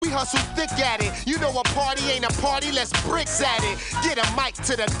hustle thick at it. You know a party ain't a party, let's bricks at it. Get a mic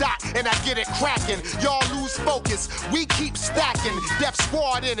to the dot and I get it cracking. Y'all lose focus, we keep stacking. Def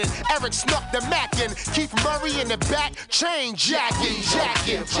Squad in it, Eric snuck the Mackin. Keith Murray in the back, chain jacking. We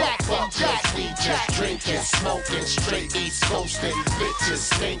just drinking, smoking, straight East Coastin'.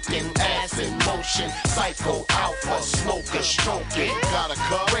 Bitches stinking, ass in motion. Psycho alpha, smoker, stroking. Got a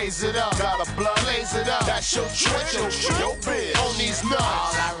cup, raise it up. Got a blunt, blaze it up. That's your trick, your bitch. On these nuts.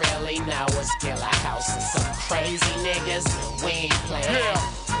 All I really know is Killer House and some crazy niggas. We ain't playing. Yeah.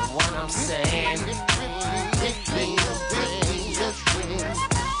 What I'm saying.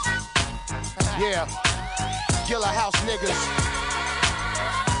 Yeah. Killer House niggas.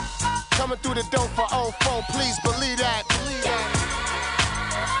 Coming through the door for 04, please believe that.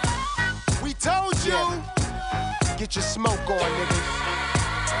 We told you. Yeah. Get your smoke on, niggas.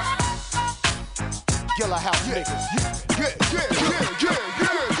 Killer House niggas.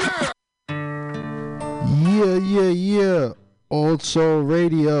 Yeah. Old Soul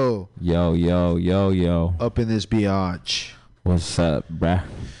Radio. Yo. Up in this biatch. What's up, bruh?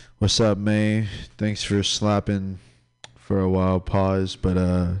 What's up, man? Thanks for slapping for a while. Pause. But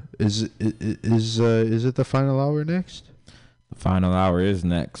is it the final hour next? The final hour is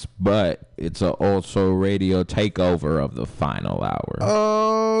next, but it's an Old Soul Radio takeover of the final hour.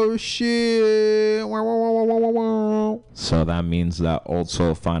 Oh shit! So that means that Old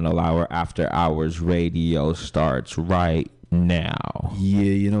Soul Final Hour After Hours Radio starts right now. Yeah,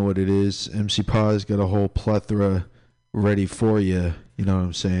 you know what it is. MC Paz got a whole plethora ready for you. You know what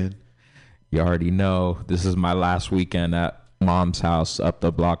I'm saying? You already know. This is my last weekend at Mom's house up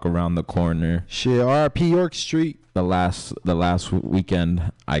the block around the corner. Shit, RP York Street. The last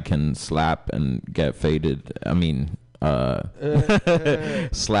weekend I can slap and get faded. I mean,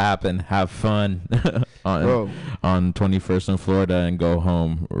 slap and have fun on 21st in Florida and go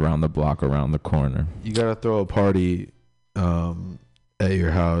home around the block around the corner. You gotta throw a party at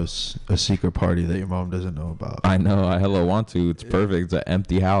your house, a secret party that your mom doesn't know about. I know. I hella want to. It's perfect. It's an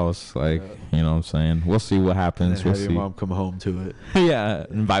empty house. Like, you know what I'm saying? We'll see what happens. And we'll have see. Your mom come home to it. Yeah.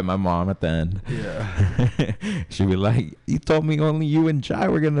 Invite my mom at the end. Yeah. She'll be like, you told me only you and Jai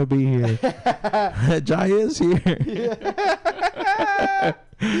were going to be here. Jai is here. Yeah.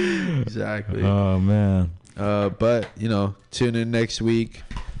 Exactly. Oh, man. But, you know, tune in next week.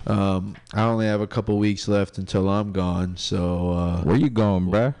 I only have a couple weeks left until I'm gone, so where you going,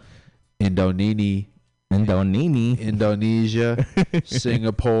 bruh? Indonesia,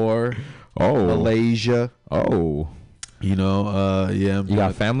 Singapore, Malaysia. You know, yeah. You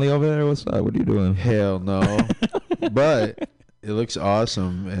got family over there? What's up? What are you doing? Hell no. But it looks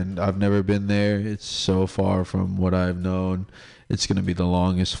awesome, and I've never been there. It's so far from what I've known. It's gonna be the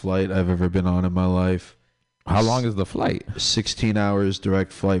longest flight I've ever been on in my life. How long is the flight? 16 hours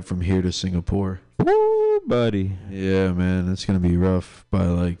direct flight from here to Singapore. Woo, buddy. Yeah, man, it's going to be rough. But,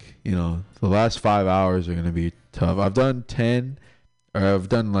 like, you know, the last 5 hours are going to be tough. I've done 10, or I've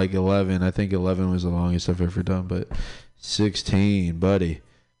done, like, 11. I think 11 was the longest I've ever done. But 16, buddy,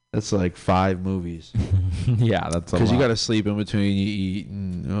 that's like 5 movies. Yeah, that's a lot. Because you got to sleep in between, you eat,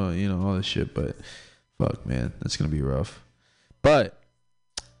 and, you know, all this shit. But, fuck, man, that's going to be rough. But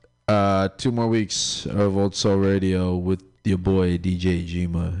 2 more weeks of Old Soul Radio with your boy DJ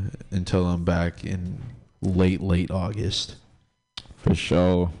Jima until I'm back in late August. For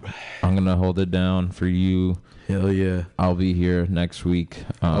sure. I'm going to hold it down for you. Hell yeah. I'll be here next week.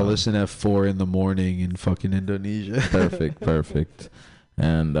 I'll listen at 4 in the morning in fucking Indonesia. Perfect.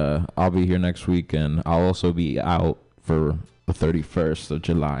 And I'll be here next week, and I'll also be out for the 31st of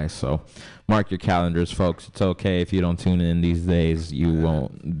July. So mark your calendars, folks. It's okay if you don't tune in these days. You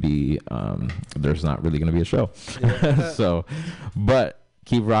won't be, there's not really going to be a show. Yeah. So, but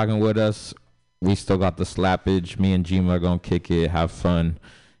keep rocking with us. We still got the slappage. Me and Jima are going to kick it, have fun.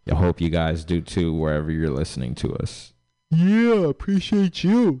 I hope you guys do too, wherever you're listening to us. Yeah, appreciate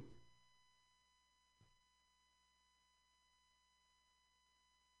you.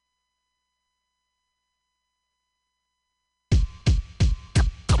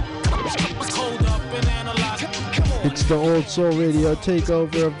 It's the Old Soul Radio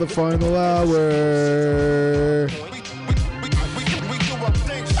takeover of the final hour.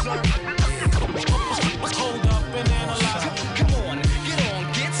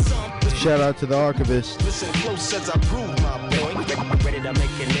 Shout out to the archivist. Listen close as I prove my point. Ready to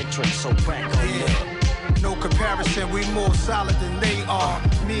make an entrance, so crack on No comparison, we more solid than they are.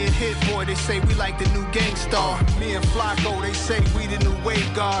 Me and Hit Boy, they say we like the new Gangstar. Me and Flacco, they say we the new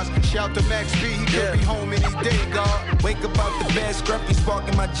wave guards. Shout to Max B, he could be home any day, God. Wake up out the bed, scruffy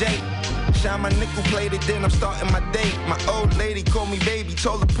sparking my J. Shine my nickel plated, then I'm starting my day. My old lady called me baby,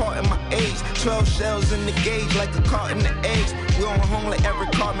 told her part in my age. 12 shells in the gauge, like a carton of eggs. We on home like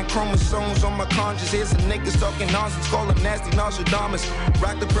Eric Cartman, chromosomes on my conscience. Here's some niggas talking nonsense, call them nasty Nostradamus.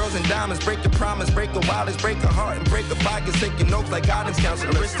 Rock the pearls and diamonds, break the promise, break a wildest, break a heart and break a pockets. Taking notes like guidance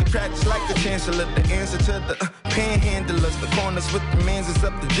counselor. Aristocrats like the chancellor, the answer to the panhandlers. The corners with the mans is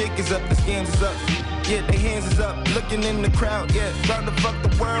up, the jig is up, the scams is up. Yeah, they hands is up, looking in the crowd, yeah. Trying to fuck the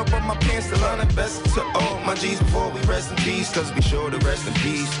world, but my pants still on the best to all my G's before we rest in peace. Cause we sure to rest in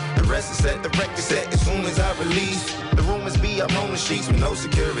peace. The rest is set, the record set as soon as I release. The rumors be up on the streets with no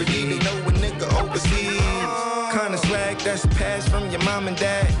security. They know a nigga overseas. Kinda swag that's passed from your mom and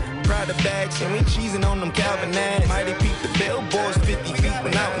dad. Prada bags, and we cheesing on them Calvin ads. Mighty peep the billboards 50 feet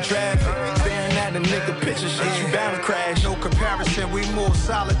when out in traffic. Staring at a nigga picture shit, you bound to crash. No comparison, we more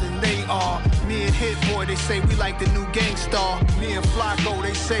solid than they are. Me and Hit Boy, they say we like the new Gangstar. Me and Flacco,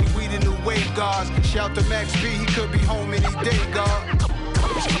 they say we the new wave guards. Shout to Max B, he could be home any day, God.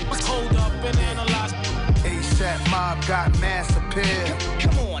 Hold up and analyze. ASAP Mob got mass appeal.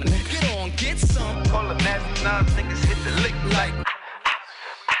 Come on, get on, get some. Call the nasty niggas hit the lick like.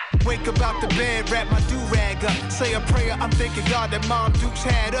 Wake up out the bed, wrap my do-rag up. Say a prayer, I'm thanking God that Mom Dukes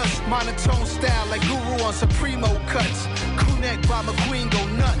had us. Monotone style like Guru on Supremo cuts. Crew neck by McQueen go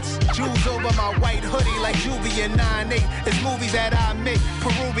nuts. Jewels over my white hoodie like Juvie and 9-8. It's movies that I make,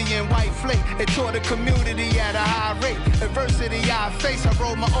 Peruvian white flake. It taught the community at a high rate. Adversity I face, I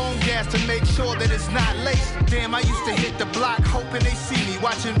roll my own gas to make sure that it's not laced. Damn, I used to hit the block hoping they see me.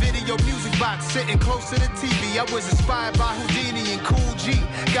 Watching video music box, sitting close to the TV. I was inspired by Houdini and Cool G.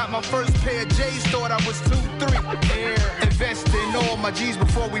 Got my first pair of J's, thought I was 2-3. Invest in all my G's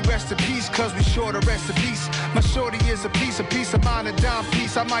before we rest in peace, cause we sure to rest in peace. My shorty is a piece of mine, a dime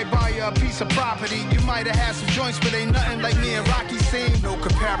piece. I might buy you a piece of property. You might have had some joints, but ain't nothing like me and Rocky seen. No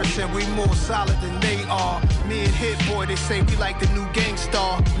comparison, we more solid than they are. Me and Hit Boy, they say we like the new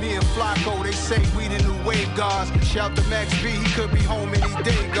Gangstar. Me and Flacco, they say we the new wave guards. Shout to Max B, he could be home any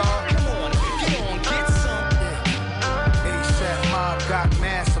day, God. Come on, get some. ASAP Mob got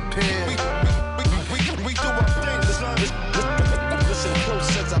mass appeal. We do our thing. Listen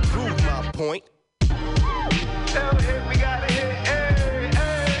close as I prove my point. Tell hit, we gotta hit, hey,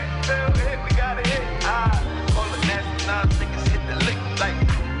 hey. Tell hit, we gotta hit, all the nasty niggas hit the lick like.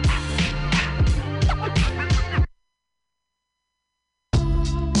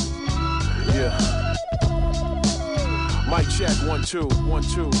 Yeah. Mic check, 1 2 1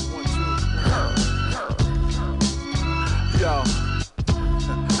 2 1 2. Yo.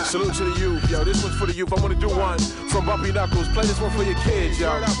 Salute to the youth, yo. This one's for the youth. I want to do one from Bumpy Knuckles. Play this one for your kids,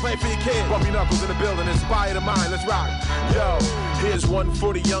 yo. Play it for your kids. Bumpy Knuckles in the building. Inspire the mind. Let's rock. Yo, here's one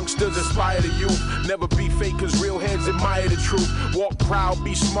for the youngsters. Inspire the youth. Never be fake, cause real heads admire the truth. Walk proud,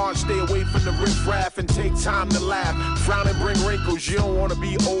 be smart, stay away from the riff-raff, and take time to laugh. Frown and bring wrinkles. You don't want to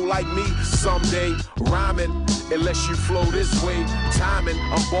be old like me someday. Rhyming, unless you flow this way. Timing,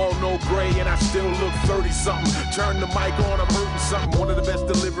 I'm bald, no gray, and I still look 30-something. Turn the mic on, I'm hurting something. One of the best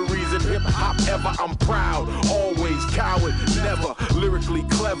deliveries in hip-hop ever. I'm proud, always coward, never lyrically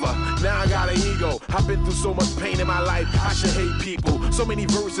clever. Now I got an ego. I've been through so much pain in my life, I should hate people. So many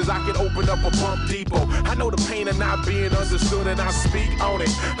verses, I can open up a pump depot. I know the pain of not being understood, and I speak on it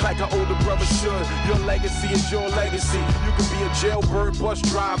like an older brother should. Your legacy is your legacy. You can be a jailbird, bus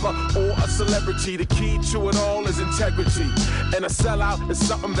driver, or a celebrity. The key to it all is integrity. And a sellout is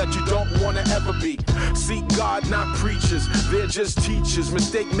something that you don't want to ever be. Seek God, not preachers. They're just teachers,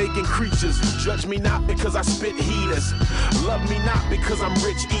 mistake-making creatures. Judge me not because I spit heaters. Love me not because I'm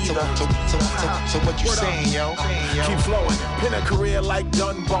rich either. So what you saying, yo? Keep flowing. Pin a career like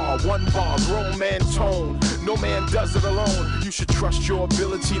Dunbar. One bar, grown man tone. No man does it alone. You should trust your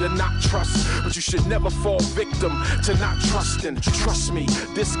ability to not trust, but you should never fall victim to not trusting. Trust me,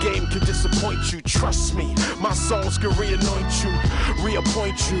 this game can disappoint you. Trust me, my songs can reanoint you,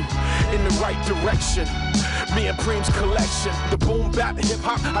 reappoint you in the right direction. Me and Preem's collection, the boom bap hip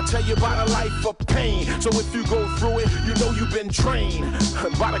hop. I tell you about a life of pain. So if you go through it, you know you've been trained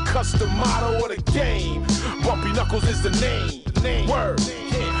by the custom motto of the game. Bumpy Knuckles is the name. Word.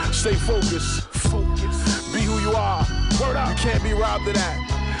 Stay focused. Be who you are. Word up. You can't be robbed of that.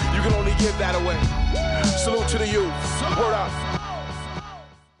 You can only give that away. Salute to the youth. Word up.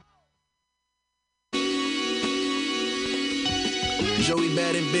 Joey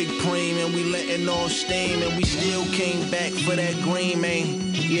bad and Big Preem, and we letting off steam, and we still came back for that green,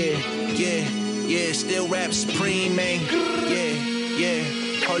 man. Yeah, still rap supreme, man. Yeah,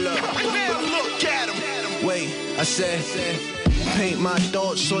 hold up. Now look at him. Wait, I said, Paint my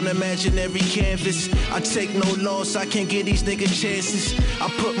thoughts on imaginary canvas. I take no loss, I can't give these niggas chances. I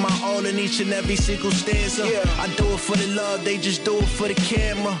put my all in each and every single stanza. I do it for the love, they just do it for the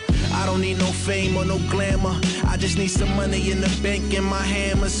camera. I don't need no fame or no glamour. I just need some money in the bank and my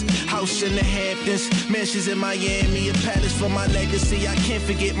hammers. House in the Hamptons, mansions in Miami, a palace for my legacy. I can't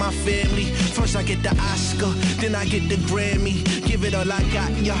forget my family. First I get the Oscar, then I get the Grammy. Give it all I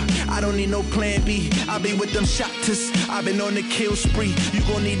got, yeah. I don't need no plan B. I be with them shotters. I been on the kill spree. You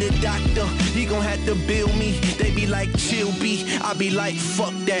gon' need a doctor. He gon' have to bill me. They be like chill B. I be like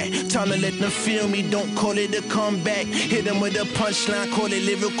fuck that. Time to let them feel me. Don't call it a comeback. Hit them with a punchline. Call it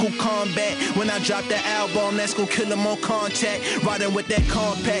lyrical combat. When I drop the album, that's gon' kill them on contact. Riding with that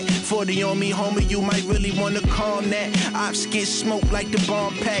compact. 40 on me, homie. You might really wanna calm that. Ops get smoked like the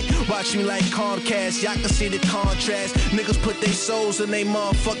bomb pack. Watch me like Comcast. Y'all can see the contrast. Niggas put their souls in they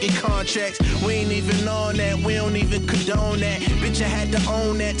motherfucking contracts. We ain't even on that. We don't even condone that. Bitch, I had to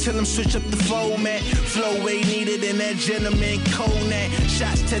own that. Till them switch up the format. Flow way needed in that gentleman Konak.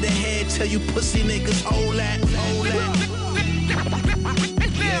 Shots to the head. Tell you pussy niggas hold that.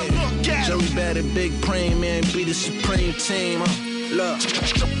 Yeah. Joey bad and big brain, man. Be the supreme team. Look.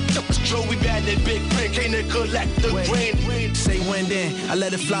 Joey bad and big brain. Can't they collect the grain? Say when then. I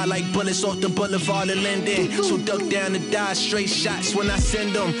let it fly like bullets off the boulevard of Linden. So duck down and die. Straight shots when I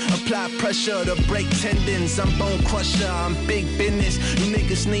send them. Apply pressure to break tendons. I'm bone crusher. I'm big business. You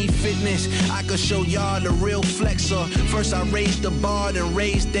niggas need fitness. I can show y'all the real flexor. First I raised the bar, then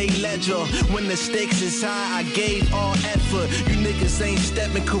raised they ledger. When the stakes is high, I gave all effort. You niggas ain't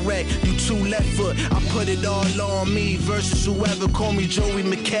stepping correct. You too left foot. I put it all on me versus whoever. Call me Joey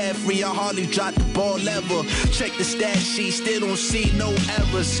McCaffrey. I hardly drop the ball ever. Check the stat sheet, still don't see no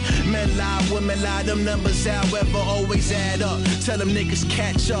errors. Men lie, women lie, them numbers however always add up. Tell them niggas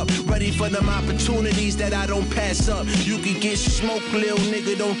catch up. Ready for them opportunities that I don't pass up. You can get smoked, lil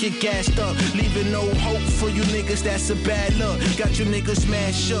nigga, don't get gassed up. Leaving no hope for you niggas, that's a bad look. Got you niggas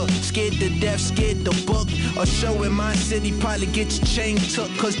smashed up. Scared to death, scared to book. A show in my city probably get your chain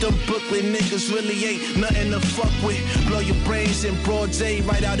took. Cause them Brooklyn niggas really ain't nothing to fuck with. Blow your brains in broad day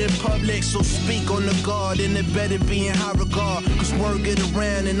right out in public. So speak on the guard and it better be in high regard. Cause word get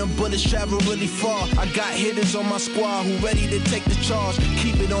around and the bullets travel really far. I got hitters on my squad who ready to take the charge.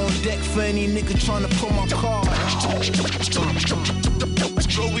 Keep it on deck for any nigga trying to pull my card.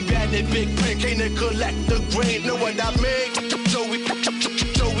 Joey bad and big print, can't they collect the grain? Know what I mean? Joey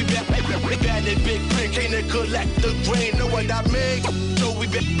bad and big print, can't they collect the grain? Know what I mean? Joey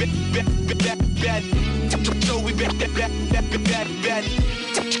bad. Joey bad. Joey bad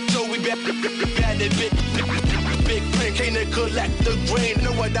and big print, can't they collect the grain?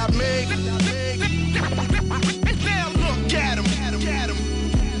 Know what I mean? Now look at him.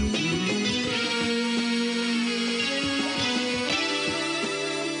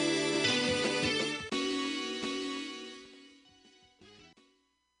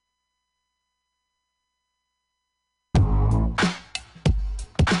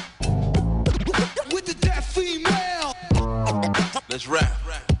 Let's rap.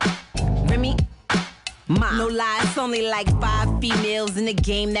 Remy, no lie, it's only like 5 females in the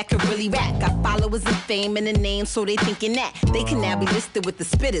game that could really rap. Got followers and fame in the name, so they thinking that they can now be listed with the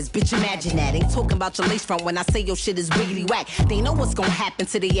spitters. Bitch, imagine that. Ain't talking about your lace front when I say your shit is wiggly whack. They know what's gonna happen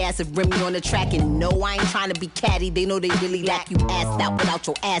to the ass if Remy on the track. And no, I ain't trying to be catty. They know they really lack you ass out without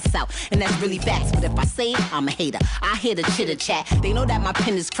your ass out. And that's really facts. But if I say it, I'm a hater. I hear the chitter chat. They know that my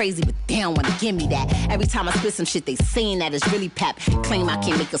pen is crazy, but they don't wanna give me that. Every time I spit some shit, they saying that it's really pap. Claim I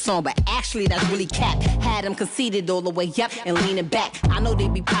can't make a song, but actually that's really cap. Had them conceited all the way up and leaning back. I know they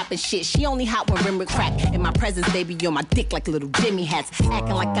be popping shit. She only hot when rim crack. In my presence, they be on my dick like little Jimmy hats.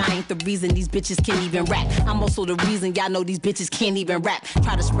 Acting like I ain't the reason these bitches can't even rap. I'm also the reason y'all know these bitches can't even rap.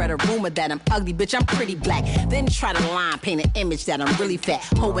 Try to spread a rumor that I'm ugly, bitch, I'm pretty black. Then try to line paint an image that I'm really fat.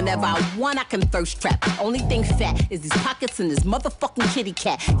 Oh, whenever I want, I can thirst trap. Only thing fat is these pockets and this motherfucking kitty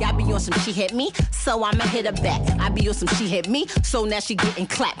cat. Y'all be on some she hit me, so I'ma hit her back. I be on some she hit me, so now she getting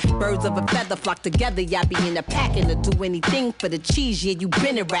clapped. Birds of a feather flock together, y'all be in a pack and to do anything for the cheese, yeah, you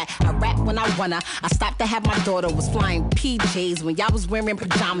been a rat. I rap when I wanna. I stopped to have my daughter was flying PJs when y'all was wearing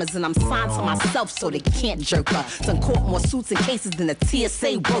pajamas, and I'm signed to myself so they can't jerk her. Done caught more suits and cases than a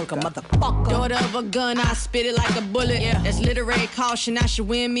TSA worker, motherfucker. Daughter of a gun, I spit it like a bullet. Yeah. That's literary caution, I should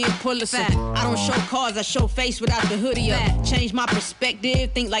win me a Pulitzer. I don't show cards, I show face without the hoodie up. Change my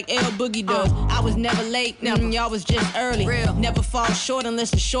perspective, think like L Boogie does. I was never late, y'all was just early. Real. Never fall short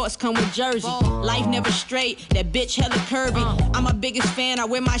unless the shorts come with jersey. Life never straight, that that bitch hella curvy. I'm my biggest fan, I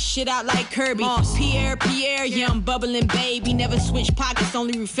wear my shit out like Kirby. Pierre, yeah, I'm bubbling, baby. Never switch pockets,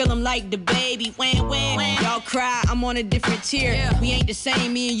 only refill them like the baby. Wham. Y'all cry, I'm on a different tier. We ain't the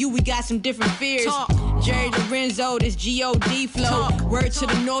same, me and you, we got some different fears. Jerry Lorenzo, this G.O.D. flow. Word to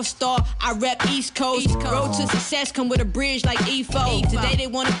the North Star, I rep East Coast. Road to success come with a bridge like EFO. Today they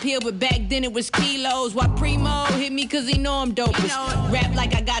want to peel, but back then it was kilos. Why Primo hit me cause he know I'm dopest. Rap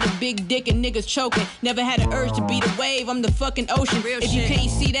like I got a big dick and niggas choking. Never had an urge to be the wave, I'm the fucking ocean. If you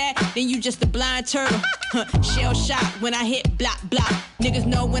can't see that, then you just a blind turtle. Shell shot when I hit block. Niggas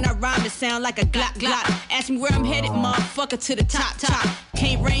know when I rhyme it sound like a glock. Ask me where I'm headed, motherfucker, to the top.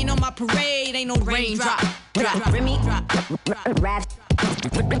 Can't rain on my parade, ain't no raindrop. Remy, rap.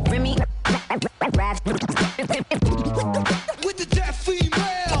 Remy, rap. With the deaf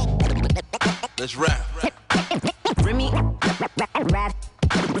female. Let's rap. Remy, rap.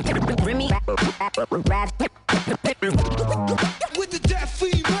 Remy, rap. With the deaf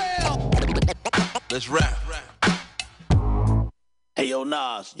female. Let's rap. Hey, yo,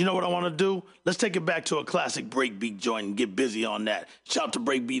 Nas, you know what I want to do? Let's take it back to a classic breakbeat joint and get busy on that. Shout out to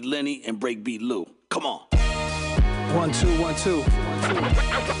Breakbeat Lenny and Breakbeat Lou. Come on. 1, 2, 1, 2.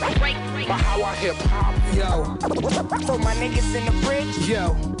 How hip hop. Yo. For my niggas in the bridge.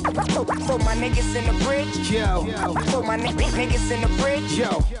 Yo. For my niggas in the bridge. Yo. For my niggas in the bridge.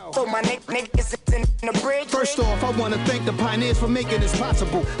 Yo. For my niggas in the bridge. First off, I want to thank the pioneers for making this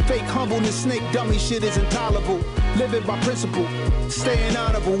possible. Fake humbleness, snake dummy shit is intolerable. Living by principle, staying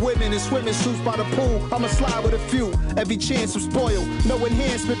honorable. Women in swimming suits by the pool. I'ma slide with a few. Every chance I'm spoiled. No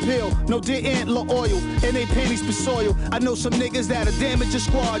enhancement pill, no deer antler oil, and they panties be soiled. I know some niggas that'll damage your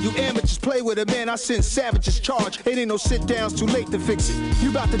squad. You amateurs play with it, man. I send savages charge. It ain't no sit downs, too late to fix it. You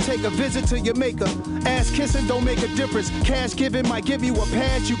about to take a visit to your maker. Ass kissing don't make a difference. Cash giving might give you a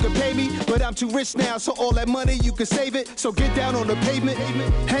pass. You can pay me, but I'm too rich now, so all that money you can save it. So get down on the pavement,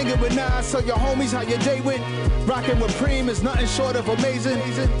 hanging with Nas, tell your homies how your day went. Rocking with Preem is nothing short of amazing.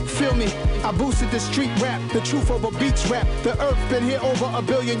 Feel me, I boosted the street rap, the truth over beats rap. The earth been here over a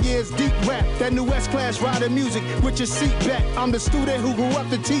billion years, deep rap. That new S-Class riding music with your seat back. I'm the student who grew up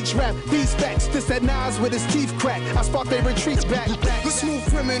to teach rap. These facts, this that Nas with his teeth crack. I spark they retreats back. The smooth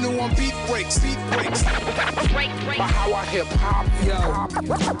criminal on beat breaks. How hip hop. Yo.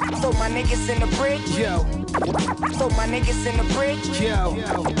 For my niggas in the bridge. Yo. For my niggas in the bridge. Yo.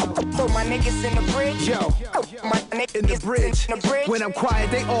 For my niggas in the bridge. Yo. My niggas In the bridge. in the bridge. When I'm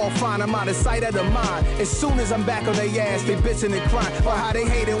quiet, they all fine. I'm out of sight, out of mind. As soon as I'm back on their ass, they bitching and crying for how they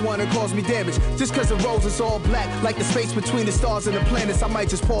hate and wanna cause me damage. Just cause the rose is all black, like the space between the stars and the planets. I might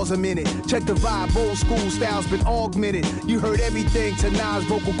just pause a minute. Check the vibe, old school style's been augmented. You heard everything to Nas,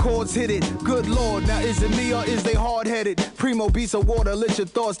 vocal cords hit it. Good lord, now is it me or is they hard-headed? Primo beats of water, let your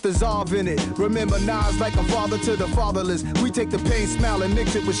thoughts dissolve in it. Remember Nas like a father to the fatherless. We take the pain smile and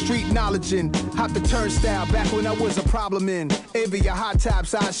mix it with street knowledge and hop the turnstile back when I was a problem in. Envy your hot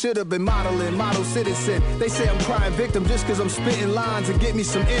tops, I should have been modeling, model citizen. They say I'm crying victim just cause I'm spitting lines and get me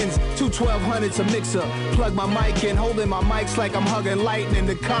some ends. 1200 to mix up, plug my mic in, holding my mics like I'm hugging lightning.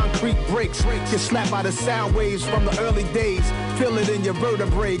 The concrete breaks, get slapped by the sound waves from the early days. Feel it in your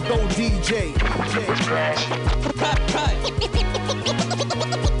vertebrae, go DJ.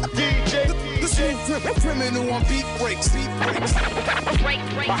 The criminal on beat breaks.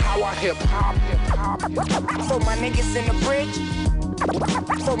 How hip hop. For my niggas in the bridge.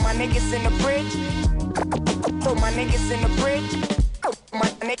 For my niggas in the bridge. For my niggas in the bridge. My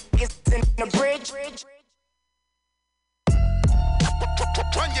niggas in the bridge.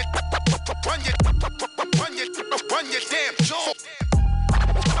 Run your damn job.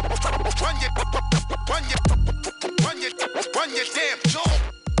 Run your damn job.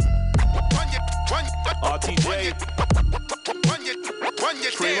 RTJ. Run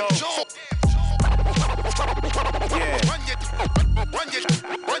your damn job.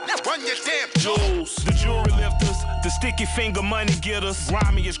 Run your damn Jules, the jewelry lifters, the sticky finger money getters,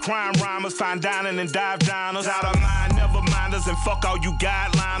 grimiest crime rhymers, fine dining and dive diners. Out of line, never minders, and fuck all you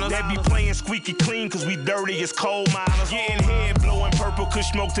guideliners. That be playing squeaky clean, cause we dirty as coal miners. Getting head, blowing purple, kush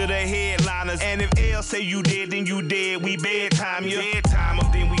smoke to the headliners. And if L say you dead, then you dead. We bedtime you. Bedtime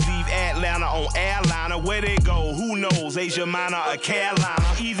them, then we leave Atlanta on airliner. Where they go, who knows? Asia Minor or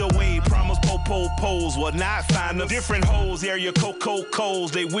Carolina. Either way, promise po poles will not find us. Different hoes, area cocoa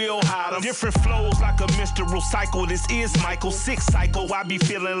coals, they will hide them. Different flows like a menstrual cycle. This is Michael 6 cycle. I be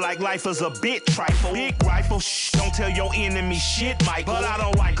feeling like life is a bit trifle. Big rifle, shh, don't tell your enemy shit, Michael. But I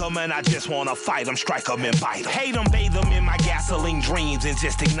don't like them and I just wanna fight them, strike them and bite them. Hate them, bathe them in my gasoline dreams and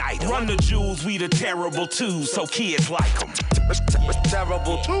just ignite them. Run the jewels, we the terrible twos, so kids like them.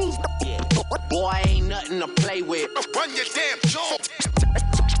 Terrible twos. Boy, ain't nothing to play with. Run your damn jaw.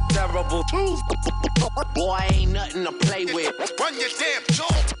 Terrible twos. Boy, ain't nothing to play with. Run your damn jaw.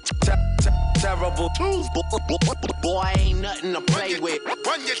 Terrible twos. Boy, ain't nothing to play with.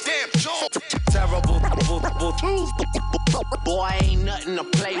 Run your damn jaw. Terrible twos. Boy, ain't nothing to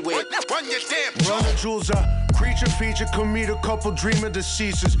play with. Run your damn jaw. Run the jewels up. Creature feature, come meet a couple dreamer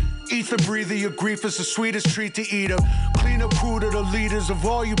deceases. Ether breather, your grief is the sweetest treat to eat up. Clean up crew to the leaders of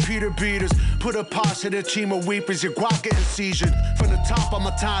all you Peter beaters. Put a positive team of weepers, your guac getting seizure. From the top, I'm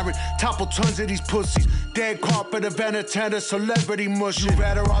a tyrant. Topple tons of these pussies. Dead carpet, event attender, celebrity mush. You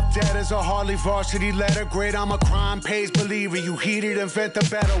better off dead as a Harley varsity letter grade. I'm a crime pays believer. You heated, invent a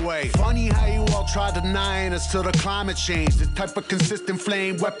better way. Funny how you all try denying us till the climate change. This type of consistent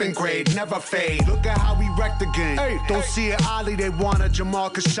flame, weapon grade, never fade. Look at how we wrecked the game. Hey, don't see it, Ali, they want a Jamal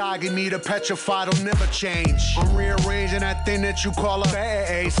Khashoggi. Me to petrified, will never change. I'm rearranging that thing that you call a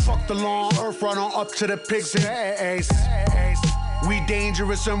base. Fuck the long earth, run on up to the pigs and ace. We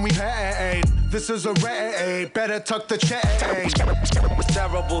dangerous and we paid. This is a raid, better tuck the chain.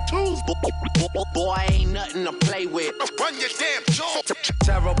 Terrible twos. Boy, ain't nothing to play with. Run your damn jaw.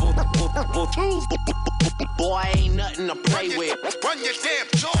 Terrible twos. Boy, ain't nothing to play with. Run your damn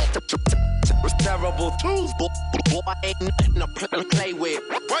jaw. Terrible twos. Boy, ain't nothing to play with.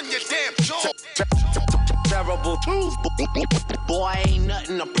 Run your damn jaw. Terrible twos. Boy, ain't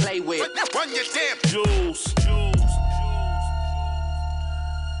nothing to play with. Run your damn juice.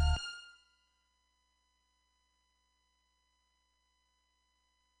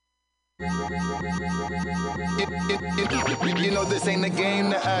 You know this ain't a game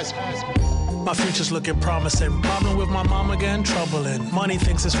to us. My future's looking promising. Problem with my mom again, troubling. Money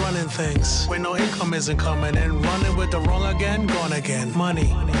thinks it's running things when no income isn't coming in. Running with the wrong again, gone again.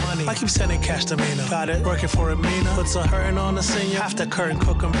 Money. I keep sending cash to Mina. Got it, working for a Mina. Puts a hurting on the senior. Half the curtain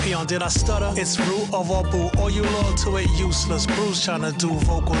cook and peon. Did I stutter? It's root of all boo. All you loyal to it, useless. Bruce trying to do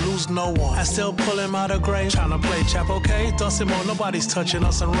vocal, lose no one. I still pull him out of grave. Trying to play chap, okay? Dustin more, nobody's touching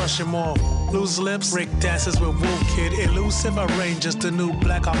us and rushing more. Lose lips, Rick dances with Wolf Kid. Elusive, I range just the new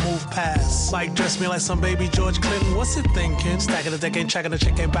black I move past. Like dress me like some baby George Clinton. What's it thinking? Stacking the deck, ain't tracking the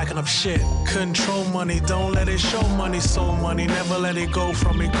chick, ain't backing up shit. Control money, don't let it show money. Soul money, never let it go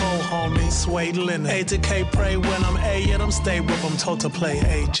from me. Cold homie, suede linen. A to K, pray when I'm A, yet I'm stay with them. Told to play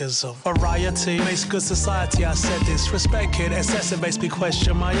ageism. Variety makes good society. I said this. Respect kid, excessive makes me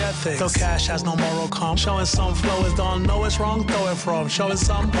question my ethics. Though cash has no moral calm. Showing some flow is don't know it's wrong, throw it from. Showing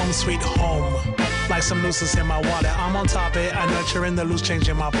some home sweet home. Like some nooses in my wallet. I'm on top of it. I nurturing the loose change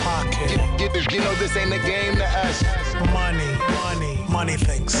in my pocket. You know this ain't a game to us. Money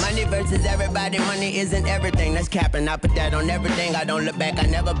things. Money versus everybody. Money isn't everything. That's capping. I put that on everything. I don't look back. I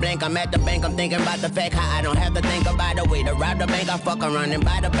never blink. I'm at the bank. I'm thinking about the fact how I don't have to think about the way to rob the bank. I fuck around and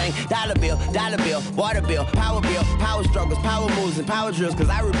buy the bank. Dollar bill, water bill, power struggles, power moves, and power drills. Cause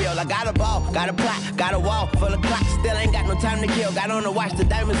I rebuild. I got a ball, got a plot, got a wall full of clocks. Still ain't got no time to kill. Got on to watch the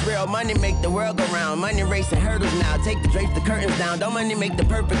diamonds real. Money make the world go round. Money racing hurdles now. Take the drapes, the curtains down. Don't money make the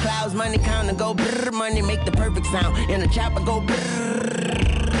perfect clouds. Money count and go brrr. Money make the perfect sound. In the chopper go brrr.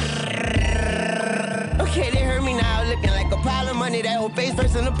 Okay, they heard me now, looking like a pile of money. That old face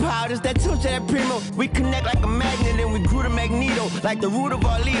first in the pile, just that tilt to that primo. We connect like a magnet and we grew to Magneto, like the root of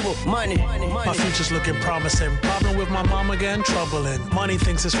all evil. Money. My future's looking promising. Problem with my mom again, troubling. Money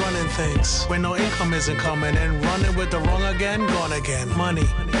thinks it's running things when no income isn't coming in. Running with the wrong again, gone again. Money.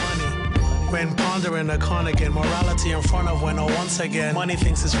 When pondering a con again, morality in front of when once again, money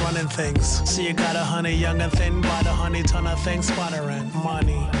thinks it's running things. See you got a honey, young and thin, by the honey, ton of things sputtering.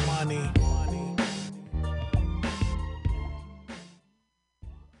 Money.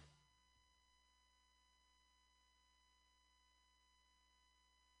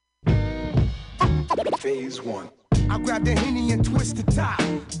 Phase 1. I grab the Henny and twist the top,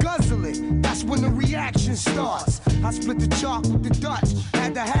 guzzle it, that's when the reaction starts. I split the chalk with the Dutch,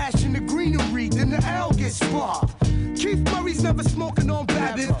 add the hash in the greenery, then the L gets sparked. Keith Murray's never smoking on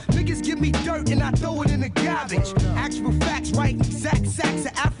Babbitt. Niggas give me dirt and I throw it in the garbage. Actual facts, right, exact sacks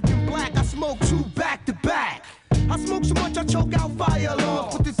of African black, I smoke 2 back to back. I smoke so much I choke out fire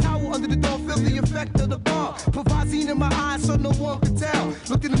alarms. Put the towel under the door, feel the effect of the bomb. Put Visine in my eyes so no one can tell.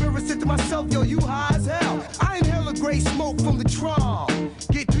 Looked in the mirror, said to myself, yo, you high as hell. I inhale a gray smoke from the Tron.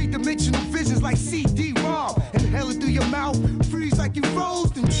 Get 3-dimensional visions like like CD-ROM. Inhale it through your mouth, freeze like you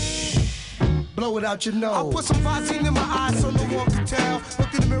froze, then blow it out your nose. I put some Visine in my eyes so no one can tell.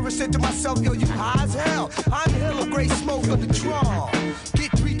 Looked in the mirror, said to myself, yo, you high as hell. I inhale a great smoke of the draw.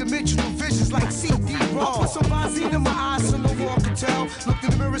 Get three-dimensional visions like CD-ROM. I put some Visine in my eyes so no one can tell. Looked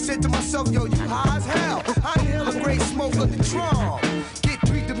in the mirror, said to myself, yo, you high as hell. I inhale a great smoke of the draw. Get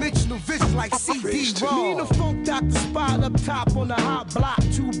three-dimensional visions like CD-ROM. Me and the funk doctor spot up top on the hot block.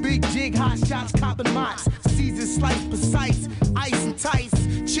 Two big jig, hot shots, copping mots. Season slice, precise, ice and tights.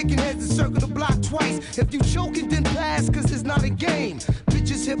 Chicken heads and circle the block twice. If you choking, then pass, cause it's not a game.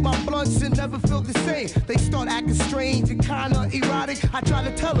 Bitches hit my blunts and never feel the same. They start acting strange and kinda erotic. I try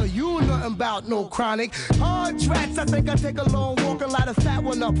to tell her, you nothing about no chronic. Hard tracks, I think I take a long walk and light a fat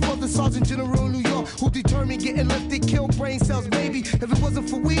one up for the Sergeant General in New York, who determined getting lifted, kill brain cells, baby. If it wasn't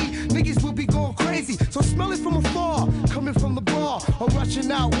for weed, niggas would be going crazy. So smell it from afar, coming from the bar, or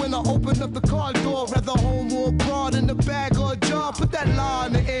rushing out when I open up the car door. Rather home or abroad in the bag or a jar. Put that law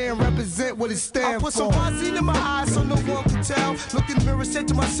in the air and represent what it stands for. I put some Visine in my eyes so no one can tell. Look in the mirror, said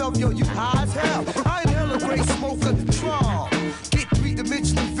to myself, yo, you high as hell. I inhale a great smoke of the draw. Get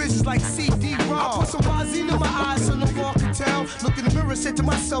three-dimensional visions like CD-ROM. I put some Visine in my eyes so no one can tell. Look in the mirror, said to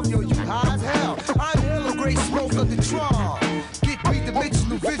myself, yo, you high as hell. I inhale a great smoke of the draw. Get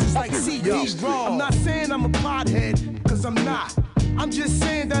three-dimensional visions like CD-ROM. I'm not saying I'm a pothead, cause I'm not. I'm just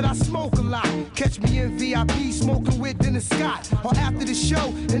saying that I smoke a lot. Catch me in VIP smoking with Dennis Scott, or after the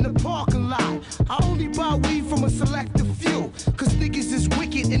show in the parking lot. I only buy weed from a selective few, cause niggas is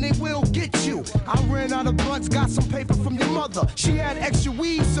wicked and they will get you. I ran out of blunts, got some paper from your mother. She had extra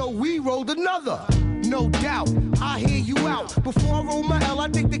weed, so we rolled another. No doubt, I hear you out. Before I roll my L, I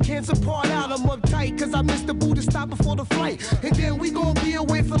take the cancer part out. I'm uptight, cause I missed the Buddha stop before the flight. And then we gon' be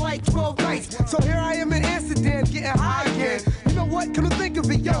away for like 12 nights. So here I am in Amsterdam, getting high again. You know what? Come to think of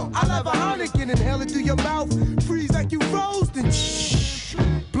it, yo, I'll have a Heineken, inhale it through your mouth, freeze like you froze, then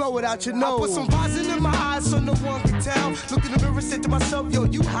blow it out your nose. I put some Visine in my eyes so no one can tell. Looked in the mirror, said to myself, yo,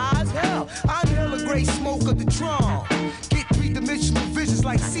 you high as hell. I inhale a great smoke of the draw. Get three-dimensional visions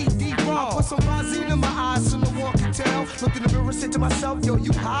like CD-ROM. I put some Visine in my eyes so no one can tell. Looked in the mirror, said to myself, yo,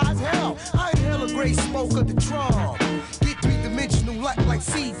 you high as hell. I inhale a great smoke of the draw. Get three-dimensional like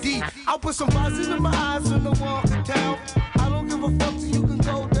CD. I'll put some Visine in my eyes so no one can tell. I don't give a fuck so you can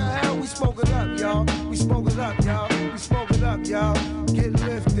go to hell. We smoke it up, y'all. We smoke it up, y'all. We smoke it up, y'all. Get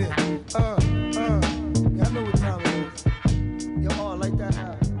lifted. Y'all know what time it is. Yo, all like that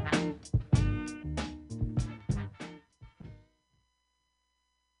out.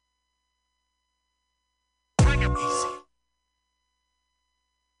 Easy.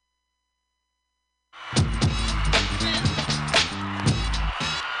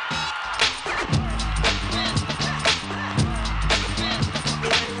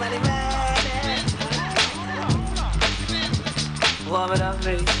 Warm it up,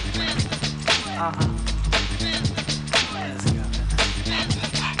 baby. Let's go.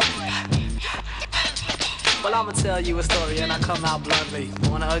 Well, I'ma tell you a story and I come out bluntly.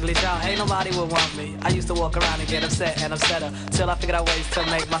 Born an ugly child, ain't nobody would want me. I used to walk around and get upset and upsetter till I figured out ways to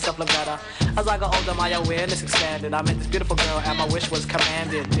make myself look better. As I got older, my awareness expanded. I met this beautiful girl and my wish was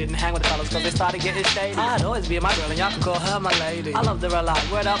commanded. Didn't hang with the fellas cause they started getting shady. I'd always be my girl and y'all could call her my lady. I loved her a lot,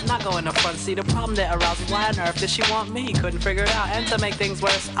 word up, not going to front. See, the problem that arose was why on earth did she want me? Couldn't figure it out, and to make things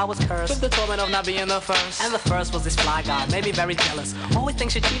worse, I was cursed with the torment of not being the first. And the first was this fly guy, made me very jealous. Always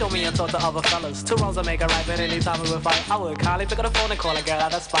think she'd cheat on me and talk to other fellas. Two wrongs will make a right, but anytime we would fight, I would kindly pick up the phone and call a girl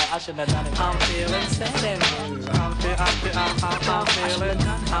out of spite. I shouldn't have done it. I'm feeling sad and blue. I'm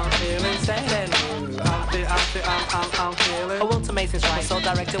feeling sad and blue. I'm feeling. A will to make things right, so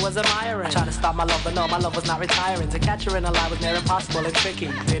direct it was admiring. I tried to stop my love, but no, my love was not retiring. To catch her in a lie was near impossible and tricky.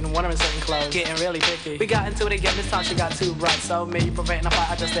 Didn't want her in certain clothes, getting really picky. We got into it again, this time she got too bright. So me preventing a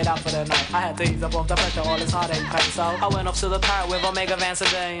fight, I just stayed out for the night. I had to ease up off the pressure, all this heartache pain. So I went off to the parrot with Omega Van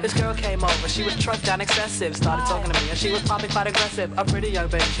Sedan. This girl came over, she was trucked down excessive. Started talking to me and she was probably quite aggressive. A pretty young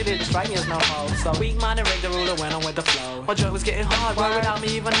thing, she didn't strike me as no hoe. So weak minded, rigged the ruler, went on with the flow. My joy was getting hard, right without me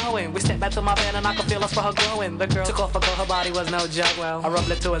even knowing. We stepped back to my van and I could feel us for her growing. The girl took off her coat, her body was no joke. Well, I rubbed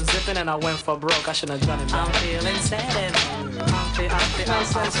it to her zipping and I went for broke. I shouldn't have done it. I'm feeling sad and blue. I'm feeling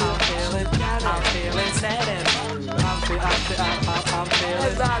sad and blue.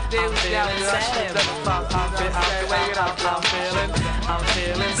 I'm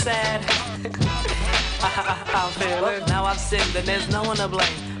feeling sad. I'm feeling. Now I've sinned and there's no one to blame.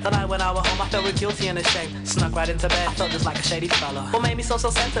 The night when I was home, I felt guilty and ashamed. Snuck right into bed, I felt just like a shady fella. What made me so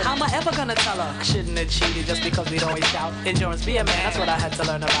centered? How am I ever gonna tell her? I shouldn't have cheated just because we'd always shout. Endurance, be a man, that's what I had to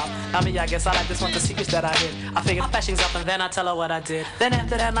learn about. I mean, I guess I like this one, the secrets that I hid. I figured flashing's up and then I tell her what I did. Then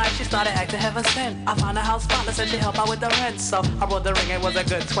after that night she started acting heaven sent. I found a house spotless and she helped out with the rent. So I brought the ring, it was a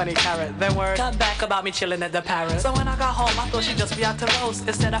good 20 carat. Then word got back about me chilling at the Paris. So when I got home I thought she'd just be out to roast.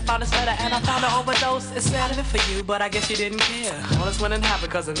 Instead I found this letter and I found an overdose. It's sad of it for you but I guess you didn't care. All this wouldn't happen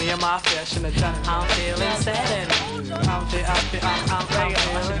because of me and my affair. Shouldn't have done it. I'm feeling sad and I'm feeling sad and I'm feeling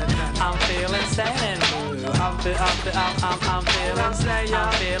sad. I'm feeling sad and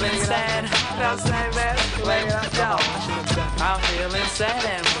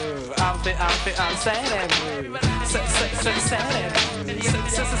I'm sad and sad and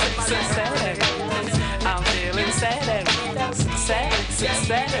I'm feeling sad and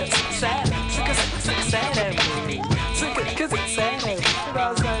sad and cause it's sad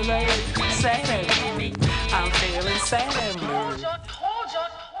and I'm feeling sad and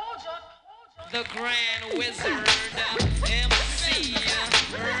the Grand Wizard MC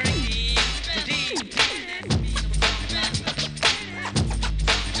Ricky D.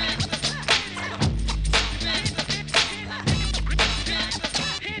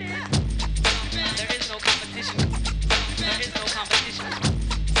 There is no competition. There is no competition.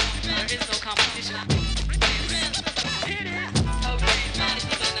 There is no competition. Okay, party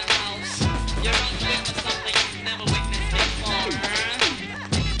people in the house. You're on to witness something you've never witnessed before.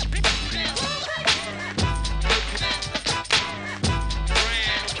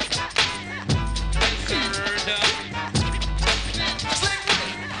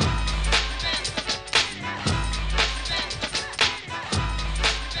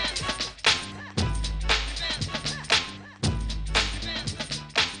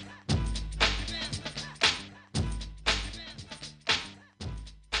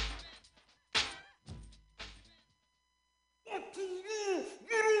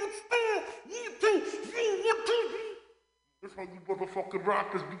 That's how you motherfucking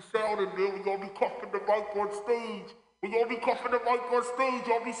rappers be sounding, man. When y'all be coughing the mic on stage. When y'all be coughing the mic on stage,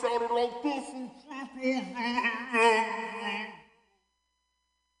 y'all be sounding like this.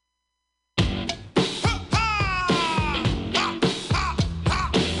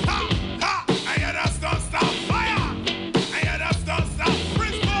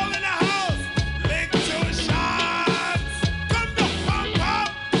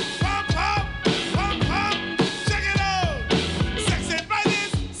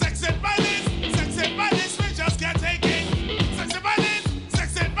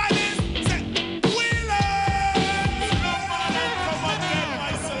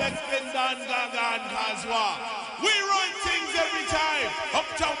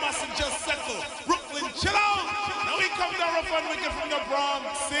 Fun wicked from the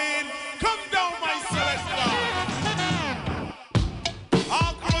Bronx scene. Come down, my Celesta.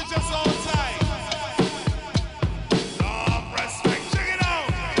 All crew just hold tight. Love, respect, check it out.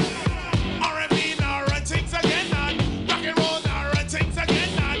 R&B now run things again, man. Rock and roll now run things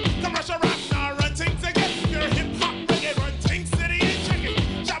again, man. Commercial rap now run things again. Your hip hop reggae run things city and check it.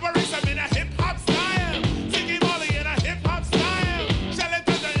 Jabberings I'm in a hip hop style. Ziggy Molly in a hip hop style. Shelly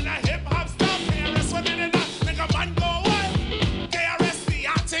Thunder in a hip hop style. KRS One in a nigga man go.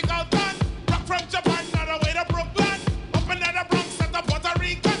 Take out done. Rock from Japan, not away to Brooklyn. Up in the Bronx at the Puerto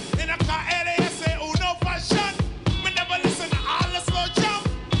Rican. In a car LAS, say, oh no fashion. Me never listen to all the slow jump.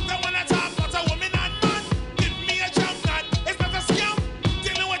 They wanna talk about a woman and man. Give me a jump, man. It's not a scam.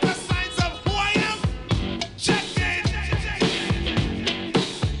 Dealing with the signs of who I am. Check it.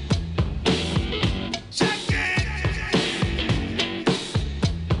 Check it.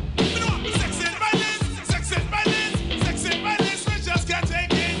 You know, sex and violence, sex and violence, sex and violence. We just can't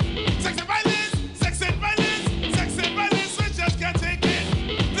take it. Sex and violence, we just can't take it.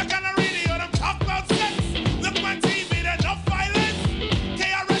 Look on the radio, them talk about sex. Look on TV, there's enough violence.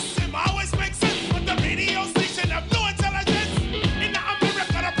 KRS him always makes sense, but the radio station have no intelligence. In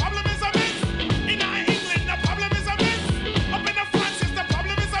America, the problem is a myth. In England, the problem is a myth. Up in France, the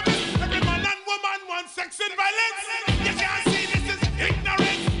problem is a myth. Every man and woman wants sex and violence. You can't see this is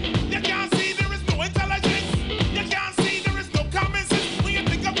ignorance. You can't see there is no intelligence. You can't see there is no common sense. When you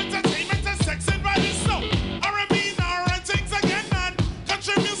think of entertainment and sex and violence, so R&B now run things again, man.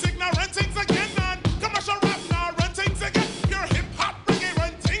 Country music now run things again, man. Commercial rap now run things again. Pure hip hop reggae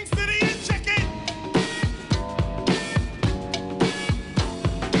run things to the end. Check it.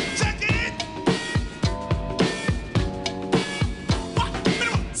 Check it. What?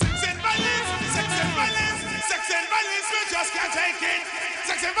 Sex and violence, sex and violence, sex and violence, we just can't take it.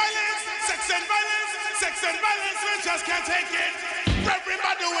 Sex and violence, sex and violence, sex and violence, we just can't take it.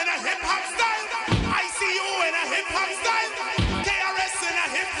 Everybody in a hip hop style. ICU in a hip hop style. KRS in a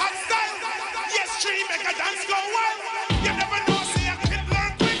hip hop style. Yes, Tree make a dance go wild. You never know, see a kid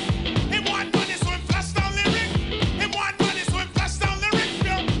learn quick. He want money, so he flash down lyrics.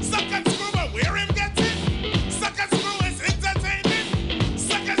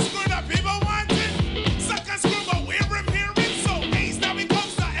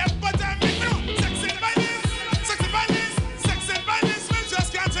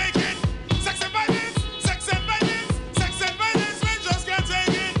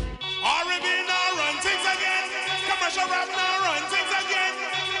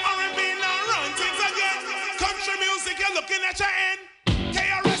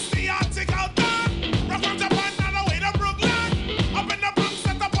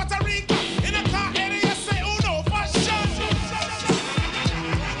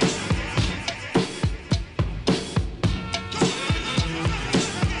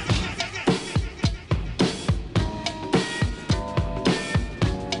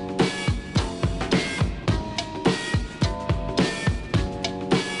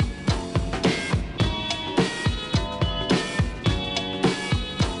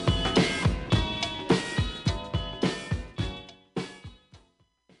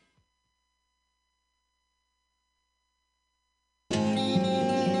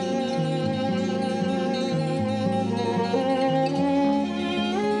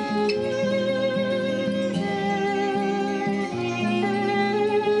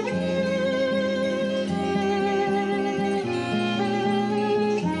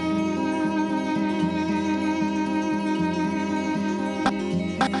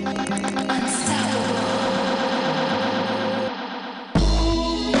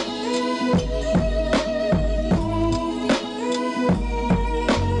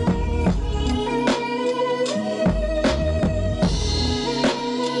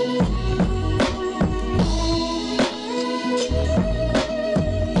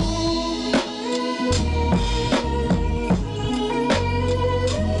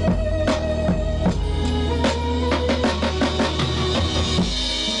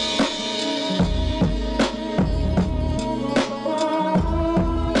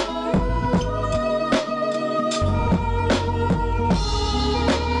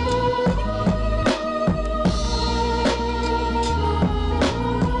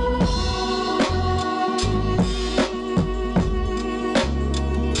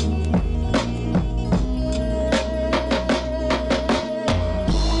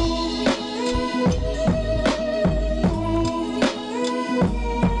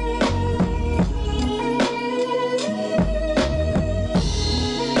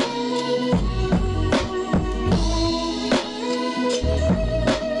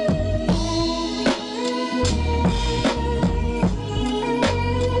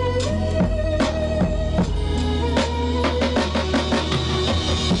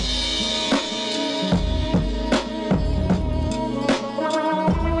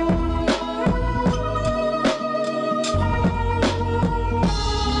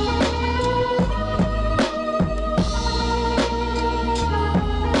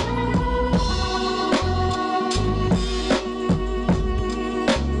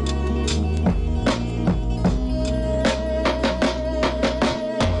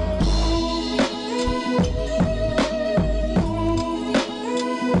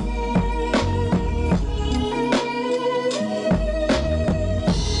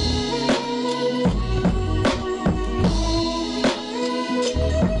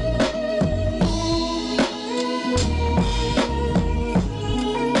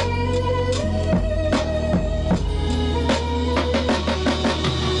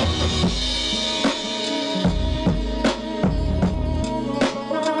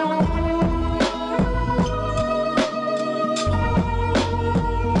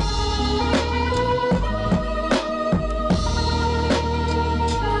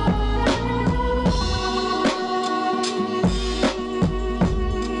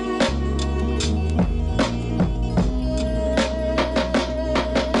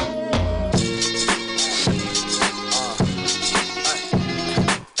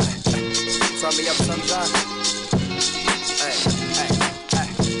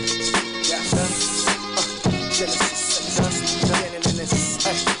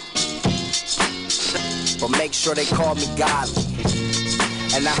 make sure they call me godly.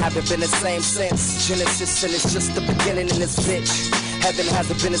 And I haven't been the same since Genesis, and it's just the beginning in this bitch. Heaven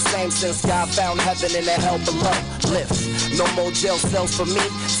hasn't been the same since God found heaven in the hell below. Lift, no more jail cells for me.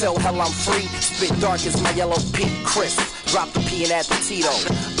 Tell hell I'm free. Spit dark as my yellow peak. Crisp, drop the P and add the Tito.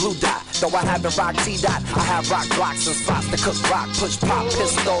 Blue dot, though I haven't rocked T-dot. I have rock blocks and spots to cook rock. Push pop,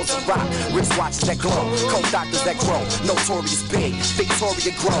 pistols and rock. Wrist watches that glow, cold doctors that grow. Notorious big,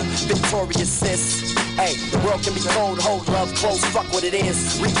 Victoria grow. Victorious sis. Hey, the world can be cold, hold love close, fuck what it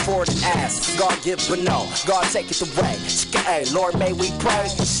is. Reach for it and ask. God give but no, God take it away. Hey, Lord may we pray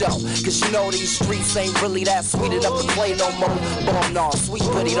for sure. Cause you know these streets ain't really that sweet enough to play no more. Bomb no, sweet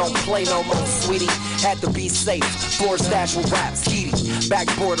but he don't play no more, sweetie. Had to be safe, floor stash with raps, Heedy.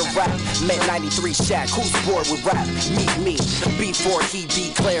 Backboard of rap, met 93 Shack. Who's bored with rap? Meet me, before he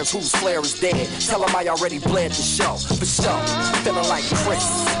declares whose flare is dead. Tell him I already bled the show, for sure. Feeling like Chris,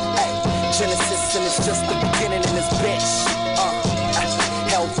 hey. Genesis, and it's just the beginning in this bitch.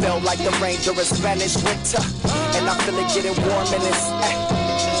 Hell felt like the rain during Spanish winter, and I feel it getting warm in this.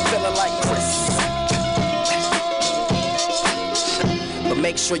 Feeling like Chris. But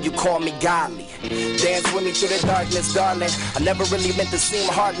make sure you call me godly. Dance with me through the darkness, darling. I never really meant to seem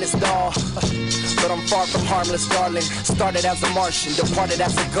heartless, doll. But I'm far from harmless, darling. Started as a Martian, departed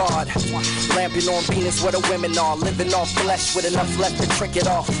as a god. Lamping on Venus where the women are. Living off flesh with enough left to trick it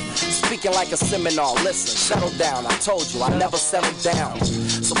off. Speaking like a seminar. Listen, settle down. I told you I never settled down.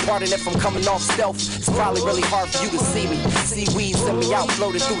 So pardon if I'm coming off stealth. It's probably really hard for you to see me. Seaweed send me out,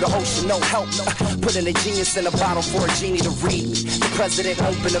 floating through the ocean, no help. Putting a genius in a bottle for a genie to read me. The president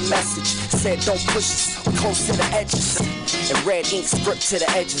opened a message, said don't push us, close to the edges. And red ink script to the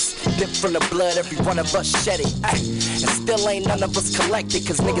edges. Dipped from the blood, every one of us shed it. And still ain't none of us collected,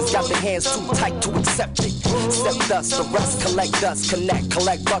 cause niggas got their hands too tight to accept it. Accept us, the rest collect us.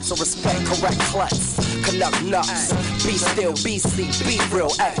 Collect bucks or respect, correct clutch. Canuck nuts, be still, BC, be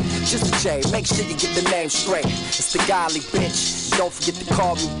real, ay. Just a J, make sure you get the name straight. It's the godly bitch, don't forget to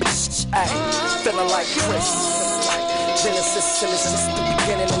call me bitch, ay. Feeling like Chris, Genesis, and it's just the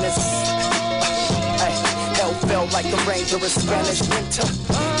beginning in this. Ay, hell felt like the rain during Spanish winter,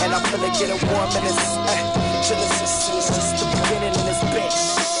 and I feel it getting warm in this. Ay, Genesis, and it's just the beginning in this bitch.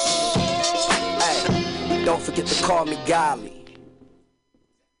 Ay, don't forget to call me godly.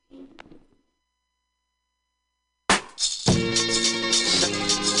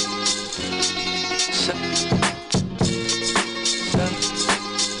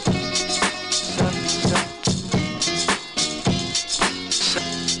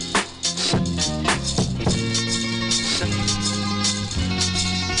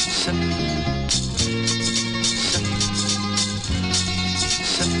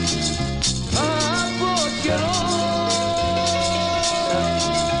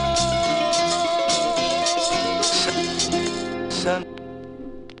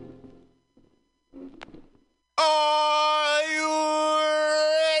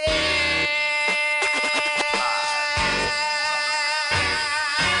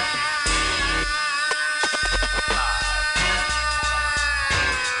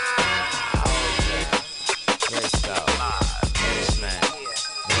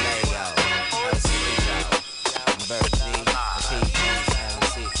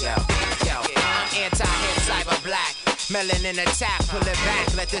 Melanin attack, pull it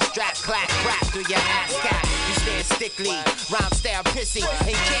back, let the strap clack, crack through your ass cap. You stand stickly, rhyme style pissy,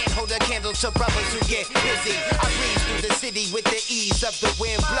 and can't hold a candle to brothers who get busy. I breeze through the city with the ease of the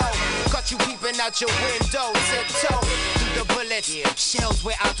wind blow. Caught you peeping out your window, tiptoe through the bullets, shells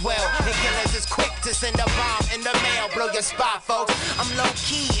where I dwell. And killers is quick to send a bomb in the mail, blow your spot, folks. I'm low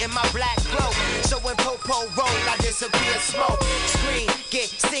key in my black cloak, so when Popo roll, I disappear smoke. Scream, get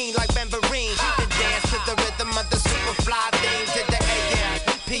seen like Bambarine, the dance to the rhythm of the Superfly theme to the AM,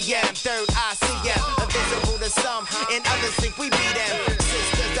 PM, third eye, CM, invisible to some, and others think we be them.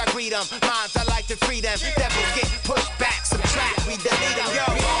 Sisters, I greet them, minds, I like to free them. Devils get pushed back, subtract, we delete them. Yo,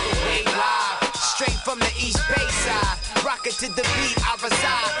 we all the way live, straight from the East Bay side. Rockin' to the beat, I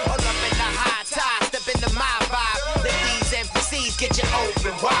reside, all up in the high tide, step into my vibe. Let these MCs get you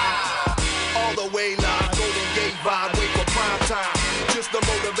open wide. All the way live, Golden Gate vibe, wait for prime time. Just to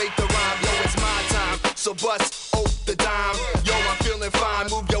motivate the rhyme, yo, it's my time. So bust the dime. Yo, I'm feeling fine.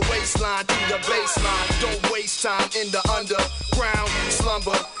 Move your waistline to the baseline. Don't waste time in the underground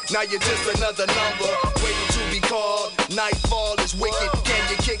slumber. Now you're just another number waiting to be called. Nightfall is wicked. Can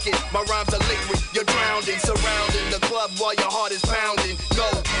you kick it? My rhymes are liquid. You're drowning, surrounding the club while your heart is pounding. Go,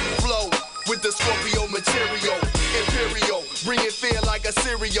 flow with the Scorpio material. Imperial, bring it feel like a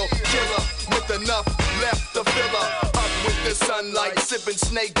serial killer with enough left to fill up. Up with the sunlight, sipping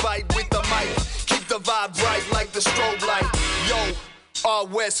snake bite with the mic. Keep the vibe bright like the strobe light. Yo, our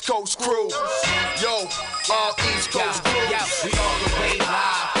West Coast crew. Yo, our East Coast crew. Yo, we all the way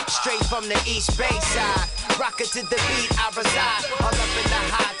live, straight from the East Bay side. Rockin' to the beat, I reside. All up in the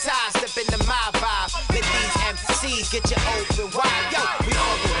high tide, step into my vibe. Let these MCs get you open wide. Yo, we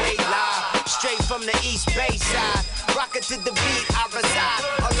all the way live, straight from the East Bay side. Rockin' to the beat, I reside.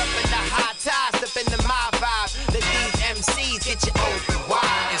 All up in the high tide, step into my vibe. Let these MCs get you open wide.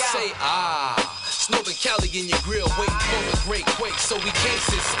 And say Northern Cali in your grill, waiting for a great quake, so we can't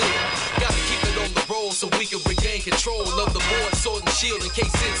sit still. Gotta keep it on the roll so we can regain control of the board, sword and shield in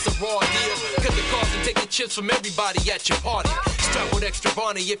case it's a raw deal. Cause the cars and taking chips from everybody at your party. Strap with extra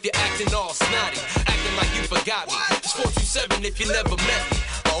Bonnie if you're acting all snotty, acting like you forgot me. It's 427 if you never met me.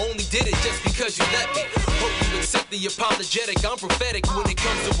 I only did it just because you let me. Hope you accept the apologetic. I'm prophetic when it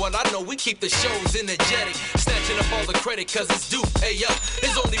comes to what I know. We keep the shows energetic, snatching up all the credit cause it's due. Hey up,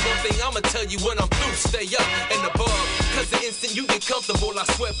 there's only one thing I'ma tell you when I'm through. Stay up and above, cause the instant you get comfortable, I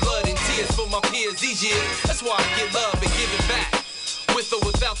sweat blood and tears for my peers these years. That's why I get love and give it back, with or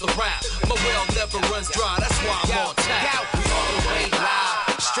without the rap. My well never runs dry, that's why I'm on tap. Yo, we all the way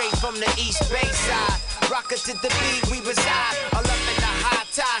live, straight from the East Bay side. Rockin' to the beat, we reside. All up in the high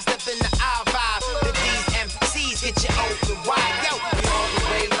tide, step in the I vibe. Let these MCs get you open wide. Yo, we all the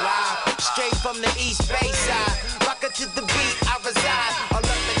way live, straight from the East Bay side. Rockin' to the beat, I reside. All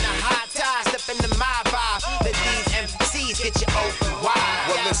up in the high tide, step in the my vibe. Let these MCs get you open wide.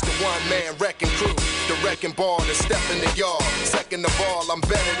 Well, it's the one-man wrecking crew, the wrecking ball, the step in the yard. Second of all, I'm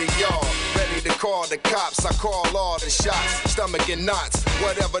better than y'all. Ready to call the cops, I call all the shots. Stomach and knots,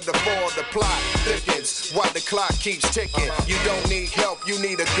 whatever the fall, the plot thickens while the clock keeps ticking. You don't need help, you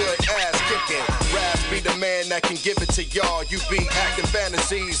need a good ass kicking. Raz be the man that can give it to y'all. You be acting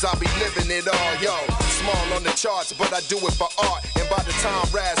fantasies, I'll be living it all. Yo, small on the charts, but I do it for art. And by the time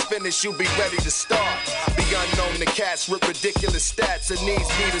Raz finish, you be ready to start. Be unknown to cats with ridiculous stats. It needs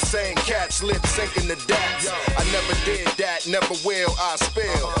be the same cats, lip syncing the dats. I never did that, never will, I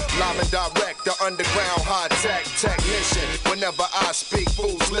spill. Live and direct, the underground high-tech technician. Whenever I speak,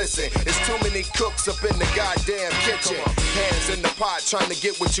 fools listen. It's too many cooks up in the goddamn kitchen. Hands in the pot, trying to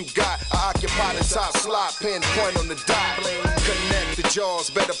get what you got. I occupy the top slot, pinpoint on the dot. Connect the jaws,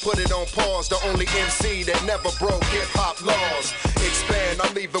 better put it on pause. The only MC that never broke hip-hop laws. Expand,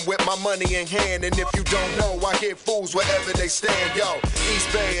 I'm leaving with my money in hand. And if you don't know, I hear fools wherever they stand. Yo,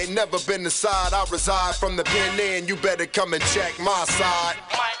 East Bay ain't never been the side I reside. From the pen in, you better come and check my side.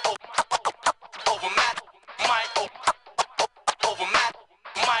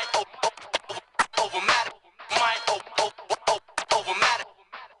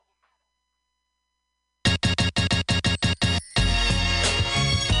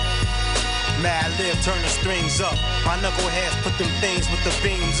 Mad Lib, turn the strings up. My knuckleheads put them things with the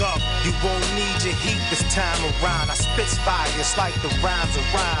beams up. You won't need your heat this time around. I spit fire, it's like the rhymes of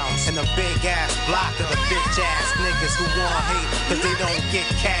rounds. And a big ass block of the bitch ass niggas who want hate, cause they don't get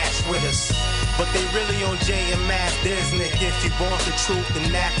cash with us. But they really on J and Matt Disney. If you want the truth,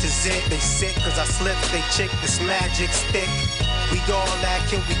 then that is it. They sick cause I slipped they chick this magic stick. We do all that,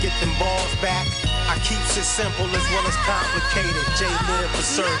 can we get them balls back? I keeps it simple as well as complicated. J-Live for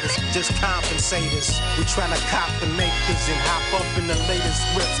service, just compensate us. We tryna cop the makers and hop up in the latest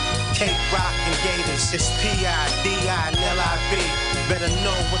whips. Cake, rock, and gators. It's P-I-D-I and L-I-V. Better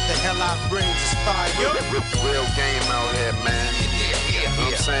know what the hell I bring to fire. Real game out here, man. You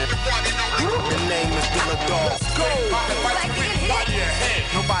know what I'm saying? The name is Dilla Dog. Go!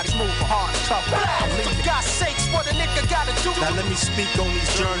 Nobody's moving hard, tough. For God's sakes, what a nigga gotta do. Now let me speak on these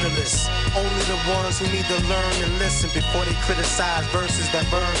journalists. Only the ones who need to learn and listen before they criticize verses that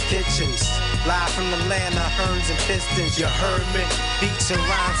burn kitchens. Live from the land of Hearns and Pistons, you heard me. Beats and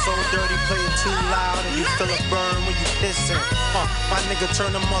rhymes so dirty, play it too loud, and you feel a burn when you pissing. My nigga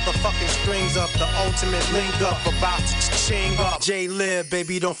turn the motherfucking strings up, the ultimate link up, about to ching up. J-Live,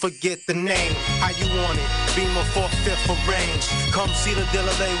 baby, don't forget the name. How you want it? Beamer 4/5 for range. Come see the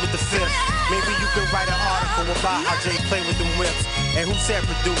delay with the fifth. Maybe you can write an article about how Jay play with them whips. And who said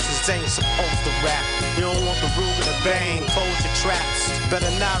producers ain't supposed to rap? We don't want the Ruger to bang, close your traps.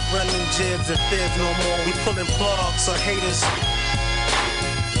 Better not run them jibs and fibs no more. We pulling plugs, so haters.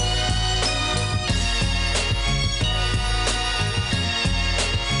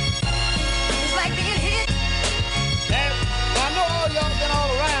 It's like being hit. Now, I know all y'all been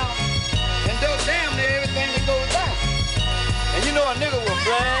all around and do damn near everything that goes down. And you know a nigga will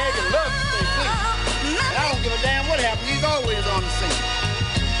brag and love to stay clean. And I don't give a damn what happens, he's always on the scene.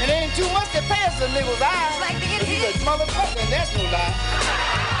 And there ain't too much to pass a nigga's eyes. Like being hit. He's a motherfucker, and that's no lie.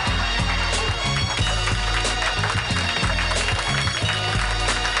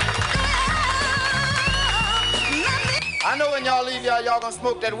 when y'all leave y'all gonna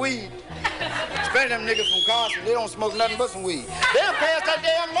smoke that weed. Especially them niggas from Carson, they don't smoke nothing but some weed. They'll pass that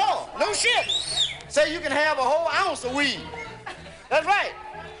damn law. No shit. Say you can have a whole ounce of weed. That's right.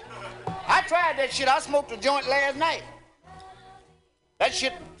 I tried that shit. I smoked a joint last night. That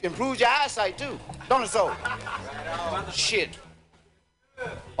shit improves your eyesight too. Don't it so? Shit.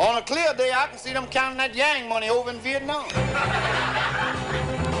 On a clear day, I can see them counting that yang money over in Vietnam.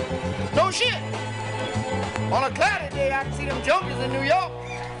 No shit. On a cloudy day, I can see them junkies in New York.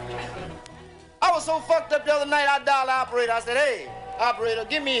 I was so fucked up the other night, I dialed the operator. I said, hey, operator,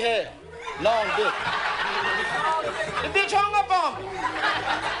 give me hair. Long dick. The bitch hung up on me.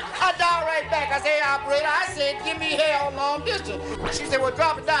 I dialed right back. I said, hey, operator, I said, give me hair on long distance. She said, well,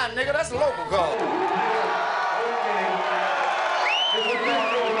 drop it down, nigga. That's a local call.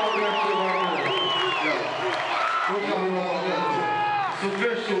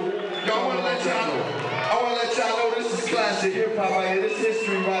 I want to let y'all know this is classic hip-hop right here. This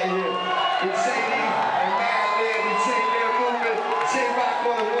history right here. With J.D. and Madlib and Take Their Movement, J-Rock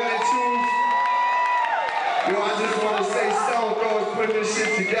on the 1 and 2s. Yo, I just want to say Stone Throwers putting this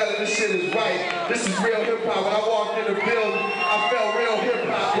shit together. This shit is right. This is real hip-hop. When I walked in the building, I felt real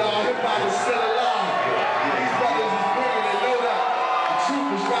hip-hop, y'all. Hip-hop is still alive. These brothers is bringing it, know that. The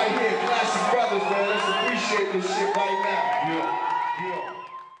truth is right here. Classic brothers, man. Let's appreciate this shit right now.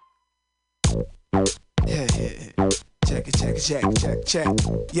 Check.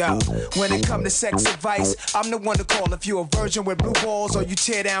 Yo, when it come to sex advice, I'm the one to call if you a virgin with blue balls or you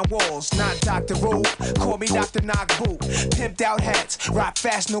tear down walls. Not Dr. Rule, call me Dr. Knock Boot. Pimped out hats, rock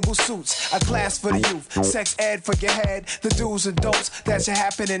fashionable suits. A class for the youth, sex ed for your head. The do's and don'ts that should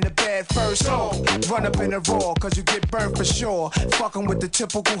happen in the bed first. Run up in the raw, cause you get burned for sure. Fucking with the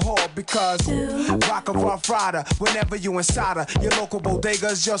typical whore because rock a rough rider whenever you inside her. Your local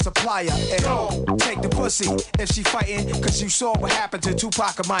bodega's your supplier. And take the pussy if she fighting, cause you saw what happened to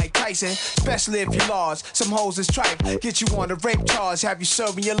Tupac and Mike Tyson. Especially if you lost, some hoes is tripe. Get you on a rape charge, have you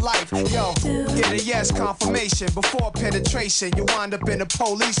serving your life. Yo, get a yes confirmation before penetration. You wind up in a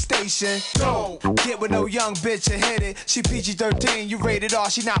police station. Don't get with no young bitch and hit it. She PG-13, you rated R,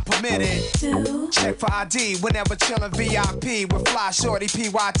 she not permitted. Check for ID whenever chillin' VIP with fly shorty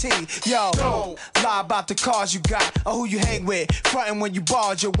PYT. Yo, don't lie about the cars you got or who you hang with. Frontin' when you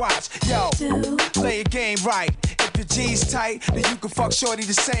barge your watch. Yo, play your game right. If your G's tight, then you can fuck shorty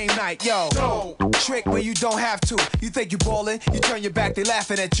the same night. Yo, trick when you don't have to. You think you ballin', you turn your back, they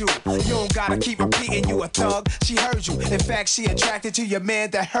laughing at you. You don't gotta keep repeating you a thug. She heard you. In fact, she attracted to your man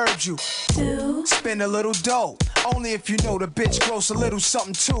that heard you. Spend a little dough, only if you know the bitch gross a little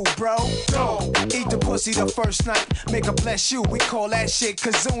something too, bro. Eat the pussy the first night, make her bless you. We call that shit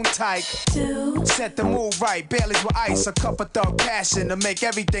kazoon type. Set the mood right, Baileys with ice, a cup of thug passion to make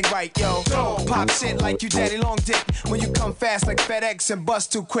everything right, yo. Pop shit like you daddy long dick when you come fast like FedEx and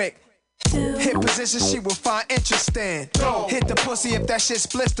bust too quick. Hit position she will find interesting. Hit the pussy if that shit's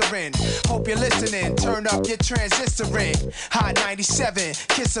blistering. Hope you're listening, turn up your transistoring. High 97,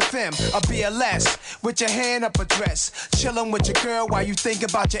 Kiss FM, a BLS. With your hand up a dress, chillin' with your girl while you think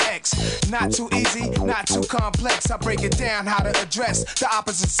about your ex. Not too easy, not too complex. I break it down how to address the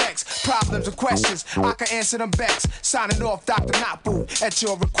opposite sex. Problems and questions, I can answer them best. Signing off, Dr. Napu, at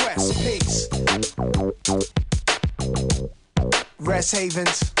your request. Peace. Rest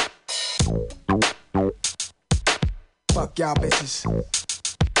havens. Fuck y'all bitches.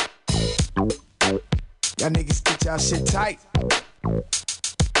 Y'all niggas get y'all shit tight.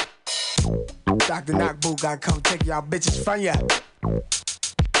 Dr. Knockboo gotta come take y'all bitches from ya.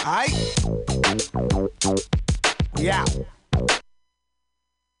 Alright? We out.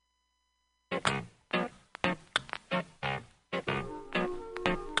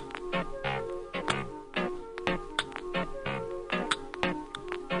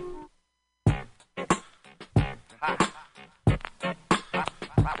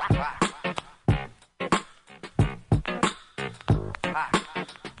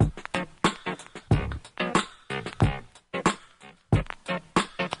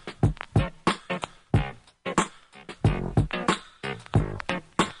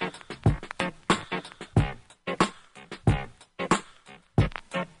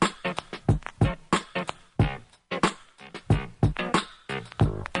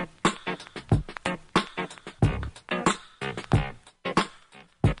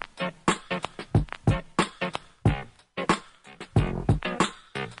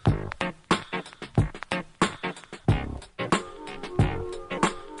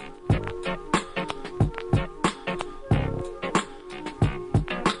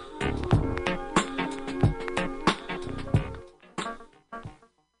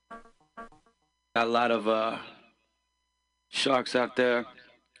 Got a lot of sharks out there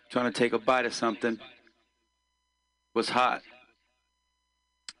trying to take a bite of something. What's hot?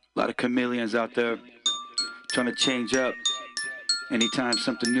 A lot of chameleons out there trying to change up. Anytime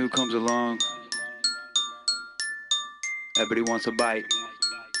something new comes along, everybody wants a bite.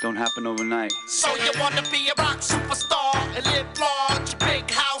 Don't happen overnight. So you wanna be a rock superstar and live large,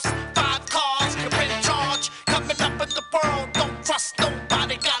 big house, 5 cars, you're in charge. Coming up in the world, don't trust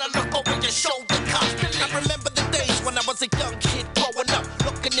nobody. Gotta look over your shoulder constantly. I remember the days when I was a young kid growing up,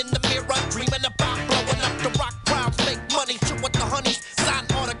 looking in the mirror, dreaming about blowing up. The rock crowds make money, chill with the honeys, sign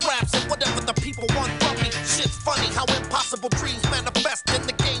autographs and whatever the people want from me. Shit's funny how impossible dreams manifest in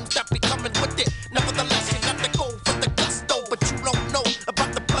the games that be coming with it. Nevertheless, you got to go for the gusto, but you don't know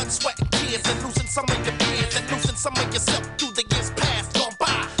about the blood, sweat, and tears, and losing some of your peers, and losing some of yourself through the years past gone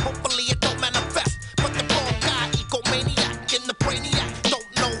by. Hopefully it don't manifest, but the wrong guy, egomaniac and the brainiac, don't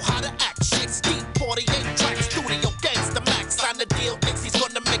know how to act. Shit's deep, 48 tracks, studio gangsta max, sign the deal, thinks he's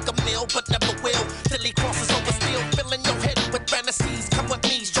gonna make a meal, but never will, till he crosses over steel, filling your head with fantasies. Come with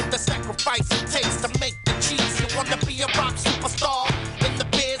me, show the sacrifice it takes to make the cheese. You wanna be a rock superstar in the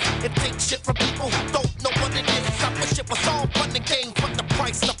biz and take shit from people who don't know what it is. I wish it was all fun and games, but the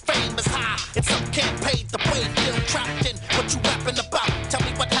price of fame is high, and some can't pay the way. Feel trapped in what you rapping about. Tell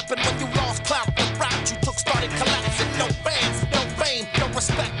me what happened when you lost clout. The route you took started collapsing. No fans, no fame, no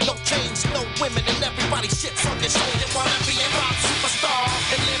respect, no change, no women, and everybody shits on your shoulder. You wanna be a rock superstar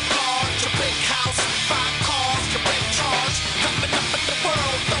and live large, a big house, 5 cars, you're in charge. Coming up in the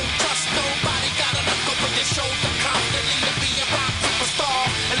world, don't trust nobody. Gotta look over your shoulder constantly. To be a rock superstar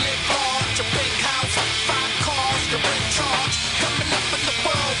and live large, a big house, 5 cars, you're in charge. Coming up in the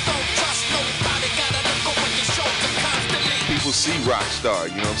world, don't trust nobody. Gotta look over your shoulder constantly. People see rock star,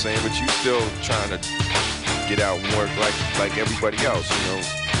 you know what I'm saying? But you still trying to get out and work like everybody else, you know?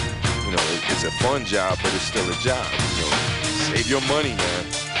 You know, it's a fun job, but it's still a job, you know? Save your money, man.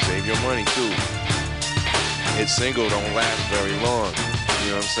 Save your money, too. Hit single don't last very long,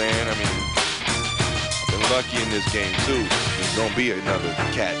 you know what I'm saying? I mean, I've been lucky in this game, too. There's gonna be another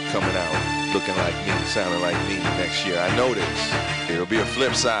cat coming out looking like me, sounding like me next year. I know this. It'll be a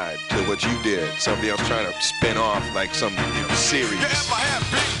flip side to what you did. Somebody else trying to spin off like some series. Yeah, if I have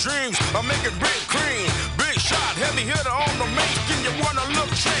big dreams, I make it big cream. Big shot, heavy hitter on the making. You wanna look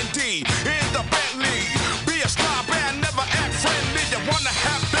trendy in the Bentley. Be a star band, never act friendly. You wanna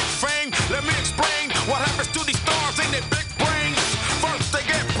have big fame? Let me explain what happens to these stars in their big brains. First they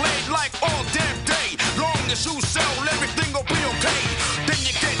get played like all damn day. Long as you sell, everything will be okay. Then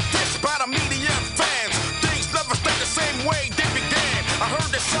you get dissed by the media and fans. Things never stay the same way they began. I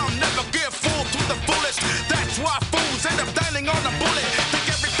heard that some never give full to the fullest. That's why fools end up dining on a bullet. Think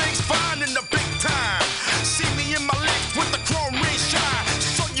everything's fine in the big time. See me in my legs with the chrome ring shine.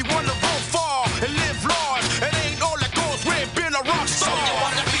 So you wanna go far and live large. It ain't all that goes with being a rock star. So you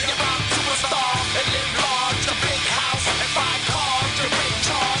wanna be a rock superstar and live large, a big house and 5 cars, you're in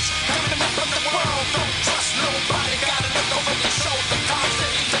charge. Coming up in the world, don't trust nobody. Gotta look over your shoulder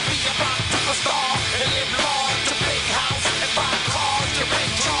constantly. To be a rock superstar and live large, a big house and 5 cars, you're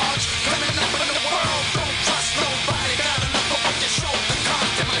in charge. Coming up in the world, don't trust nobody. Gotta look over your shoulder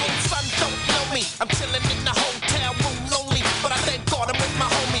constantly. Son don't know me, I'm chilling in the hotel room lonely, but I thank God I'm with my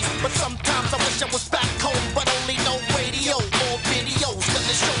homies. But sometimes I wish I was back home, but only no radio or videos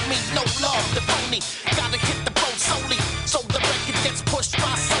gonna show me no love. The phony gotta hit the boat solely, so the record gets pushed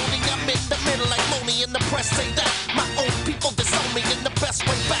by Sony. I'm in the middle like Moni, and the press say that my own people disown me. And the best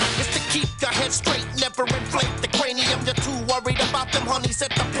way back is to keep your head straight, never inflate the cranium. You're too worried about them honeys at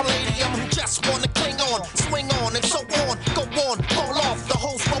the Palladium who just wanna cling on, swing on, and so on. Go on, fall off, the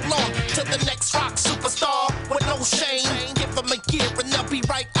hoes roll on to the next rock superstar with no shame. Give them a year and they'll be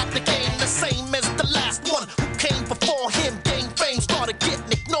right at the game, the same as the last one who came before him. Gained fame, started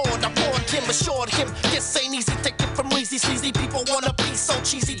getting ignored. I warned him, assured him, this ain't easy. Take it from Reezy, sleazy people wanna be so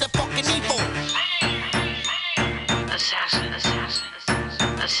cheesy, they're fucking evil. Assassin, assassin,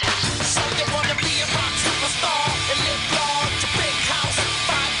 assassin. So you wanna be a rock superstar and live large, a big house,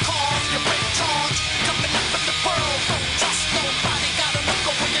 5 cars, you're in charge. Coming up in the world, don't trust nobody. Gotta look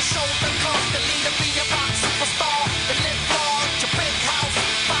over your shoulder constantly. To be a rock superstar and live large, a big house,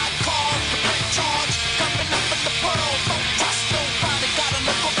 5 cars, you're in charge. Coming up in the world, don't trust nobody. Gotta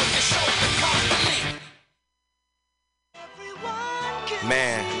look over your shoulder constantly.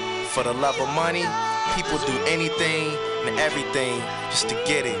 Man, for the love of money, people do anything and everything just to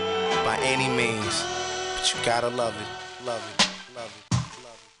get it by any means. But you gotta love it, love it, love it,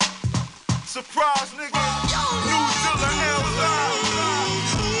 love it. Surprise, nigga. New Dilla L.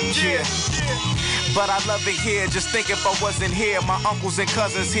 Yeah. But I love it here, just think if I wasn't here. My uncles and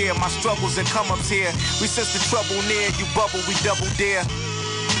cousins here, my struggles and come-ups here. We sense the trouble near, you bubble, we double dare.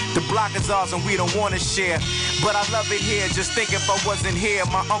 The block is ours and we don't wanna share. But I love it here, just think if I wasn't here.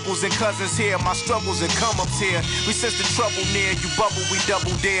 My uncles and cousins here, my struggles and come-ups here. We sense the trouble near, you bubble, we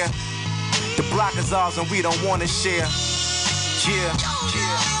double dare. The block is ours and we don't wanna share. Yeah,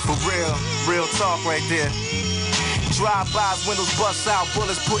 for real talk right there. Drive-bys, windows bust out,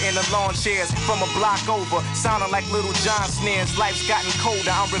 bullets put in the lawn chairs. From a block over, sounding like Little John snares. Life's gotten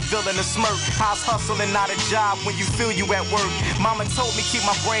colder, I'm revealing a smirk. How's hustling not a job when you feel you at work? Mama told me keep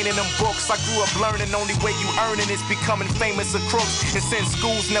my brain in them books. I grew up learning, only way you earning is becoming famous or crooks. And since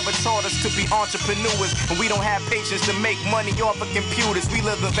schools never taught us to be entrepreneurs, and we don't have patience to make money off of computers, we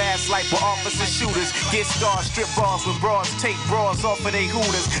live a fast life with officers, shooters. Get stars, strip bars with bras, take bras off of they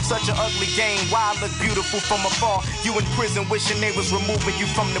hooters. Such an ugly game, why I look beautiful from afar? You in prison wishing they was removing you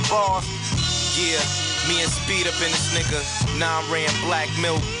from the bars. Yeah, me and Speed up in this nigga. 9 ran black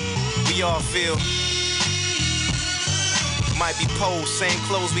milk. We all feel. Might be posed, same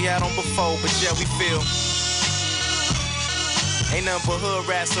clothes we had on before, but yeah, we feel. Ain't nothing but hood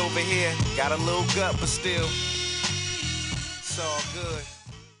rats over here. Got a little gut, but still, it's all good.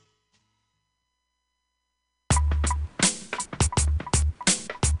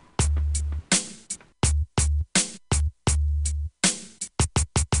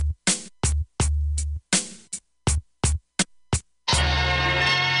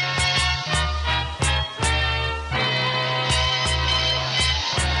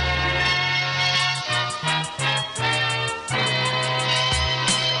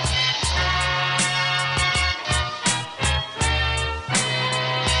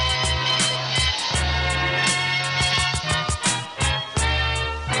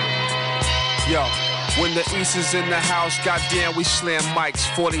 When the East is in the house, goddamn, we slam mics.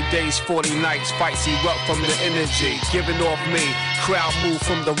 40 days, 40 nights, fights erupt from the energy giving off me. Crowd move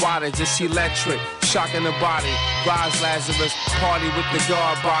from the riders, it's electric, shocking the body. Rise Lazarus, party with the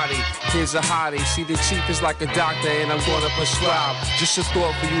guard body. Here's a hottie, see the chief is like a doctor and I'm gonna prescribe. Just a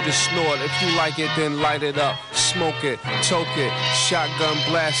thought for you to snort. If you like it, then light it up, smoke it, choke it, shotgun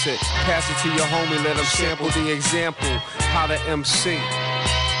blast it. Pass it to your homie, let him sample the example. How to MC.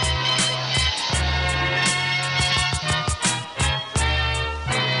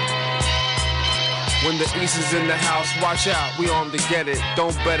 When the East is in the house, watch out, we armed to get it.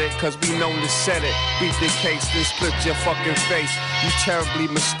 Don't bet it, cause we known to set it. Beat the case, then split your fucking face. You terribly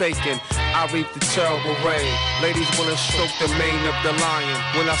mistaken, I reap the terrible rain. Ladies wanna stroke the mane of the lion.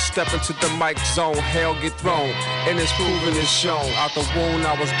 When I step into the mic zone, hell get thrown. And it's proven it's shown. Out the wound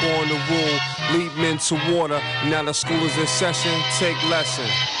I was born to rule. Lead men to water, now the school is in session, take lesson.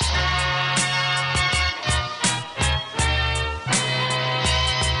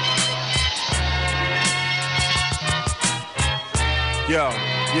 Yo,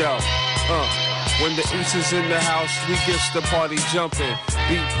 when the East is in the house, we gets the party jumping,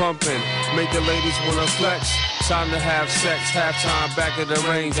 beat pumping, make the ladies wanna flex. Time to have sex, halftime back at the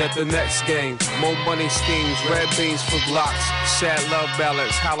range at the next game. More money schemes, red beans for Glocks, sad love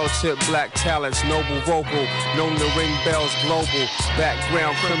ballads, hollow tip black talents, noble vocal, known to ring bells global,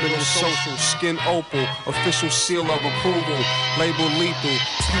 background criminal social, skin opal, official seal of approval, label lethal,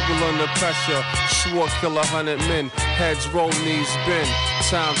 people under pressure, swore kill 100 men, heads roll, knees bend,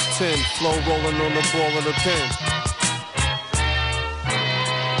 times 10, flow rolling on the ball of the pen.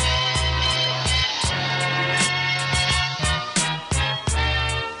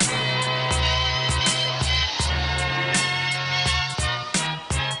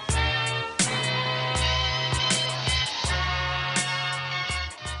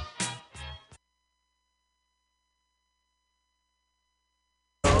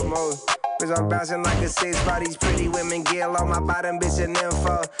 Cause I'm bouncing like a 6 by these pretty women. Get on my bottom, bitch, and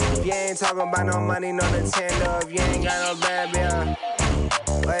info. If you ain't talking about no money, no Nintendo. If you ain't got no bad, bitch.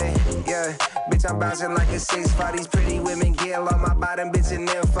 Wait, yeah. Bitch, I'm bouncing like a 6 by these pretty women. Get on my bottom, bitch, and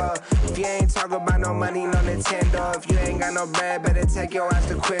info. If you ain't talking about no money, no Nintendo. If you ain't got no bread, better take your ass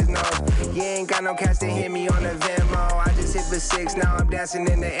to Quiznos. You ain't got no cash to hit me on the Venmo. I just hit the 6, now I'm dancing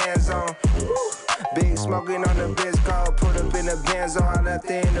in the end zone. Big smoking on the Bisco, put up in the Benzo, I left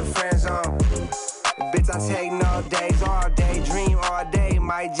it in the friend zone. Bitch, I take no days, all day, dream all day,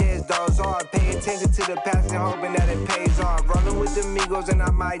 might just doze off. Pay attention to the past and hoping that it pays off. Rolling with the Migos and I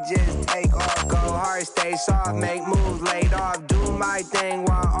might just take off. Go hard, stay soft, make moves, laid off. Do my thing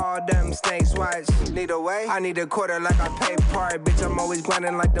while all them snakes watch. Need a way? I need a quarter like I pay part. Bitch, I'm always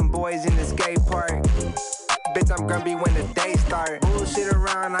grinding like them boys in the skate park. Bitch, I'm grumpy when the day start. Bullshit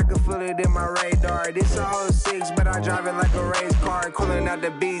around, I can feel it in my radar. This a 06, but I drive it like a race car. Cooling out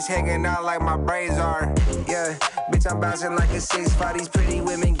the beach, hanging out like my braids are. Yeah, bitch, I'm bouncing like a 6'5". These pretty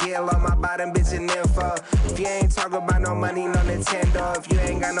women get low, my bottom bitch in info. If you ain't talking about no money, no Nintendo. If you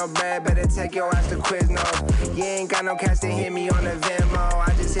ain't got no bread, better take your ass to Quiznos. You ain't got no cash to hit me on the Venmo.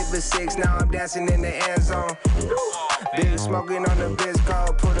 I just hit for 6, now I'm dancing in the end zone. Big smoking on the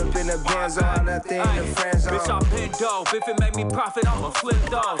Bisco, put up in the Benzo, all nothing in the friend zone. Bitch, I'll bend dope. If it make me profit, I'ma flip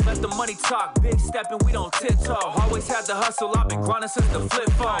those. Let the money talk, big stepping, we don't tiptoe. Always had the hustle, I've been grinding since the flip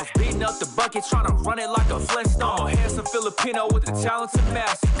phones. Beating up the bucket, trying to run it like a Flintstone. I'm a handsome Filipino with the talent to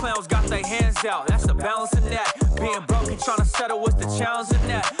match. These clowns got their hands out, that's the balance in that. Being broken, trying to settle, what's the challenge in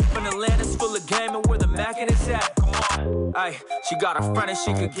that? From the land is full of game and where the Mackin' is at. Come on, ay, she got a friend and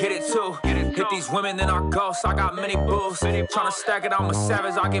she could get it too. Hit these women, then I ghost, I got many booze. Tryna stack it, I'm a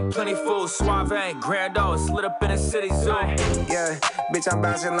savage, I get plenty food. Suave ain't grand, it's lit up in the city zoo. Yeah, bitch, I'm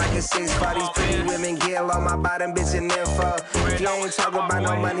bouncing like a 6'5". These pretty women get low, my bottom bitch in info. If you ain't talking about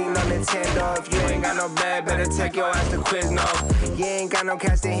no money, no Nintendo. If you ain't got no bag, better take your ass to Quiznos. You ain't got no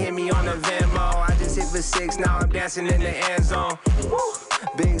cash to hit me on the Venmo. I just hit for 6, now I'm dancing in the end zone. Woo.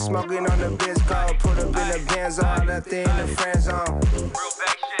 Big smoking on the Bisco, put up in the Benzo, all nothing in the friend zone. Real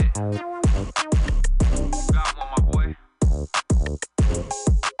back shit. Got one, my boy.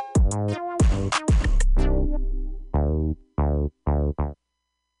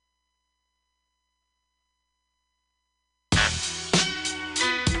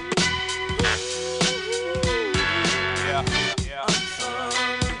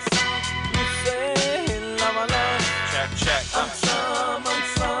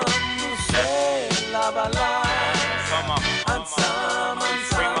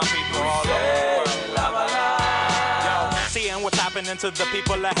 To the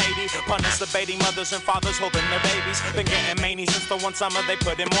people of Haiti, punish the baby mothers and fathers holding their babies. Been getting many since the one summer they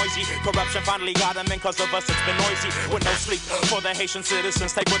put in Moisey. Corruption finally got them in, cause of us it's been noisy. With no sleep for the Haitian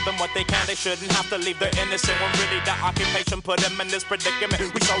citizens, take with them what they can. They shouldn't have to leave their innocent when really the occupation put them in this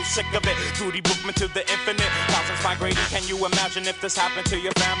predicament. We so sick of it, duty movement to the infinite. Thousands migrating, can you imagine if this happened to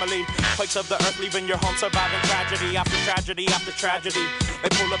your family? Quakes of the earth leaving your home, surviving tragedy after tragedy after tragedy. They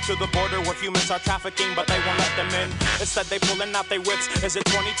pull up to the border where humans are trafficking, but they won't let them in. Instead they pulling out their whips. Is it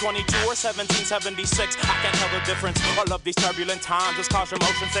 2022 or 1776? I can't tell the difference. All of these turbulent times just cause your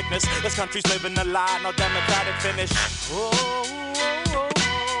motion sickness. This country's living a lie, no democratic finish.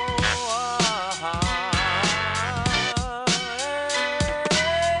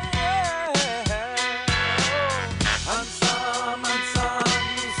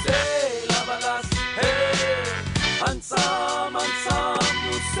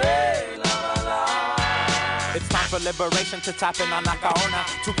 For liberation to tap in on Nakaona.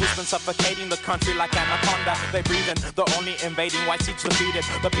 Two groups been suffocating the country like anaconda. They breathing, the only invading white seats defeated.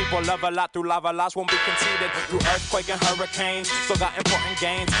 The people love a lot through lava laws won't be conceded. Through earthquake and hurricanes, still got important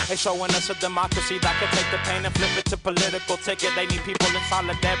gains. They showing us a democracy that can take the pain and flip it to political ticket. They need people in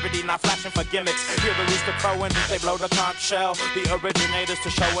solidarity, not flashing for gimmicks. Hear the rooster crowing, they blow the conch shell. The originators to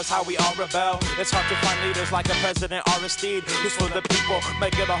show us how we all rebel. It's hard to find leaders like a President Aristide, who's for the people,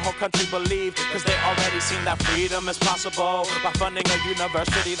 make it a whole country believe. Cause they already seen that freedom is possible by funding a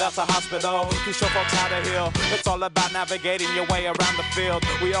university that's a hospital to show folks how to heal. It's all about navigating your way around the field.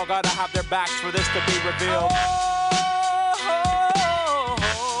 We all gotta have their backs for this to be revealed.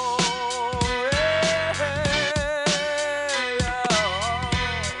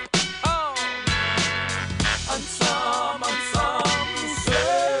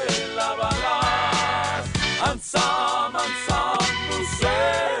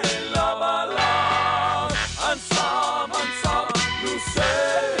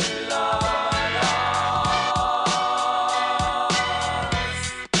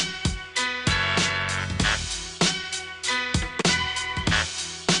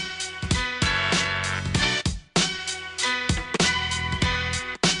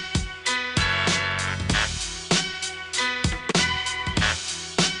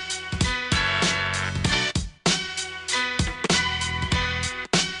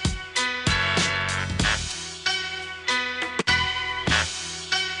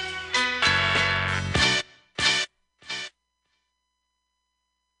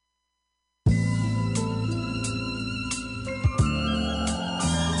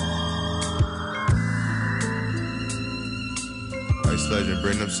 Legend,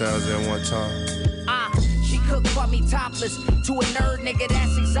 bring them sounds in one time. She cooked for me topless. To a nerd, nigga,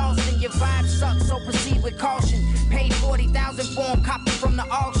 that's exhausting. Your vibe sucks, so proceed with caution. Paid 40,000 for them, copy from the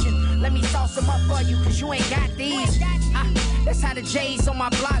auction. Let me sauce them up for you, cause you ain't got these. That's how the J's on my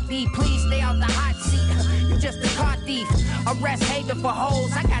block be. Please stay out the hot seat. You just a car thief. Arrest haven for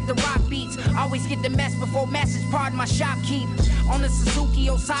hoes. I got the rock beats. Always get the mess before message. Pardon my shopkeep. On the Suzuki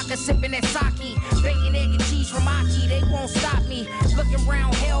Osaka, sipping that sake. Bacon, egg, and cheese from Aki. They won't stop me. Looking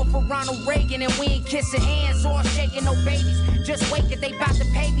round hell for Ronald Reagan, and we ain't kissing hands or shaking no babies. Just wait that they bout to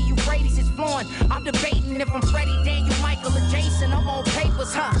pay me. Euphrates is flowing. I'm debating if I'm Freddie, Daniel, Michael, or Jason. I'm on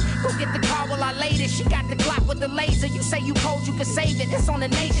papers, huh? Go get the car while I lay this. She got the Glock with the laser. You say you cold, you can save it. It's on the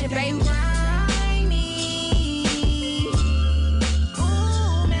nation, baby.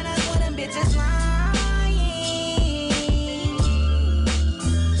 Ooh, man, that's what them bitches lying.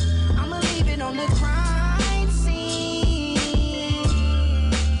 I'ma leave it on the crime scene,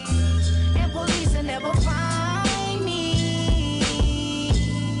 and police will never find me.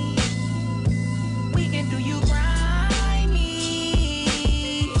 We can do you grimy.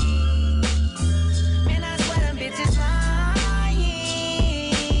 Man, I swear them bitches lying.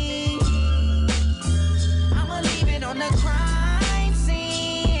 On the crime scene,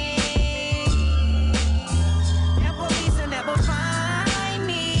 and police will never find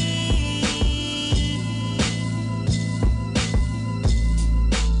me.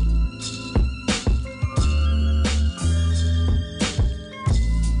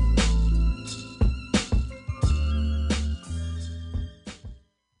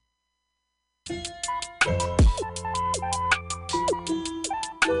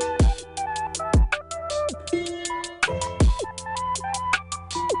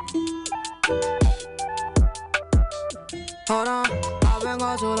 Hold on, I've been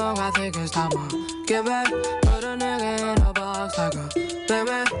gone too long, I think it's time to get back. Put a nigga in a box like a big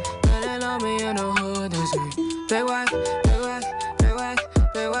man. Man, they love me in the hood, they say big whack, big whack, big whack,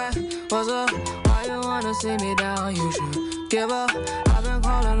 big whack. What's up? Why you wanna see me down? You should give up. I've been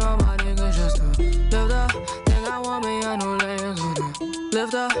calling all my niggas just to lift up. Think I want me a new legs with it.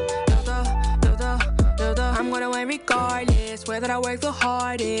 Lift up, lift up, lift up, lift up. I'm gonna win regardless, whether I work the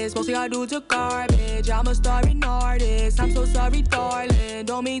hardest. Mostly I do to garbage. I'm a starving artist. I'm so sorry, darling.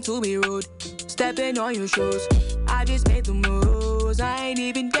 Don't mean to be rude. Stepping on your shoes. I just made the moves. I ain't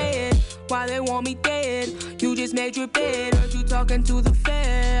even dead. Why they want me dead? You just made your bed. Heard you talking to the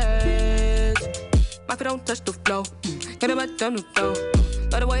feds. My feet don't touch the floor. Get a butt on the floor.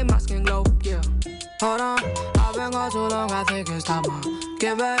 By the way my skin glow, yeah. Hold on, I've been gone too long, I think it's time to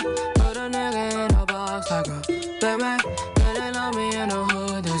get back. Put a nigga in a box like a big man. Man, they love me in the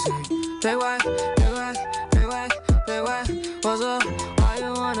hood, they say big whack, big whack, big whack, big whack. What's up? Why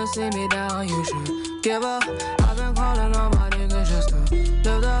you wanna see me down? You should give up. I've been calling all my niggas just to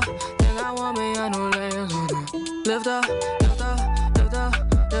lift up. Think I want me a new legs with it. Lift up, lift up, lift up,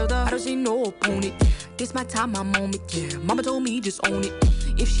 lift up. I don't see no opponent, yeah. This my time, my moment, yeah. Mama told me just own it.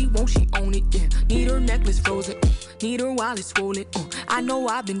 If she won't, she own it, yeah. Need her necklace frozen, need her wallet swollen, I know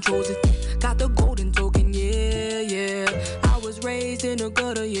I've been chosen, got the golden token, yeah, yeah. I was raised in the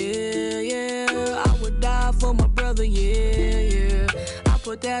gutter, yeah, yeah. I would die for my brother, yeah, yeah. I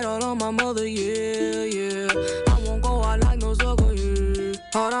put that all on my mother, yeah, yeah. I won't go out like no sucker, yeah.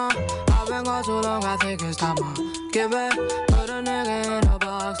 Hold on, I've been gone too long, I think it's time to get back. Put a nigga in a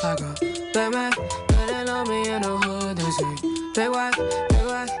box like a big man. Man, they love me in the hood, they say big whack, big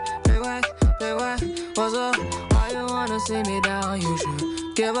whack, big whack, big whack. What's up? Why you wanna see me down? You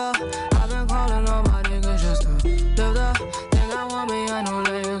should give up. I've been calling all my niggas just to lift up. Think I want me a new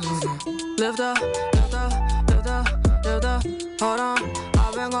legs with it. Lift up, lift up, lift up, lift up. Hold on,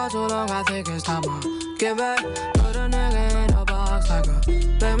 I've been gone too long, I think it's time to get back. Put a nigga in a box like a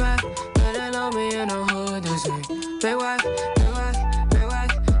big man. Man, they love me in the hood, they say big whack, big whack, big whack,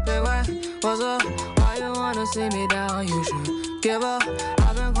 big whack. What's up? Why you wanna see me down? You should give up.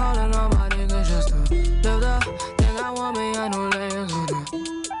 I've been calling all my niggas just to lift up. Think I want me a new legs with it.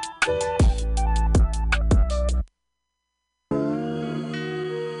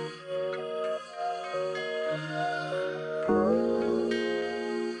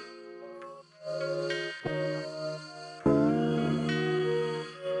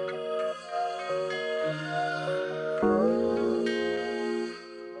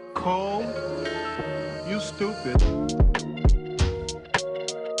 Cole, you stupid.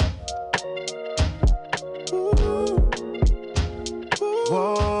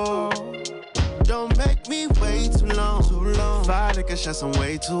 Whoa, don't make me wait too long. Fire like a shot, I'm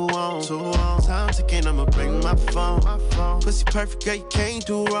way too on. Time ticking, I'ma bring my phone. Pussy perfect, girl, you can't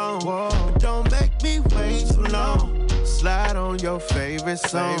do wrong. But don't make me wait too long. Slide on your favorite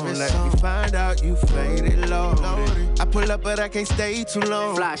song. Let me find out you faded low. I pull up, but I can't stay too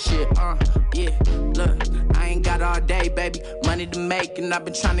long. Fly shit, yeah, look, I ain't got all day, baby. Money to make, and I've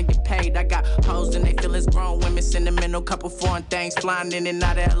been trying to get paid. I got hoes and they feelings grown, women sentimental, couple foreign things flying in and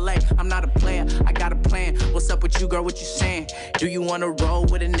out of LA. I'm not a player, I got a plan. What's up with you, girl? What you saying? Do you wanna roll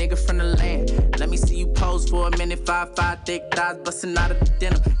with a nigga from the land? Let me see you pose for a minute. 5'5", thick thighs busting out of the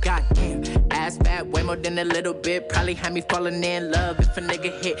dinner. Goddamn, ass fat, way more than a little bit. Probably had me falling in love if a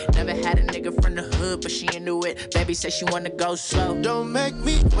nigga hit. Never had a nigga from the hood, but she into it. Baby said she wanna go slow. Don't make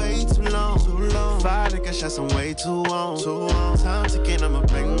me wait too long. Five niggas shot some way too long. Time ticking, I'ma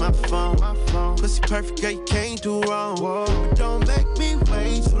bring my phone. Pussy perfect, girl, you can't do wrong. But don't make me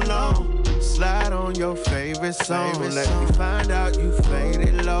wait too long. Slide on your favorite song. Let me find out you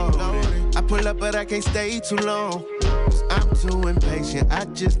faded low. I pull up, but I can't stay too long. Cause I'm too impatient, I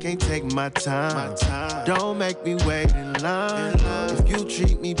just can't take my time. Don't make me wait in line. If you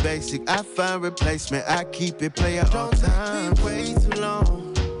treat me basic, I find replacement. I keep it player all time. Don't make me wait too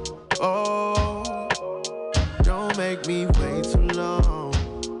long. Oh, don't make me wait too long.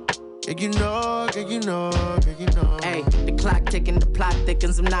 Yeah, you know. Hey, the clock ticking, the plot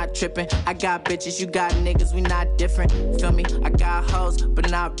thickens, I'm not tripping. I got bitches, you got niggas, we not different. Feel me? I got hoes, but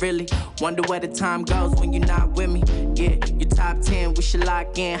not really. Wonder where the time goes when you're not with me. Yeah, you top 10, we should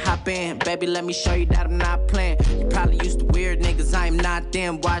lock in, hop in. Baby, let me show you that I'm not playing. You probably used to weird niggas, I am not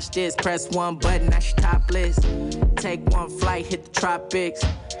them. Watch this, press one button, that's your top list. Take one flight, hit the tropics.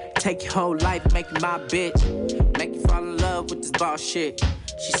 Take your whole life, make you my bitch. Make you fall in love with this boss shit.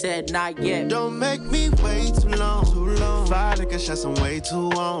 She said not yet. Don't make me wait too long. Five niggas shot some way too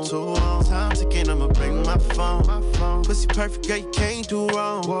long. Time ticking, I'ma bring my phone. Pussy perfect, girl, you can't do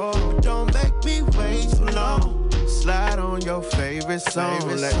wrong. But don't make me wait too long. Slide on your favorite song.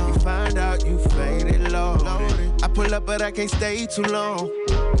 Let me find out you faded low. I pull up, but I can't stay too long.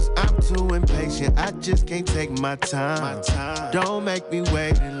 Cause I'm too impatient, I just can't take my time. Don't make me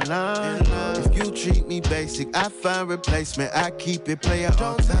wait in line. If you treat me basic, I find replacement. I keep it player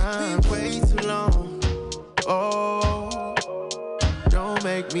all time. Don't make me wait too long. Oh, don't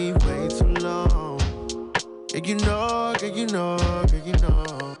make me wait too long. Yeah, you know.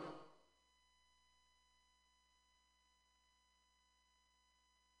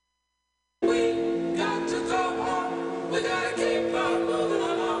 We got to go on. We gotta keep on moving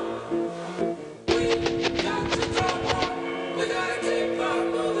along. We got to go on. We gotta keep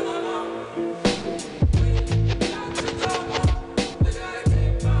on moving along. We got to go on. We gotta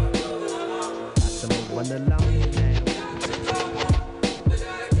keep on moving along. Got to move on along now. Got to go on. We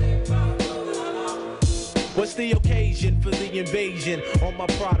gotta keep on moving along. What's the occasion for the invasion on my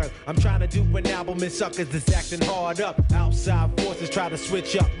product? I'm trying to do an album and suckers that's acting hard up. Outside forces try to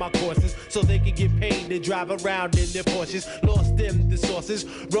switch up my courses so they can get paid to drive around in their Porsches. Lost them the sources.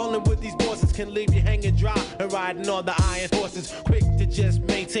 Rolling with these bosses can leave you hanging dry and riding on the iron horses. Quick to just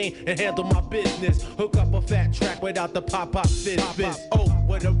maintain and handle my business. Hook up a fat track without the pop fizz. Oh,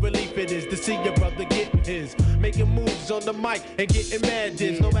 what a relief it is to see your brother getting his. Making moves on the mic and getting mad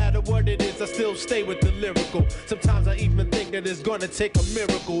dips. No matter what it is, I still stay with the lyrical. Sometimes I even think that it's gonna take a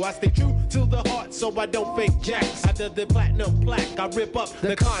miracle. I stay true to the heart so I don't fake jacks. After the platinum plaque, I rip up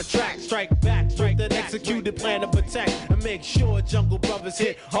the contract. Strike back, then execute the plan of attack. And make sure Jungle Brothers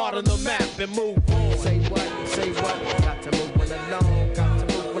hit hard on the map and move on. Say what, got to move on along. Got to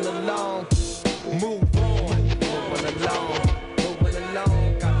move on along. Move on. Move on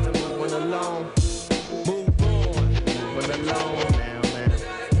along. Got to move on along. Move on. Move on along now.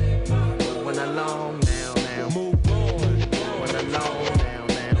 Move on along now. Move on. Move on along now.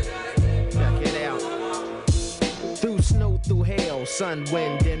 Check it out. Through snow, through hail, sun,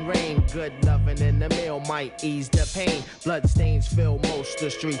 wind, and rain. Good loving in the mail might ease the pain. Blood stains fill most the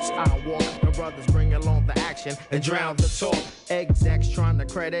streets I walk. My brothers bring along the action and drown the talk. Execs trying to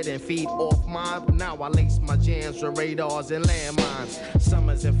credit and feed off mine. Now I lace my jams with radars and landmines.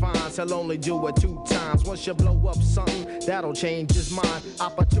 Summers and fines, he'll only do it 2 times. Once you blow up something, that'll change his mind.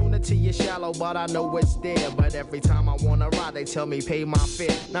 Opportunity is shallow, but I know it's there. But every time I wanna ride, they tell me pay my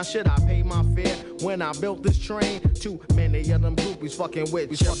fare. Now should I pay my fare when I built this train? Too many of them groupies fucking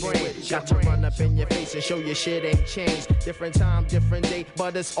with your brain. Got to run up in your face and show your shit ain't changed. Different time, different day,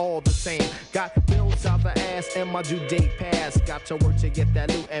 but it's all the same. Got bills out the ass and my due date passed. Got to work to get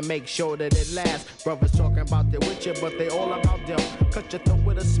that loot and make sure that it lasts. Brothers talking about they with you, but they all about them. Cut your throat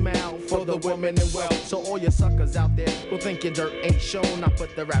with a smile for the women and wealth. So all your suckers out there who think your dirt ain't shown, I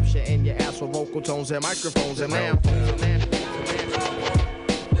put the rap shit in your ass with vocal tones and microphones and microphones.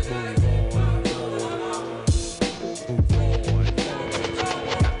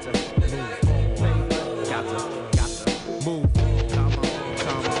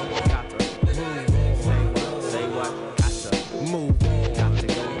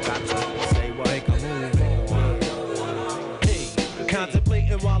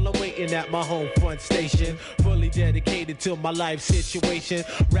 my home front station. Fully dedicated to my life situation.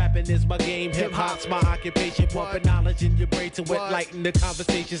 Rapping is my game, hip hop's my occupation. Pumping knowledge in your brain to enlighten the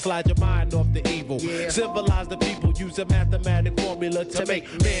conversation. Slide your mind off the evil. Civilize the people, use a mathematic formula to make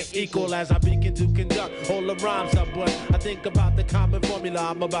man equal. As I begin to conduct all the rhymes I bust, I think about the common formula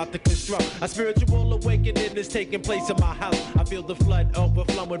I'm about to construct. A spiritual awakening is taking place in my house. I feel the flood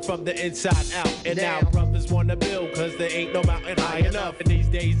overflowing from the inside out. And now brothers wanna build, cause there ain't no mountain high enough. In these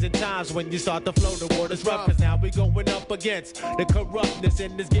days and times when you start to flow, the water's rough. Cause now we going up against the corruptness,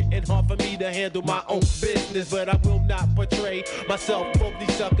 and it's getting hard for me to handle my own business. But I will not portray myself for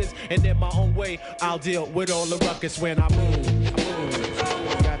these suckers, and in my own way I'll deal with all the ruckus when I move.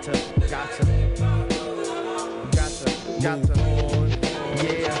 Gotta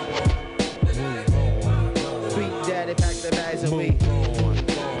yeah. Beat daddy, pack the bags and we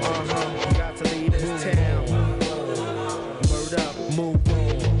got to leave this town. Word up, move on.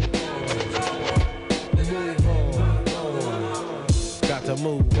 Got to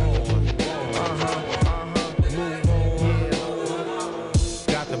move on. Move on. Yeah.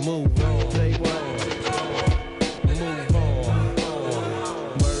 Got to move on. Say what? Move on.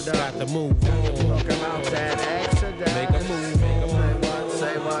 Word up. Got to move on. Talk about that accident. Make a move.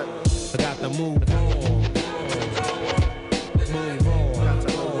 Say what? I got to move on. Move on. Got to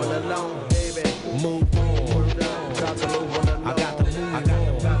move on alone, baby. Move on. Got to move on alone. I got to move on.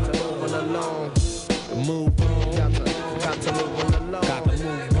 Got to move on alone. Move on. Got to move on alone. Got to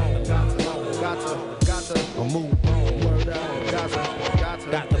move on. Got to move on. Word up.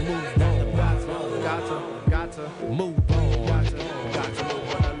 Got to move on. Got to move on. Got to move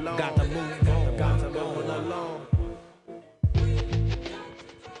on alone. Got to move on. Got to move on alone.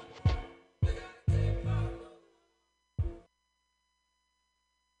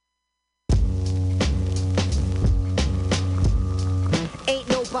 Ain't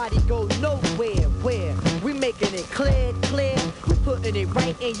nobody go nowhere, where we making it clear, we putting it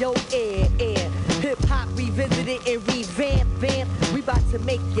right in your ear. Hip hop revisited and revamp, we about to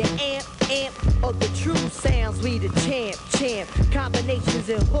make you amp of the true sounds. We the champ, combinations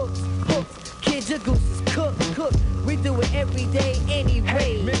and hooks, kid your gooses cook, we do it every day anyway.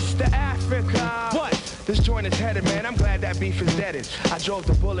 Hey, Mr. Africa. What? This joint is headed, man. I'm glad that beef is deaded. I drove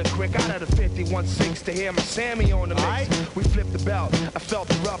the bullet quick out of the 51.6 to hear my Sammy on the mix. We flipped the belt. I felt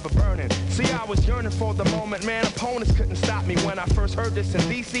the rubber burning. See, I was yearning for the moment, man. Opponents couldn't stop me. When I first heard this in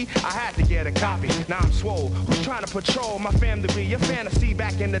DC, I had to get a copy. Now I'm swole. Who's trying to patrol my family? Your fantasy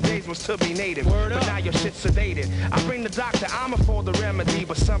back in the days was to be native. But now your shit's sedated. I bring the doctor, I'm for the remedy,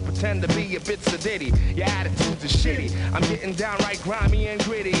 but some pretend to be a bit sedity. Your attitudes is shitty. I'm getting downright grimy and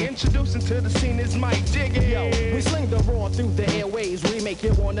gritty. Introducing to the scene is Mike Jiggy. Yo, we sling the raw through the airways. We make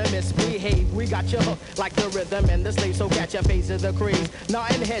you wanna misbehave. We got you hooked like the rhythm and the slave, so catch your face of the craze.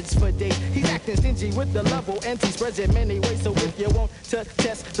 Nodding heads for days. He's acting stingy with the level, and he spreads it many ways. So if you want to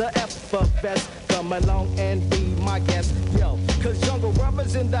test the F of best, come along and be my guest. Yo, cause Jungle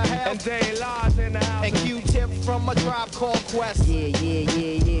Brothers in the house, and they lies in the house, and Q-Tip from a Tribe Called Quest. Yeah.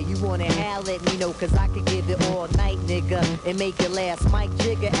 You wanna howl at me, no, cause I could give it all night, nigga, and make it last. Mike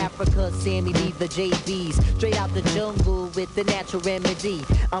Jigger, Africa, Sammy B, the JBs. Straight out the jungle with the natural remedy.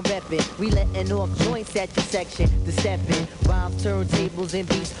 I'm reppin', we letting off joints at your section. The steppin', rhymes, turntables, and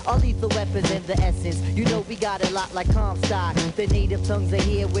beats. All lethal weapons and the essence. You know we got a lot like Comstock. The native tongues are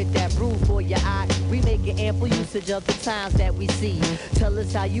here with that brew for your eye. We making ample usage of the times that we see. Tell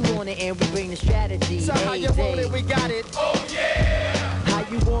us how you want it and we bring the strategy. So how you want it, we got it. Oh yeah! How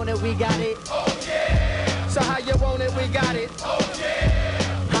you want it, we got it. Oh yeah! So how you want it, we got it. Oh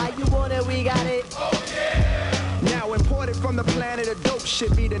yeah! How you want it, we got it. Oh yeah! Now imported from the planet of dope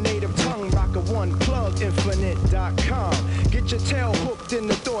shit be the native tongue. Rocker one plug infinite.com. Get your tail hooked in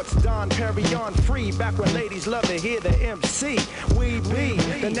the thoughts. Don Perry on free. Back when ladies love to hear the MC. We be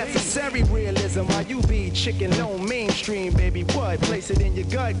the necessary realism. While you be chicken no mainstream, baby. What? Place it in your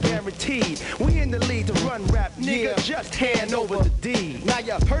gut, guaranteed. We in the lead to run rap, nigga. Just hand over the deed. Now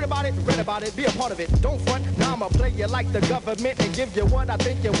you heard about it, read about it, be a part of it. Don't front. Now I'ma play you like the government and give you what I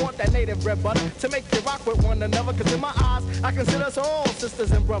think you want. That native bread butter to make you rock with one another. Cause in my eyes, I consider us all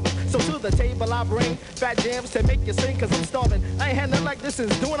sisters and brothers. So to the table I bring fat jams to make you sing. Cause I'm starving. I ain't had nothing like this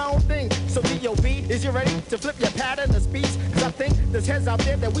since doing our own thing. So D.O.B., is you ready to flip your pattern of speech? Cause I think there's heads out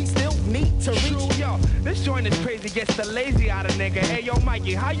there that we still need to reach. True, yo, this joint is crazy, gets the lazy out of nigga. Hey, yo,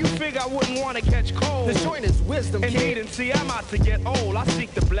 Mikey, how you figure I wouldn't want to catch cold? This joint is wisdom, Indeed, kid. and see, I'm out to get old. I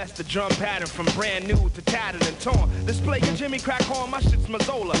seek to bless the drum pattern from brand new to tattered and torn. Display your Jimmy Crack horn, my shit's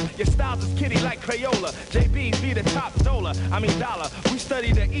Mazzola. Your styles is kitty like Crayola. JB's be the top dollar, dollar. We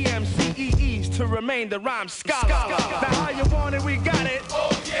study the EMCEEs to remain the rhyme scholar. Now how you want it, we got it. Oh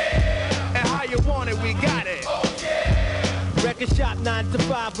yeah! you want it, we got it. Record shop 9 to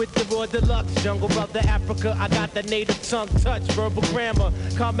 5 with the raw deluxe. Jungle brother Africa, I got the native tongue touch, verbal grammar.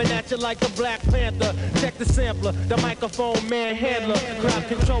 Coming at you like a Black Panther. Check the sampler, the microphone man handler, crowd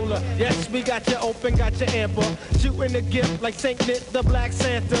controller. Yes, we got you open, got you ample. Shooting the gift like Saint Nick, the Black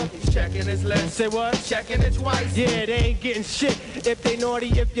Santa. He's checking his list. Say what? Checking it twice. Yeah, they ain't getting shit. If they naughty,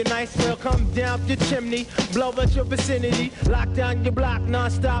 if you're nice, well, come down your chimney. Blow at your vicinity. Lock down your block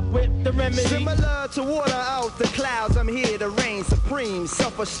non-stop with the remedy. Similar to water out the clouds, I'm here to reign supreme.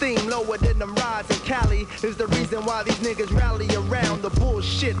 Self-esteem lower than them rides in Cali is the reason why these niggas rally around the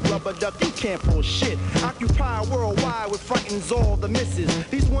bullshit. Rubber duck, you can't pull shit. Occupy worldwide with frightens all the misses.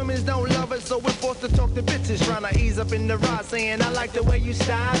 These women don't love it, so we're forced to talk to bitches. Trying to ease up in the ride, saying I like the way you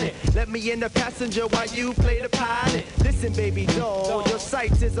style it. Let me in the passenger while you play the pilot. Listen, baby doll, your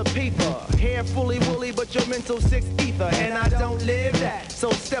sights is a peeper. Hair fully woolly, but your mental six ether. And I don't live that,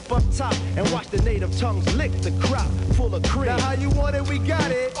 so step up top and watch the native tongues lick the crop full of cream. Now how you want it, we got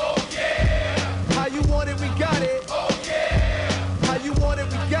it. Oh yeah. How you want it, we got it. Oh yeah. How you want it,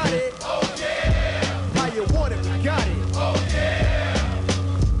 we got it. Oh yeah. How you want it, we got it. Oh yeah.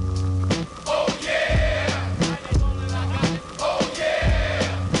 Oh yeah. Oh yeah.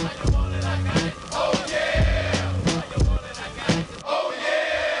 Oh yeah. Oh yeah.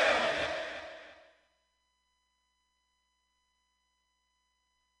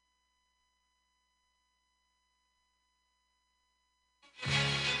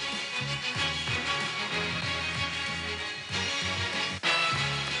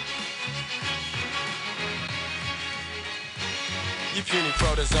 You puny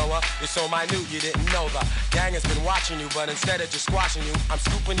protozoa, you're so minute you didn't know the gang has been watching you, but instead of just squashing you, I'm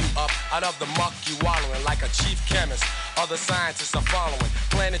scooping you up out of the muck you wallowing like a chief chemist. Other scientists are following,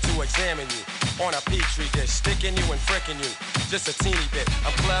 planning to examine you on a petri dish, sticking you and fricking you just a teeny bit.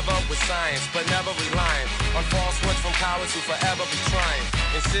 I'm clever with science, but never relying on false words from cowards who forever be trying,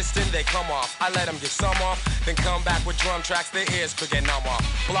 insisting they come off. I let them get some off, then come back with drum tracks their ears could get numb off.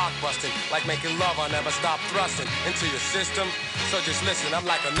 Blockbusting, like making love, I'll never stop thrusting into your system. So just listen, I'm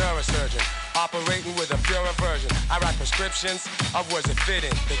like a neurosurgeon, operating with a pure aversion. I write prescriptions of words that fit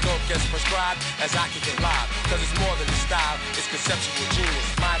in. The dope gets prescribed as I kick it live, cause it's more than the style, it's conceptual genius.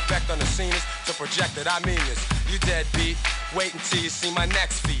 My effect on the scene is to project that I mean this. You deadbeat, wait until you see my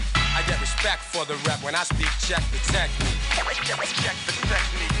next feat. I get respect for the rep when I speak, check the technique. Check the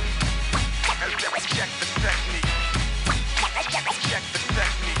technique. Check the technique. Check the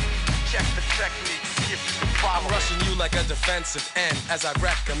technique. Check the technique. See if you can follow. I'm rushing you like a defensive end, as I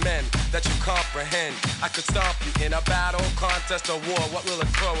recommend that you comprehend. I could stomp you in a battle, contest, or war. What will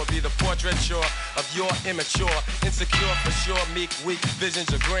occur will be the portraiture of your immature, insecure for sure, meek, weak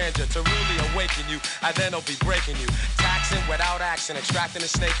visions of grandeur. To really awaken you, I then will be breaking you, taxing without action, extracting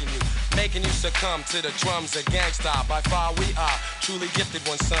and snaking you, making you succumb to the drums of gangsta. By far we are truly gifted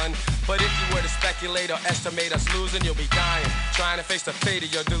one, son. But if you were to speculate or estimate us losing, you'll be dying, trying to face the fate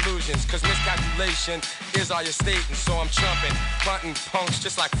of your delusions. Cause miscalculation is all you're stating. So I'm chumping, punting punks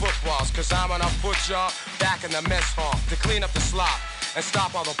just like footballs. Cause I'm gonna put y'all back in the mess hall to clean up the slop and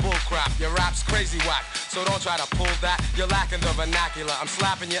stop all the bull crap. Your rap's crazy whack, so don't try to pull that. You're lacking the vernacular. I'm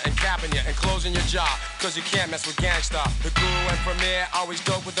slapping you and capping you and closing your jaw, cause you can't mess with gangsta. The guru and premier, always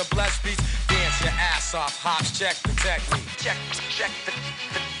dope with the blessed beats. Dance your ass off, hops, check the technique. Check the technique.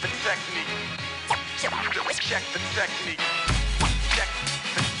 Check the technique. Check the technique.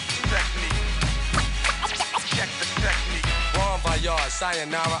 Check the technique. Bon voyage,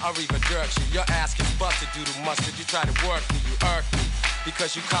 sayonara, arrivederci. Your ass gets busted due to mustard. You try to work me, you irk me,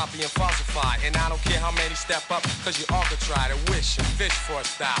 because you copy and falsify. And I don't care how many step up, cause you all could try to wish and fish for a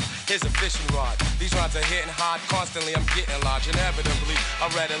style. Here's a fishing rod. These rods are hitting hard constantly. I'm getting large. Inevitably, I'll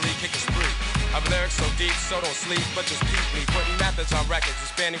readily kick a spree. I've lyrics so deep, so don't sleep, but just keep me. Putting methods on records,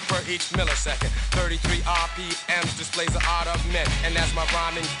 expanding per each millisecond. 33 RPMs displays the art of men. And as my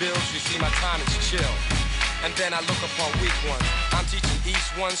rhyming builds, you see my time is chill. And then I look upon weak ones. I'm teaching each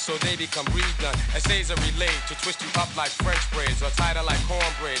one so they become redone. Essays are relayed to twist you up like French braids or tighter like corn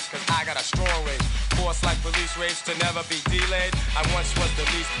braids. Cause I got a strong rage, force like police rage to never be delayed. I once was the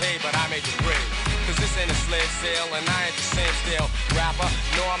least paid, but I made the grade. Cause this ain't a slave sale and I ain't the same style rapper.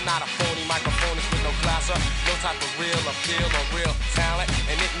 No, I'm not a phony microphonist with no classer. No type of real appeal or real talent.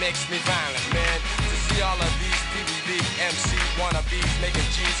 And it makes me violent, man. To see all of these PBB MC wannabes making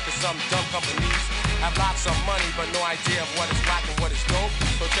G's cause some dumb companies have lots of money but no idea of what is rock and what is dope.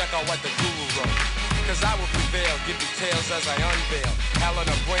 So check out what the guru wrote. Cause I will prevail, give details as I unveil. Hell in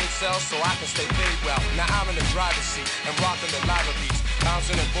a brain cell so I can stay paid well. Now I'm in the driver's seat and rocking the live beats,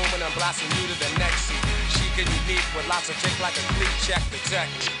 bouncing and booming and blasting you to the next seat. Chic and unique with lots of kick like a cleat. Check the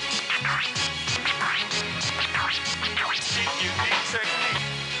technique.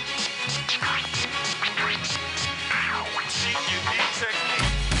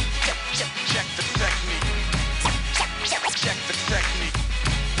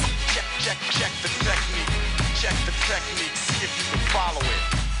 Technique, see if you can follow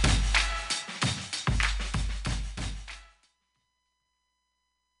it.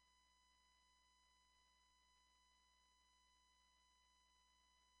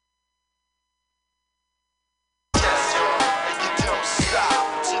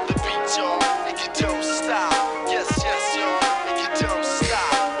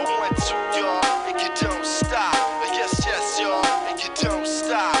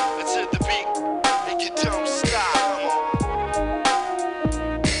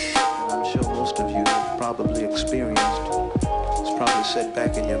 Set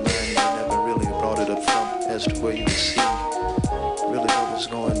back in your mind and you never really brought it up front as to where you could see really what was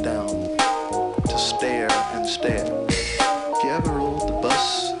going down, to stare and stare. If you ever rode the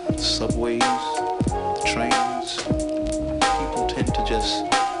bus, the subways, the trains, people tend to just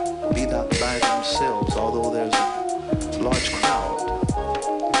be by themselves, although there's a large crowd.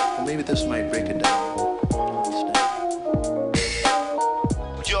 Well, maybe this might break it down.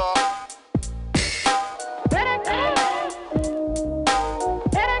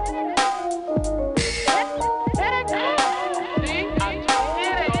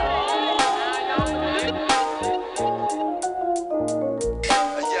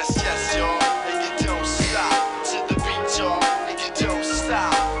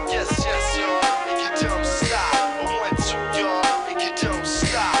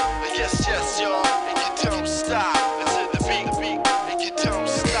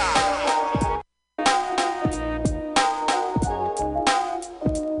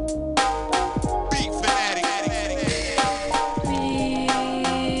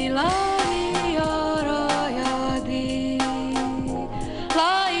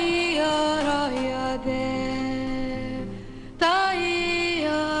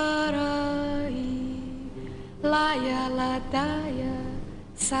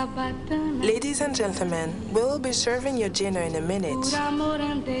 Ladies and gentlemen, we will be serving your dinner in a minute.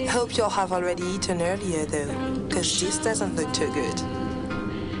 Hope you'll have already eaten earlier though, because this doesn't look too good.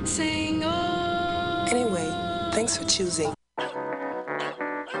 Anyway, thanks for choosing.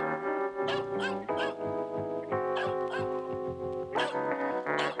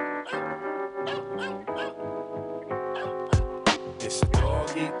 It's a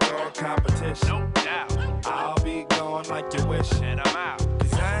dog-eat-dog competition. No doubt. I'll be going like you wish, and I'm out.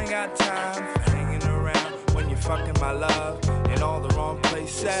 I ain't got time for hanging around when you're fucking my love in all the wrong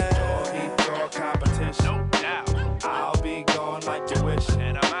places. Dog-eat-dog competition. No doubt. I'll be going like you wish,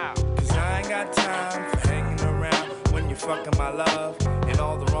 and I'm out. Cause I ain't got time for hanging around when you're fucking my love in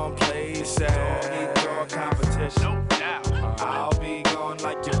all the wrong places. Dog-eat-dog competition. No doubt. I'll be going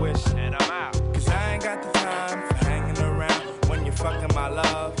like you wish, and I'm out. Cause I ain't got the time for hanging around when you're fucking my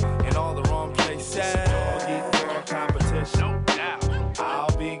love in all the wrong places. Dog-eat-dog competition. No doubt.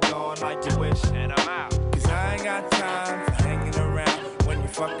 I'll be going like you wish, and I'm out. Cause I ain't got time for hanging around when you're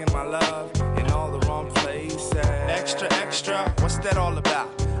fucking my love in all the wrong places. Extra, extra, what's that all about?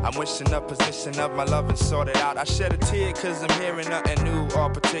 I'm wishing the position of my love and sort it out. I shed a tear cause I'm hearing nothing new or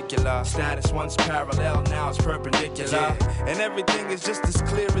particular. Status once parallel, now it's perpendicular. Yeah. And everything is just as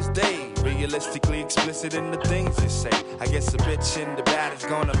clear as day. Realistically explicit in the things you say. I guess a bitch in the bad is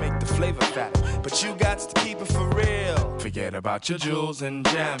gonna make the flavor fatter. But you got to keep it for real. Forget about your jewels and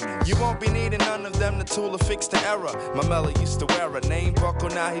jammies. You won't be needing none of them, the tool to fix the error. My Melly used to wear a name buckle,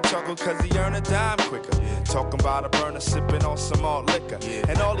 now he chuckle cause he earn a dime quicker. Talking about a burner sipping on some malt liquor.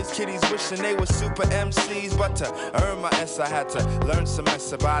 And all these kiddies wishing they were super MCs. But to earn my S I had to learn some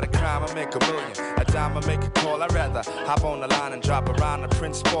mess about a crime. I make a million, a dime I make a call. I'd rather hop on the line and drop around the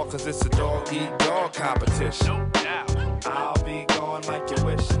principal. Cause it's a dog-eat-dog competition. No doubt. I'll be going like you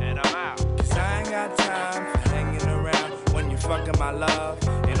wish, and I'm out. Cause I ain't got time for hanging around when you're fucking my love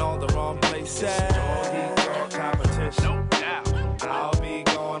in all the wrong places. Dog-eat-dog competition. No doubt. I'll be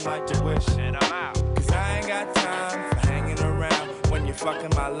going like you wish, and I'm out. Cause I ain't got time for hanging around when you're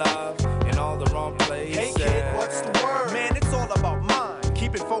fucking my love in all the wrong places. Hey kid, what's the word? Man, it's all about mine.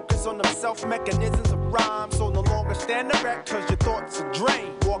 Keep it focused on them self-mechanisms of rhyme. So no longer stand erect cause your thoughts are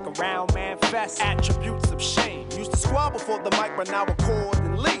drained. Walk around, manifest attributes of shame. Used to squabble for the mic, but now record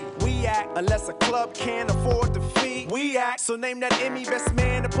and leave. We act. Unless a club can't afford the fee, we act. So name that Emmy best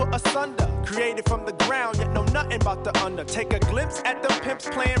man to put us under. Created from the ground, yet know nothing about the under. Take a glimpse at the pimps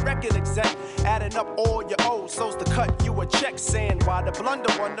playing record exec. Adding up all your O's so's to cut you a check. Saying why the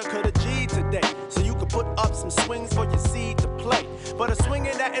blunder wonder could've G'd today. So you could put up some swings for your seed to play. But a swing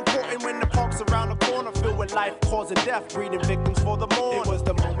ain't that important when the park's around the corner filled with life, cause and death, breeding victims for the morning. It was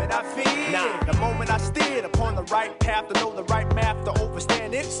the moment I feared, the moment I steered upon the right path to know the right math to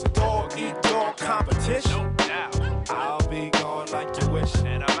overstand. It's dog eat dog competition. No doubt, I'll be gone like you wish,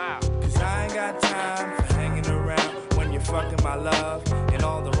 and I'm out. Cause I ain't got time for hanging around when you're fucking my love in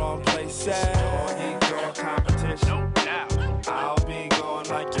all the wrong places. Dog eat dog competition. No doubt, I'll be gone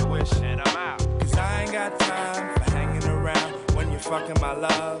like you wish, and I'm out. Cause I ain't got time for hanging around when you're fucking my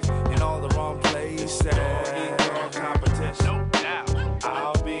love in all the wrong places. Dog eat dog competition. No doubt,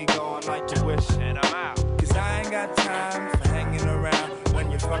 I'll be gone like you wish, and I'm out. Cause I ain't got time for hanging around when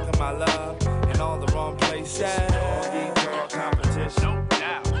you're fucking my love in all the wrong places. Dog eat dog competition. No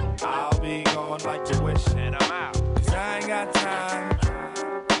doubt, I'll be gone like you wish, and I'm out. Cause I ain't got time.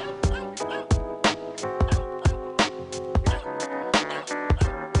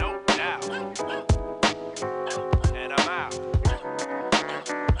 No doubt, and I'm out.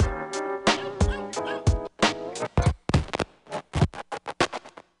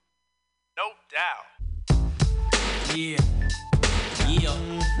 No doubt. Yeah, yeah,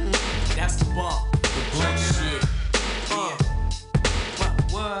 that's the bump. The bump shit.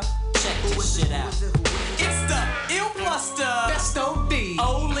 What? Check this shit out. It's the Ill Cluster. Best OD.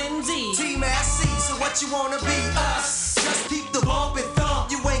 O Lindsay. Team C, so what you wanna be? Us. Just keep the bump and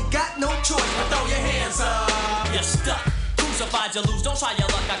thump. You ain't got no choice but throw your hands up. You're stuck. Crucified, you lose. Don't try your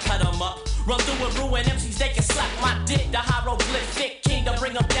luck, I cut 'em up. Run through and ruin MCs, they can slap my dick. The hieroglyphic king to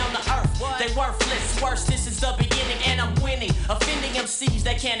bring them down to earth. They worthless, worse, this is the beginning and I'm winning. Offending MCs,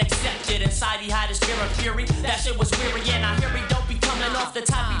 they can't accept it. Inside he hide his fear and fury, that shit was weary. And I hear he don't be coming off the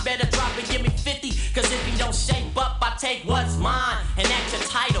top. He better drop and give me 50. Cause if he don't shape up, I take what's mine. And act your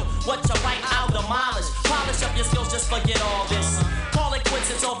title, what you write, I'll demolish. Polish up your skills, just forget all this. Call it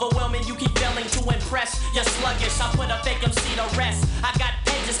quits, it's overwhelming. You keep failing to impress. You're sluggish, I put a fake MC to rest. I got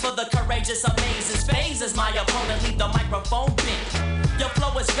pages for the courageous, amazes. Phases my opponent, leave the microphone bit. Your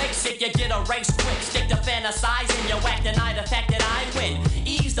flow is basic, you get erased quick. Stick to fantasizing, you act deny the fact that I win.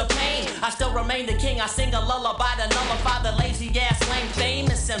 Ease the pain, I still remain the king. I sing a lullaby to nullify the lazy ass lame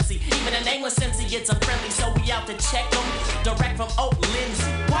famous MC. Even a nameless MC gets unfriendly, so we out to check them. Direct from Oak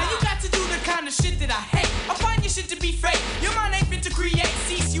Lindsay. Why you got to do the kind of shit that I hate? I find your shit to be fake. Your mind ain't fit to create.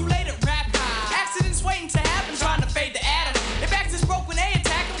 Cease you later, rap. Accidents waiting to happen, trying to fade the atom. If axes broke when they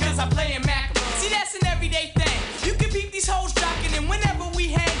attack them, cause I play in Mac. See, that's an everyday thing. You can peep these hoes jocking, and whenever we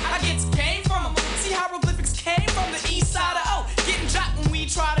hang, I get came from them. See, hieroglyphics came from the east side of O. Getting jocked when we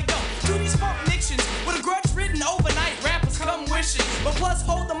try to go do these punk nictions with a grudge written overnight. Rappers come wishing, but plus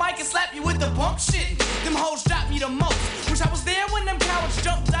hold the mic and slap you with the bump shit. Them hoes dropped me the most. Wish I was there when them cowards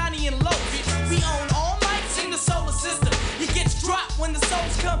jumped Donnie and Low. We own all mics in the solar system. It gets dropped when the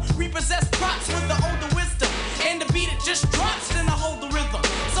souls come. Repossess props with the older wisdom. And the beat it just drops, then I hold the rhythm.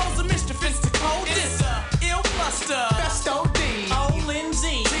 Souls of mischief, it's the code. It's Ill Cluster. Best OD. O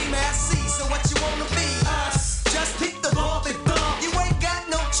Lindsay. Team C, so what you wanna be? Us. Just keep the bump and thump. You ain't got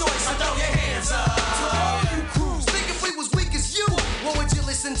no choice, so throw your hands up. To all you crews, think if we was weak as you, what would you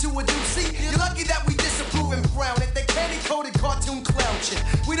listen to a doozy? You're lucky that we disapprove and frown at the candy-coated cartoon clown shit.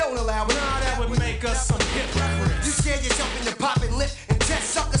 We don't allow it. Nah, that would make us some hypocrites. You scared yourself in your popping lip and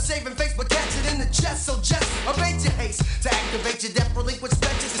test sucker saving face, but catch it in the chest. So just abate your haste to activate your death relinquish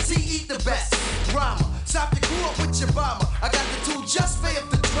benches to see eat the best. Rhymer, stop your crew up with your bomber. I got the tool just for if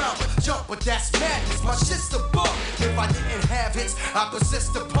the drama. Jump, but that's madness. My shit's the bump. If I didn't have hits, I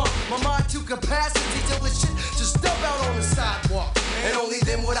persist to pump my mind to capacity till the shit just dump out on the sidewalk. And only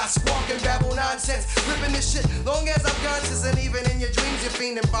then would I squawk and babble nonsense, ripping this shit long as I'm conscious. And even in your dreams, you're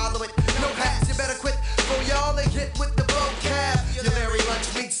fiending, follow it. No hats, you better quit for y'all and hit with the vocab. Your very lunch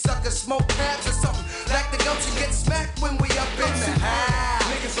meat sucker smoke tabs or something. Like the gums you get smacked when we up in the house.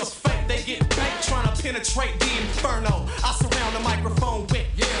 Niggas are fake, they get banked trying to penetrate the inferno. I surround the microphone with.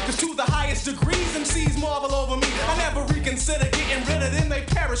 Cause to the highest degrees, MCs marvel over me. I never reconsider getting rid of them. They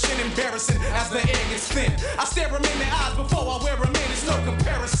perishing, embarrassing as the air gets thin. I stare them in their eyes before I wear them in. It's no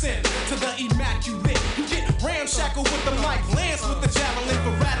comparison to the immaculate. You get ramshackled with the mic, lance with the javelin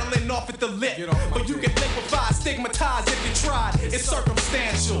for rattling off at the lip. But you get liquefied, stigmatized if you tried. It's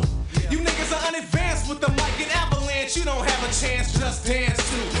circumstantial. You niggas are unadvanced with the mic and avalanche. You don't have a chance, just dance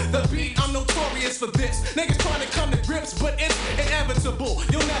to the beat. I'm notorious for this. Niggas trying to come to grips, but it's inevitable.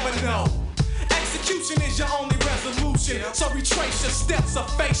 You'll never know. execution is your only resolution. So retrace your steps or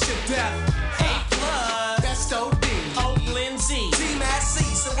face your death. A+, best OD, Oakland Z, T-Mac C,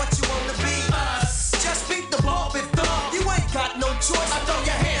 so what you wanna be? Us. Just beat the ball with thumb. You ain't got no choice, I throw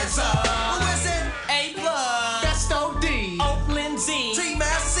your hands up. Who is it? A+, Best OD, Oakland Z,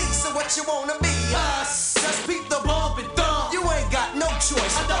 T-Mac C, so what you wanna be? Us. Just beat the ball with thumb. You ain't got no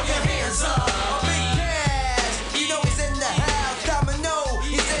choice, I throw your hands up. Big Cash, you know he's in the house. Domino,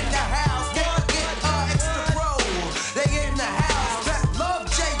 he's in the house. Get extra pro, they in the house. That Love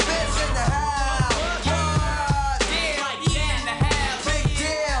J Biz in the house. What? Yeah, in the house. Big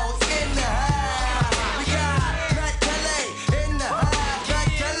deal in the house. We got Matt Kelly in the house. Matt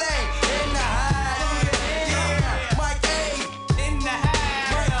Kelly in the house. Yeah, Mike A In the house.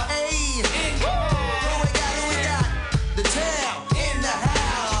 Mike A. In the house. Who we got? The town in the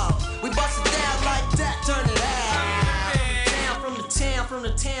house. We bust it down like that. Turn it out. from the town, from the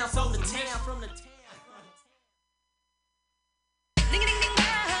town, from the town, from the town.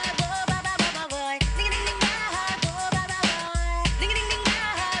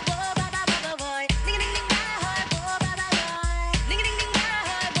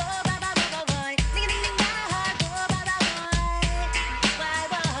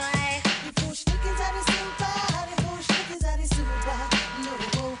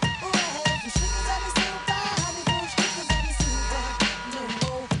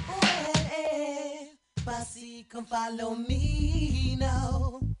 Come follow me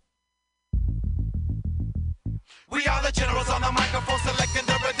now. We are the generals on the microphone selecting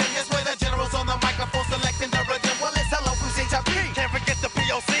the rhythm. Yes, we're the generals on the microphone selecting the rhythm. Well, it's hello from CHIP. Can't forget the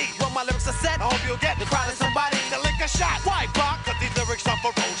POC. When my lyrics are set, I hope you'll get the crowd of somebody to lick a shot. Why, Bach? Cause these lyrics are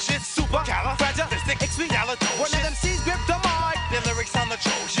ferocious. Super, califragilistic, expialidocious. When the MCs grip the mic, their lyrics sound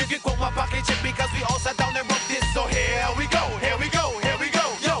atrocious. You can quote my pocket chip because we all sat down and wrote this. So here we go, here we go, here we go.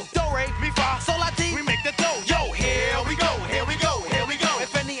 Yo, do, re, mi, fa, sol, la, ti. We make the dough. Yo, here we go, here we go, here we go.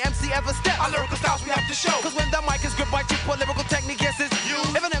 If any MC ever steps, our lyrical styles we have to show. Cause when the mic is gripped by chip, what lyrical technique yes is you.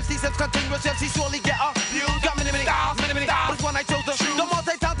 If an MC steps continuous, MC surely get a view. Got many styles, many styles. This one I chose the true. The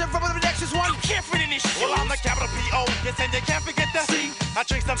multi-talented rubber with the extras one. You can't fit in this shit. Well, I'm the capital P.O. Yes, and you can't forget the C. I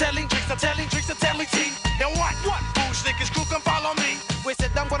drink some telling, drink some telling, drink some telling tea. And what? Boosh, niggas, crew, come follow me. We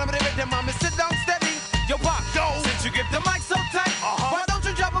sit down, when I'm in the rhythm, mama, sit down steady. Yo, Pop, yo, since you grip the mic so tight, why don't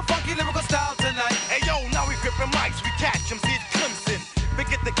you drop a funky lyrical style tonight? Hey, yo, now we gripping mics, we catch them, see it's Clemson.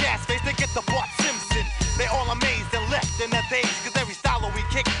 Forget the gas face, they get the Bart Simpson. They all amazed and left in their daze, cause every style we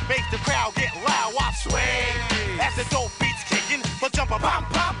kick makes the crowd get loud, I sway. As the dope beats kicking, but jump a pop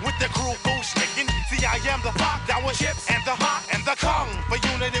pop with the crew boosh kicking. See, I am the pop, down with chips and the hot and the kong. For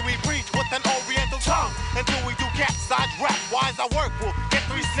unity we preach with an oriental tongue. Until we do cat side rap, wise I work will get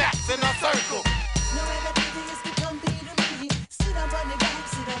 3 snaps in a circle. No everything is to compete with me. Sit up on the vibe,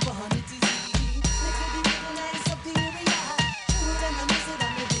 sit up on the TV. Make it even nice up the area. True, then I miss it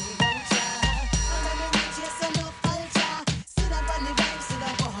on the big vulture. And I'm a rich, yes, I'm no culture. Sit up on the vibe, sit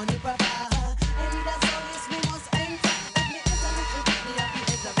up on the proper. And that's all this we must enter. Let me enter, make you pick me up, you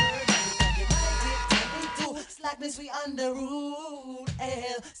hit the bird. And the mic get turned into slackness, we under rule.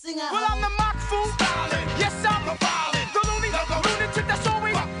 Sing out. Well, I'm the mock fool. Stylin'. Yes, I'm the violin. The lunatic, that's all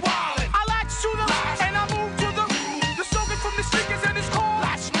we wildin'. I latch to the and I move to the slogan from the speakers and it's called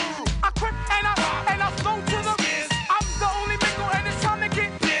Latch Move. I crip and I flow to the I'm the only mingle and it's time to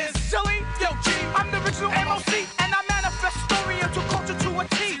get silly. Yo, G, I'm the original MOC and I manifest story into culture to a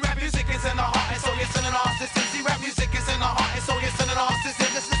T. See, rap music is in the heart and so it's in an art system. See, rap music is in the heart and so it's in an art system.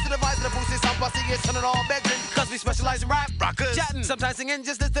 Just listen to the vibes of the boost, sound bossy, it's in an all bedroom. Cause we specialize in rap, rockers, chatting, sometimes singing,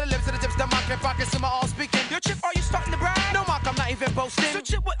 just listen to the lips of the tips, the mock and pockets, and my all speaking. Yo, Chip, are you starting to brag? No, Mark, I'm not even boasting. So,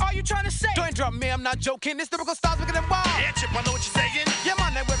 Chip, what are you trying to say? Don't interrupt me, I'm not joking. This lyrical style's wicked and wild. Yeah, Chip, I know what you're saying. Yeah,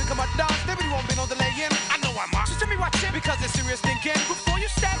 man, that where we come out dance, there really won't be no delaying. I know I'm Mark. Just tell me what, Chip, because it's serious thinking. Before you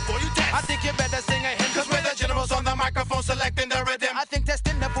step, before you test, I think you better sing a hymn. Cause we're the generals on the microphone selecting the rhythm. I think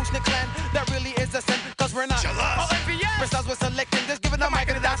testing the Fushnik clan, that really is a sin. Cause we're not jealous. Oh, envious. For styles we're selecting, just giving the mic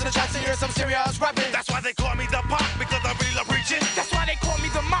and the dance to the chance to hear some serious rapping. That's why they call me the pop, because I really love preaching. That's why they call me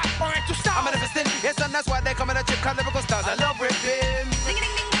the mock oriental style. I'm manifesting, yes, and that's why they come in a chip called lyrical styles. I love ripping.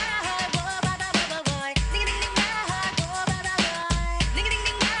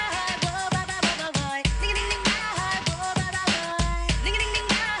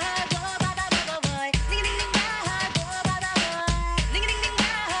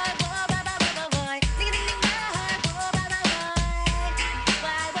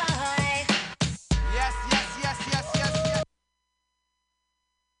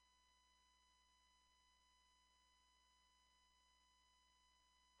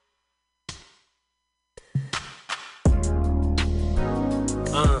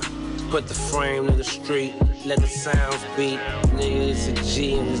 Put the frame to the street, let the sounds beat. Nigga, it's a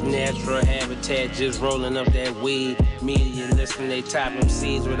G in his natural habitat, just rolling up that weed. Media listen, they top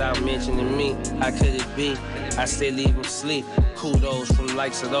MCs without mentioning me. How could it be? I say leave them sleep. Kudos from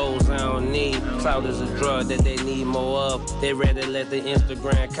likes of those I don't need. Clout is a drug that they need more of. They rather let the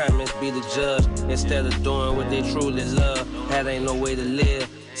Instagram comments be the judge instead of doing what they truly love. That ain't no way to live.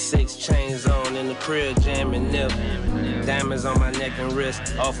 6 chains on in the crib, jamming nip. Diamonds on my neck and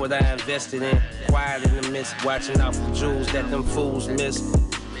wrist, off what I invested in. Quiet in the midst, watching out for jewels that them fools miss.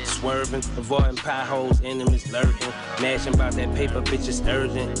 Swerving, avoiding potholes, enemies lurking. Mashing about that paper, bitches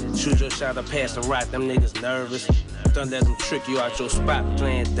urgent. Shoot your shot or pass the rock, them niggas nervous. Don't let them trick you out your spot,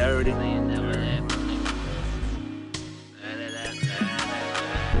 playing dirty.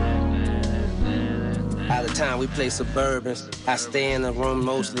 Out of time, we play Suburbans. I stay in the room,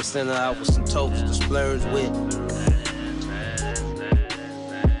 mostly center out with some toast to splurge with.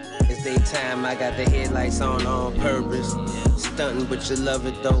 It's daytime, I got the headlights on purpose. Stunting, but you love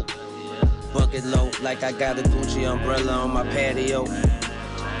it though. Bucket low, like I got a Gucci umbrella on my patio.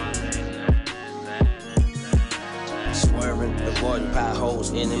 Swerving, avoiding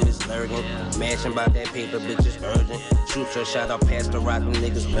potholes, enemies lurking. Mashing about that paper, bitches urgent. Shoot your shot up past the rock, them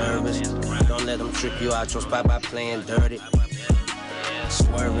niggas nervous. Don't let them trick you out your spot by playing dirty.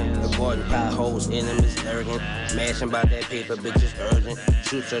 Swerving, avoiding potholes, enemies lurking. Mashing about that paper, bitches urgent.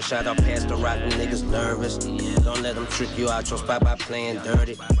 Shoot your shot up past the rock, them niggas nervous. Don't let them trick you out your spot by playing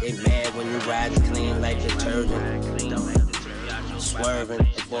dirty. They mad when you riding clean like detergent. Swerving,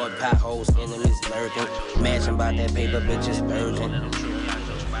 avoid potholes, enemies lurking. Mashing about that paper, bitches urgent.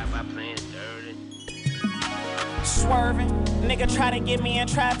 Swerving, nigga try to get me in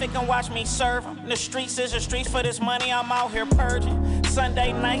traffic and watch me serve him. The streets is the streets for this money, I'm out here purging.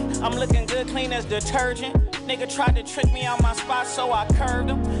 Sunday night, I'm looking good, clean as detergent. Nigga tried to trick me on my spot, so I curved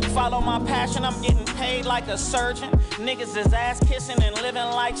him. Follow my passion, I'm getting paid like a surgeon. Niggas is ass kissing and living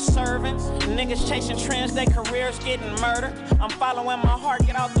like servants. Niggas chasing trends, their careers getting murdered. I'm following my heart,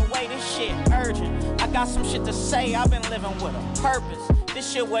 get out the way, this shit urgent. I got some shit to say, I've been living with a purpose. This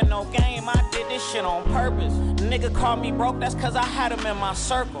shit wasn't no game, I did this shit on purpose. Nigga called me broke, that's cause I had him in my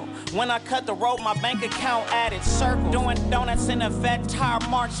circle. When I cut the rope, my bank account added circles. Doing donuts in a vet tire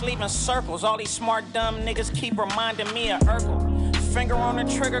march, leaving circles. All these smart dumb niggas keep reminding me of Urkel. Finger on the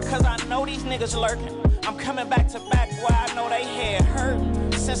trigger cause I know these niggas lurking. I'm coming back to back, boy, I know they head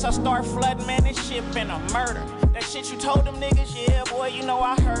hurting. Since I start flooding, man, this shit been a murder. That shit you told them niggas, yeah, boy, you know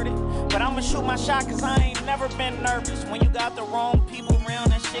I heard it. But I'ma shoot my shot cause I ain't never been nervous. When you got the wrong people around,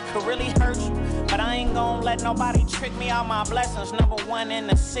 that shit could really hurt you. But I ain't gon' let nobody trick me out my blessings. Number one in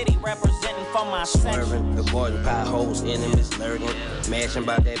the city, representing for my section. Swerving, avoiding potholes, enemies lurking. Mashing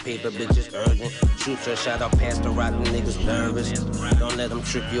about that paper, bitches urgent. Shoot your shot up past the rock, them niggas nervous. Don't let them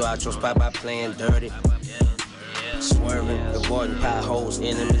trick you out your spot by playing dirty. Swerving, avoiding potholes,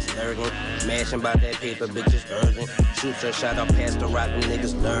 enemies lurking. Mashing about that paper, bitches urgent. Shoot your shot up past the rock, them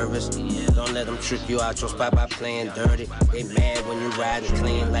niggas nervous. Don't let them trick you out your spot by playing dirty. They mad when you riding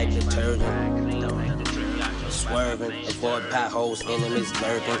clean like detergent. Swerving, avoid potholes, enemies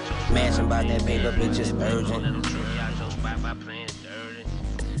lurking. Mashing about that paper, bitches urgent.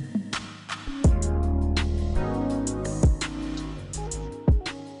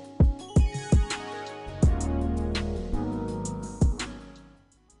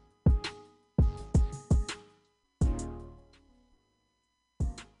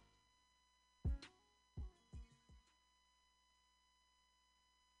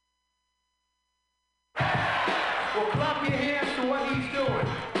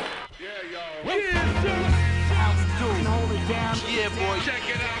 Yeah, boy. Check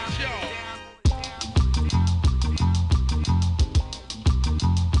it out, y'all.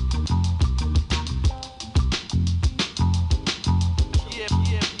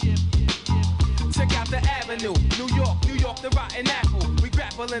 Check out the avenue, New York, the rotten apple. We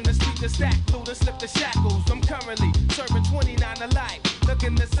grapple in the street to stack, through to slip the shackles. I'm currently serving 29 to life.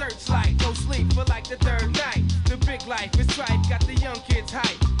 Looking the searchlight, no sleep for like the third night. The big life is tripe, got the young kids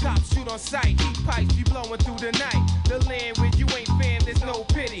hype. Cops shoot on sight, heat pipes be blowing through the night. The land where you ain't fan, there's no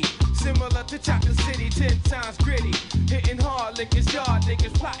pity. Similar to Chocolate City, 10 times gritty. Hitting hard, lickers, yard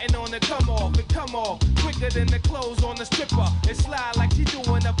niggas plotting on the come off and come off. Quicker than the clothes on the stripper. And slide like she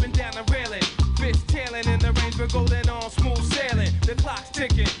doing up and down the railing. Fish tailing in the range, but golden on smooth sailing. The clock's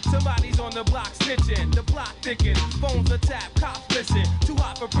ticking, somebody's on the block snitching. The block thicken, phones are tapped, cops listen. Too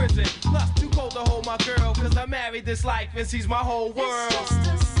hot for prison, plus too cold to hold my girl. Cause I married this life and she's my whole world. It's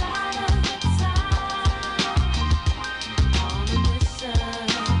just a sign of the time.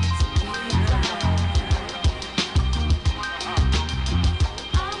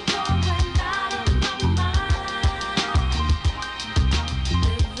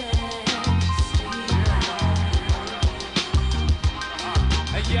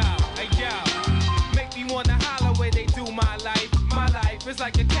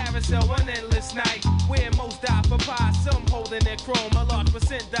 carousel, one endless night. Where most die for pie, some holding their chrome. A large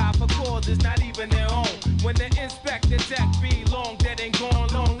percent die for causes not even their own. When the inspector deck be long dead and gone,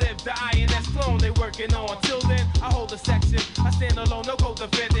 long live the INS clone they working on. Till then, I hold a section. I stand alone, no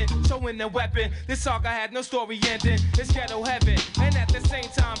co-defendant. Showing the weapon. This saga had no story ending. It's ghetto heaven, and at the same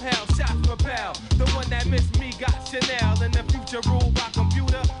time, hell, shots propel. The one that missed me got Chanel. In the future, ruled by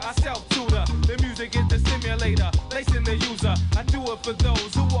computer, I self-tutor. The music is the simulator, lacing the user. I do it for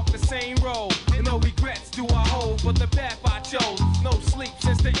those who walk the same road. And no regrets do I hold, but the path I chose. No sleep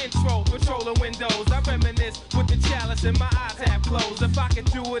since the intro, patrolling windows. I reminisce with the chalice and my eyes half closed. If I could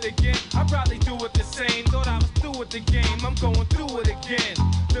do it again, I'd probably do it the same. Thought I was through with the game, I'm going through it again.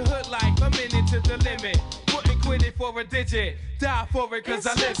 The hood life, I'm in it to the limit. Wouldn't quit it for a digit. Die for it cause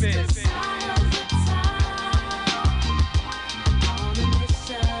I live it.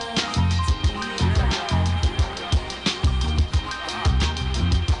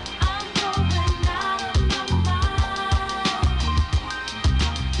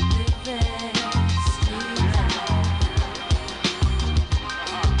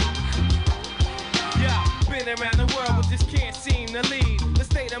 Around the world, but just can't seem to leave. The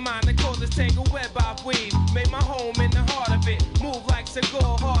state of mind that caused this tangled web I weave. Made my home in the heart of it. Move like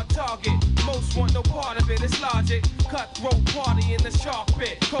Seagull, hard target. Most want no part of it. It's logic. Cutthroat party in the shark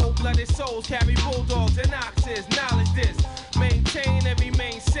pit. Cold-blooded souls carry bulldogs and oxes. Knowledge this. Maintain and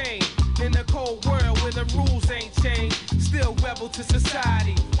remain sane. In a cold world where the rules ain't changed. Still rebel to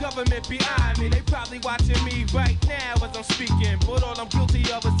society. Government behind me. They probably watching me right now as I'm speaking. But all I'm guilty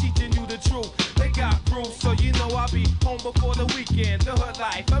of is teaching you the truth. They got proof, so you know I'll be home before the weekend. The hood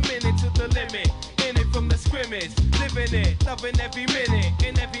life, I'm in it to the limit. In it from the scrimmage. Living it, loving every minute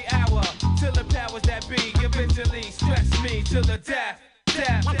and every hour. Till the powers that be eventually stress me to the death.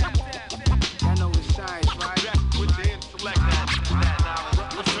 Death. I know the science, right? With the intellect, that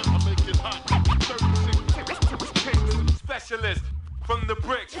knowledge. I make it hot. 36 specialist from the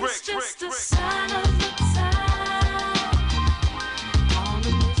bricks. It's just a sign of the time. On a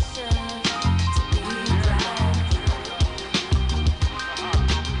mission to be right.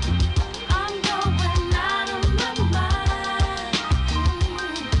 I'm going out of my mind.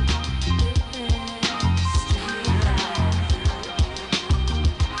 Living street life.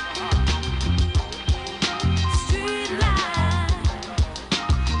 Street life.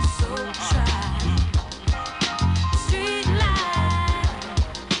 So try. Street life.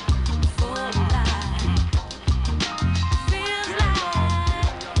 For life.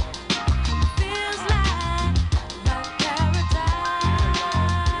 Feels like no paradise.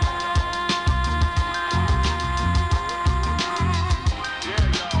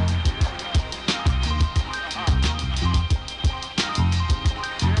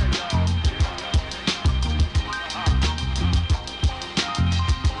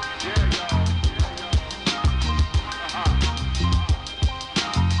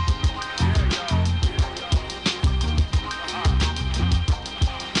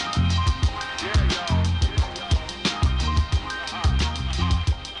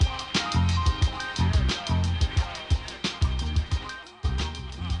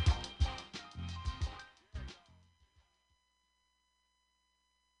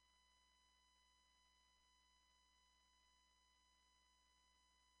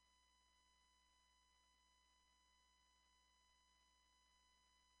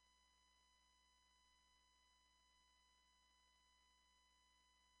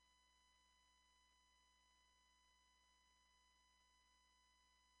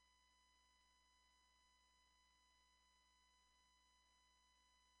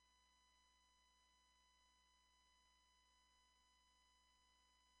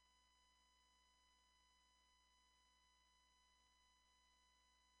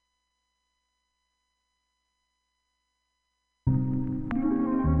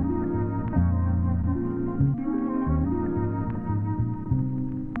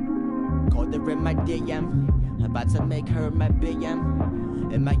 Called her in my DM, about to make her my BM.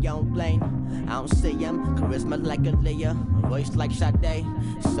 In my own lane, I don't see him. Charisma like a Leah, voice like Sade,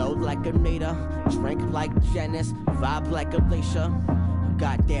 soul like Anita, drink like Janice, vibe like Alicia.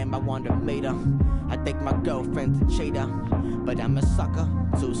 Goddamn, I want to meet her. I think my girlfriend's a cheater, but I'm a sucker.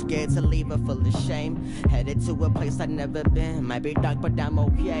 Too scared to leave her, full of shame. Headed to a place I've never been. Might be dark, but I'm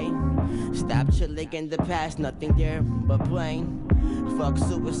okay. Stop chilling in the past, nothing there but blame. Fuck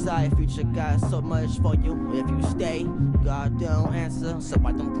suicide, future got so much for you. If you stay, God don't answer, so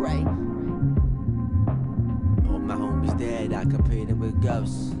I don't pray. All my homies dead, I competing with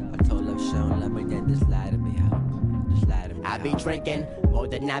ghosts. I told her, Sean, let me get this lie to me out. I be drinking, more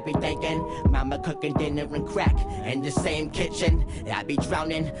than I be thinking. Mama cooking dinner and crack in the same kitchen. I be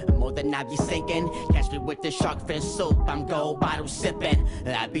drowning more than I be sinking. Catch me with the shark fin soup, I'm gold bottle sipping.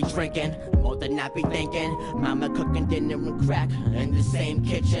 I be drinking more than I be thinking. Mama cooking dinner and crack in the same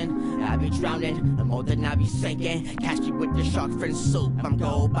kitchen. I be drowning more than I be sinking. Catch me with the shark fin soup, I'm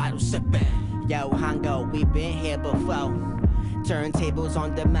gold bottle sipping. Yo, Hongo, we been here before. Turntables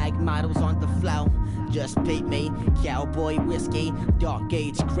on the mic, models on the floor. Just beat me, cowboy whiskey, dark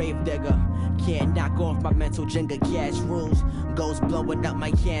gauge, grave digger. Can't knock off my mental Jenga cash rules. Goes blowing up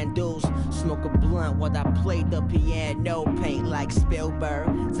my candles. Smoke a blunt while I play the piano. Paint like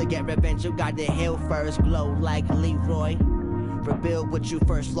Spielberg. To get revenge, you got to heal first. Glow like Leroy. Rebuild what you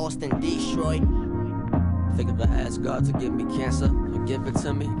first lost in Detroit. Think if I ask God to give me cancer or give it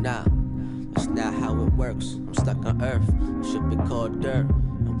to me? Nah, that's not how it works. I'm stuck on earth, it should be called dirt.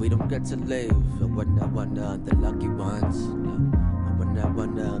 And we don't get to live. I would not wonder the lucky ones. No, I would not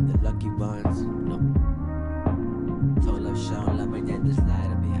wonder the lucky ones. No. Told love, shown love, and then just lie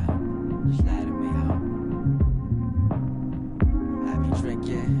to me out. Just lie to me out. I be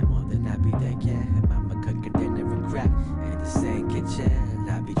drinking more than I be thinking. And mama cooking dinner and crack in the same kitchen.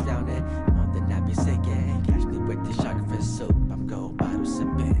 I be drowning more than I be sinking. Catch me with the shark fin soup, I'm gold bottle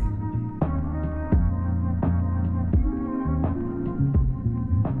sipping.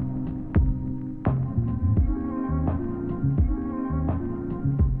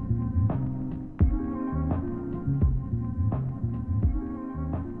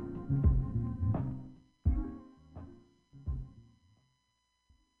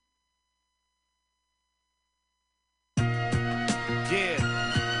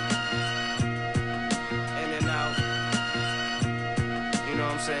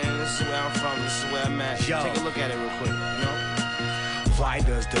 Take a look at it real quick, you know? Why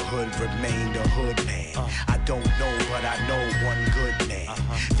does the hood remain the hood, man? I don't know, but I know one good man.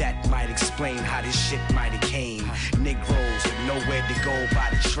 That might explain how this shit might have came. Negroes with nowhere to go by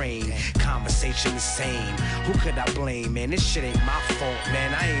the train. Conversation the same. Who could I blame, man? This shit ain't my fault,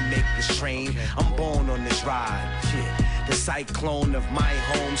 man. I ain't make this train. I'm born on this ride. Shit. The cyclone of my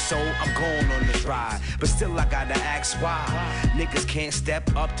home, so I'm going on this ride. But still I gotta ask why. Niggas can't step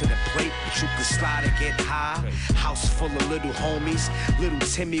up to the plate, but you can slide and get high. House full of little homies. Little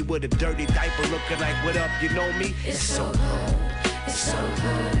Timmy with a dirty diaper looking like, what up, you know me? It's so good, it's so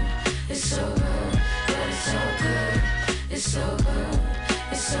good, it's so good, but it's so good. It's so good,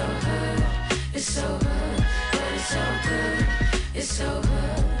 it's so good, it's so good, but it's so good. It's so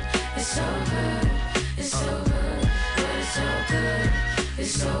good, it's so good, it's so good. It's so good,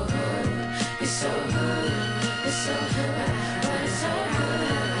 it's so good, it's so good, it's so good, but it's so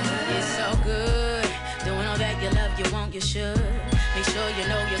good. It's so good, doing all that you love, you want, you should. Make sure you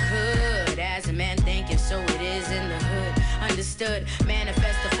know you're good. As a man thinking, so it is in the hood. Understood,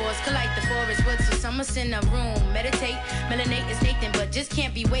 manifest the force, collide the forest woods. So some us in a room, meditate, melanate is Nathan, but just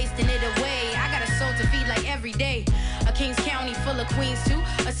can't be wasting it away. I got a soul to feed like every day. A Kings County full of queens too.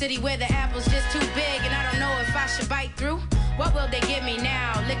 A city where the apple's just too big, and I don't know if I should bite through. What will they give me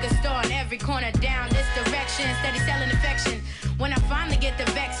now? Liquor store on every corner down this direction. Steady selling affection. When I finally get the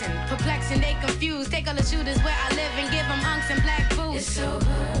vexing, perplexing, they confused. Take all the shooters where I live and give them unks and black boots. It's so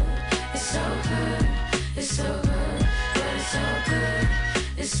good, it's so good, it's so good, but it's so good.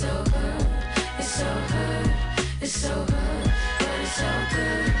 It's so good, it's so good, it's so good, but it's so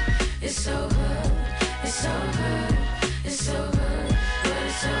good. It's so good, it's so good, it's so good, but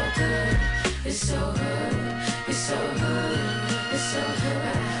it's so good. It's so good, it's so good, it's so good,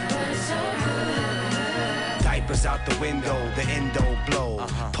 but it's so good. Diapers out the window, the endo blow.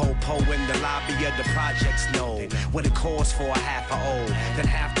 Po-po in the lobby of the projects know what it costs for a half a O. Then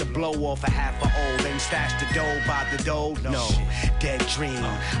have to blow off a half a O. Then stash the dough by the dough. No, dead dream.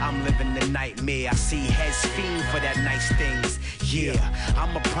 I'm living the nightmare. I see heads fiend for that nice things. Yeah,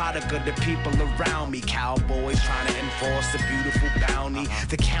 I'm a product of the people around me. Cowboys trying to enforce a beautiful bounty.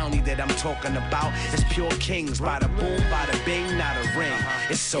 The county that I'm talking about is pure kings. Bada boom, bada bing, not a ring.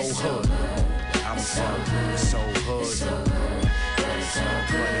 It's so hood. I'm so hood, so hood. It's so good, but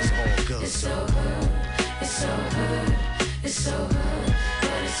it's so good. It's all good. It's so good, it's so good, it's so good,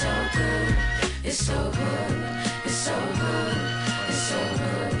 but it's so good. It's so good, it's so good, it's so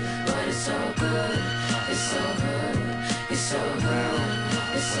good, but it's so good. It's so good, it's so good,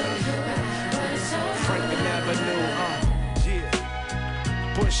 it's so good, but it's so good. Franklin Avenue, yeah.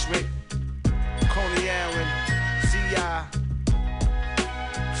 Bushwick, Coney Island, CI,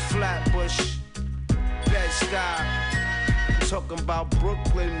 Flatbush, Bed-Stuy. I'm talking about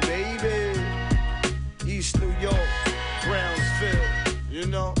Brooklyn, baby. East New York, Brownsville, you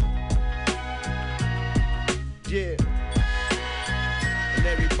know? Yeah.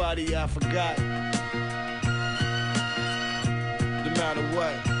 and everybody I forgot. No matter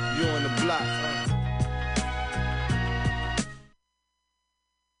what, you on the block.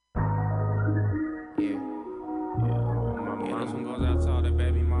 This one goes out to all the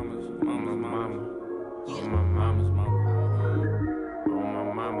baby mamas, mama. Oh, my mama's mama. Oh, my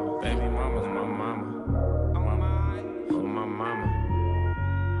mama. Baby mama's my mama. Oh, my mama.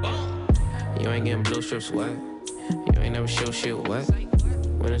 You ain't getting blue strips wet. You ain't never show shit wet.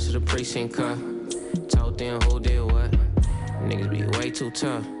 Went into the precinct car. Told them who did what. Niggas be way too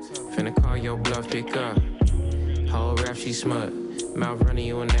tough. Finna call your bluff, pick up. Whole rap she smut. Mouth running,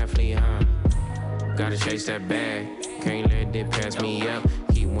 you an athlete, huh? Gotta chase that bag. Can't let it pass me up.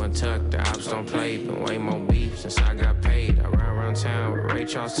 Keep one tuck, the ops don't play. Been way more beef since I got paid. I ride around town with Ray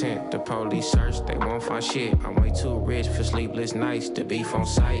Charles tent. The police search, they won't find shit. I'm way too rich for sleepless nights. The beef on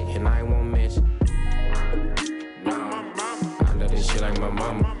sight, and I won't miss. I love this shit like my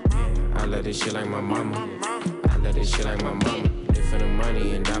mama. I love this shit like my mama. I love this shit like my mama. Live for the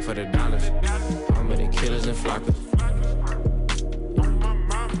money and die for the dollars. Home of the killers and flockers.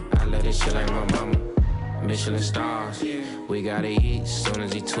 I love this shit like my mama. Michelin stars, we gotta eat soon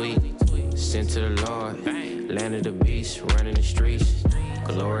as he tweet. Sent to the Lord, landed the beast, running the streets.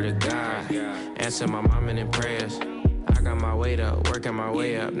 Glory to God, answer my mama in prayers. I got my weight up, working my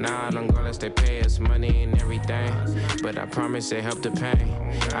way up. Now I don't go unless they pay us. Money ain't everything, but I promise they help the pain.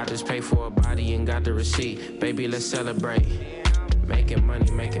 I just pay for a body and got the receipt. Baby, let's celebrate. Making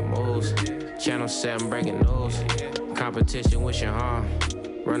money, making moves. Channel 7 breaking news. Competition wishing harm.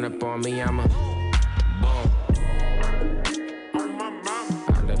 Run up on me, I'm a boom.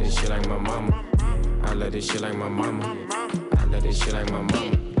 I love this shit like my mama. I love this shit like my mama. I love this shit like my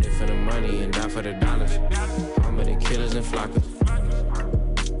mama. Live for the money and die for the dollars. Home of the killers and flockers.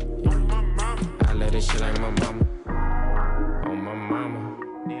 I love this shit like my mama.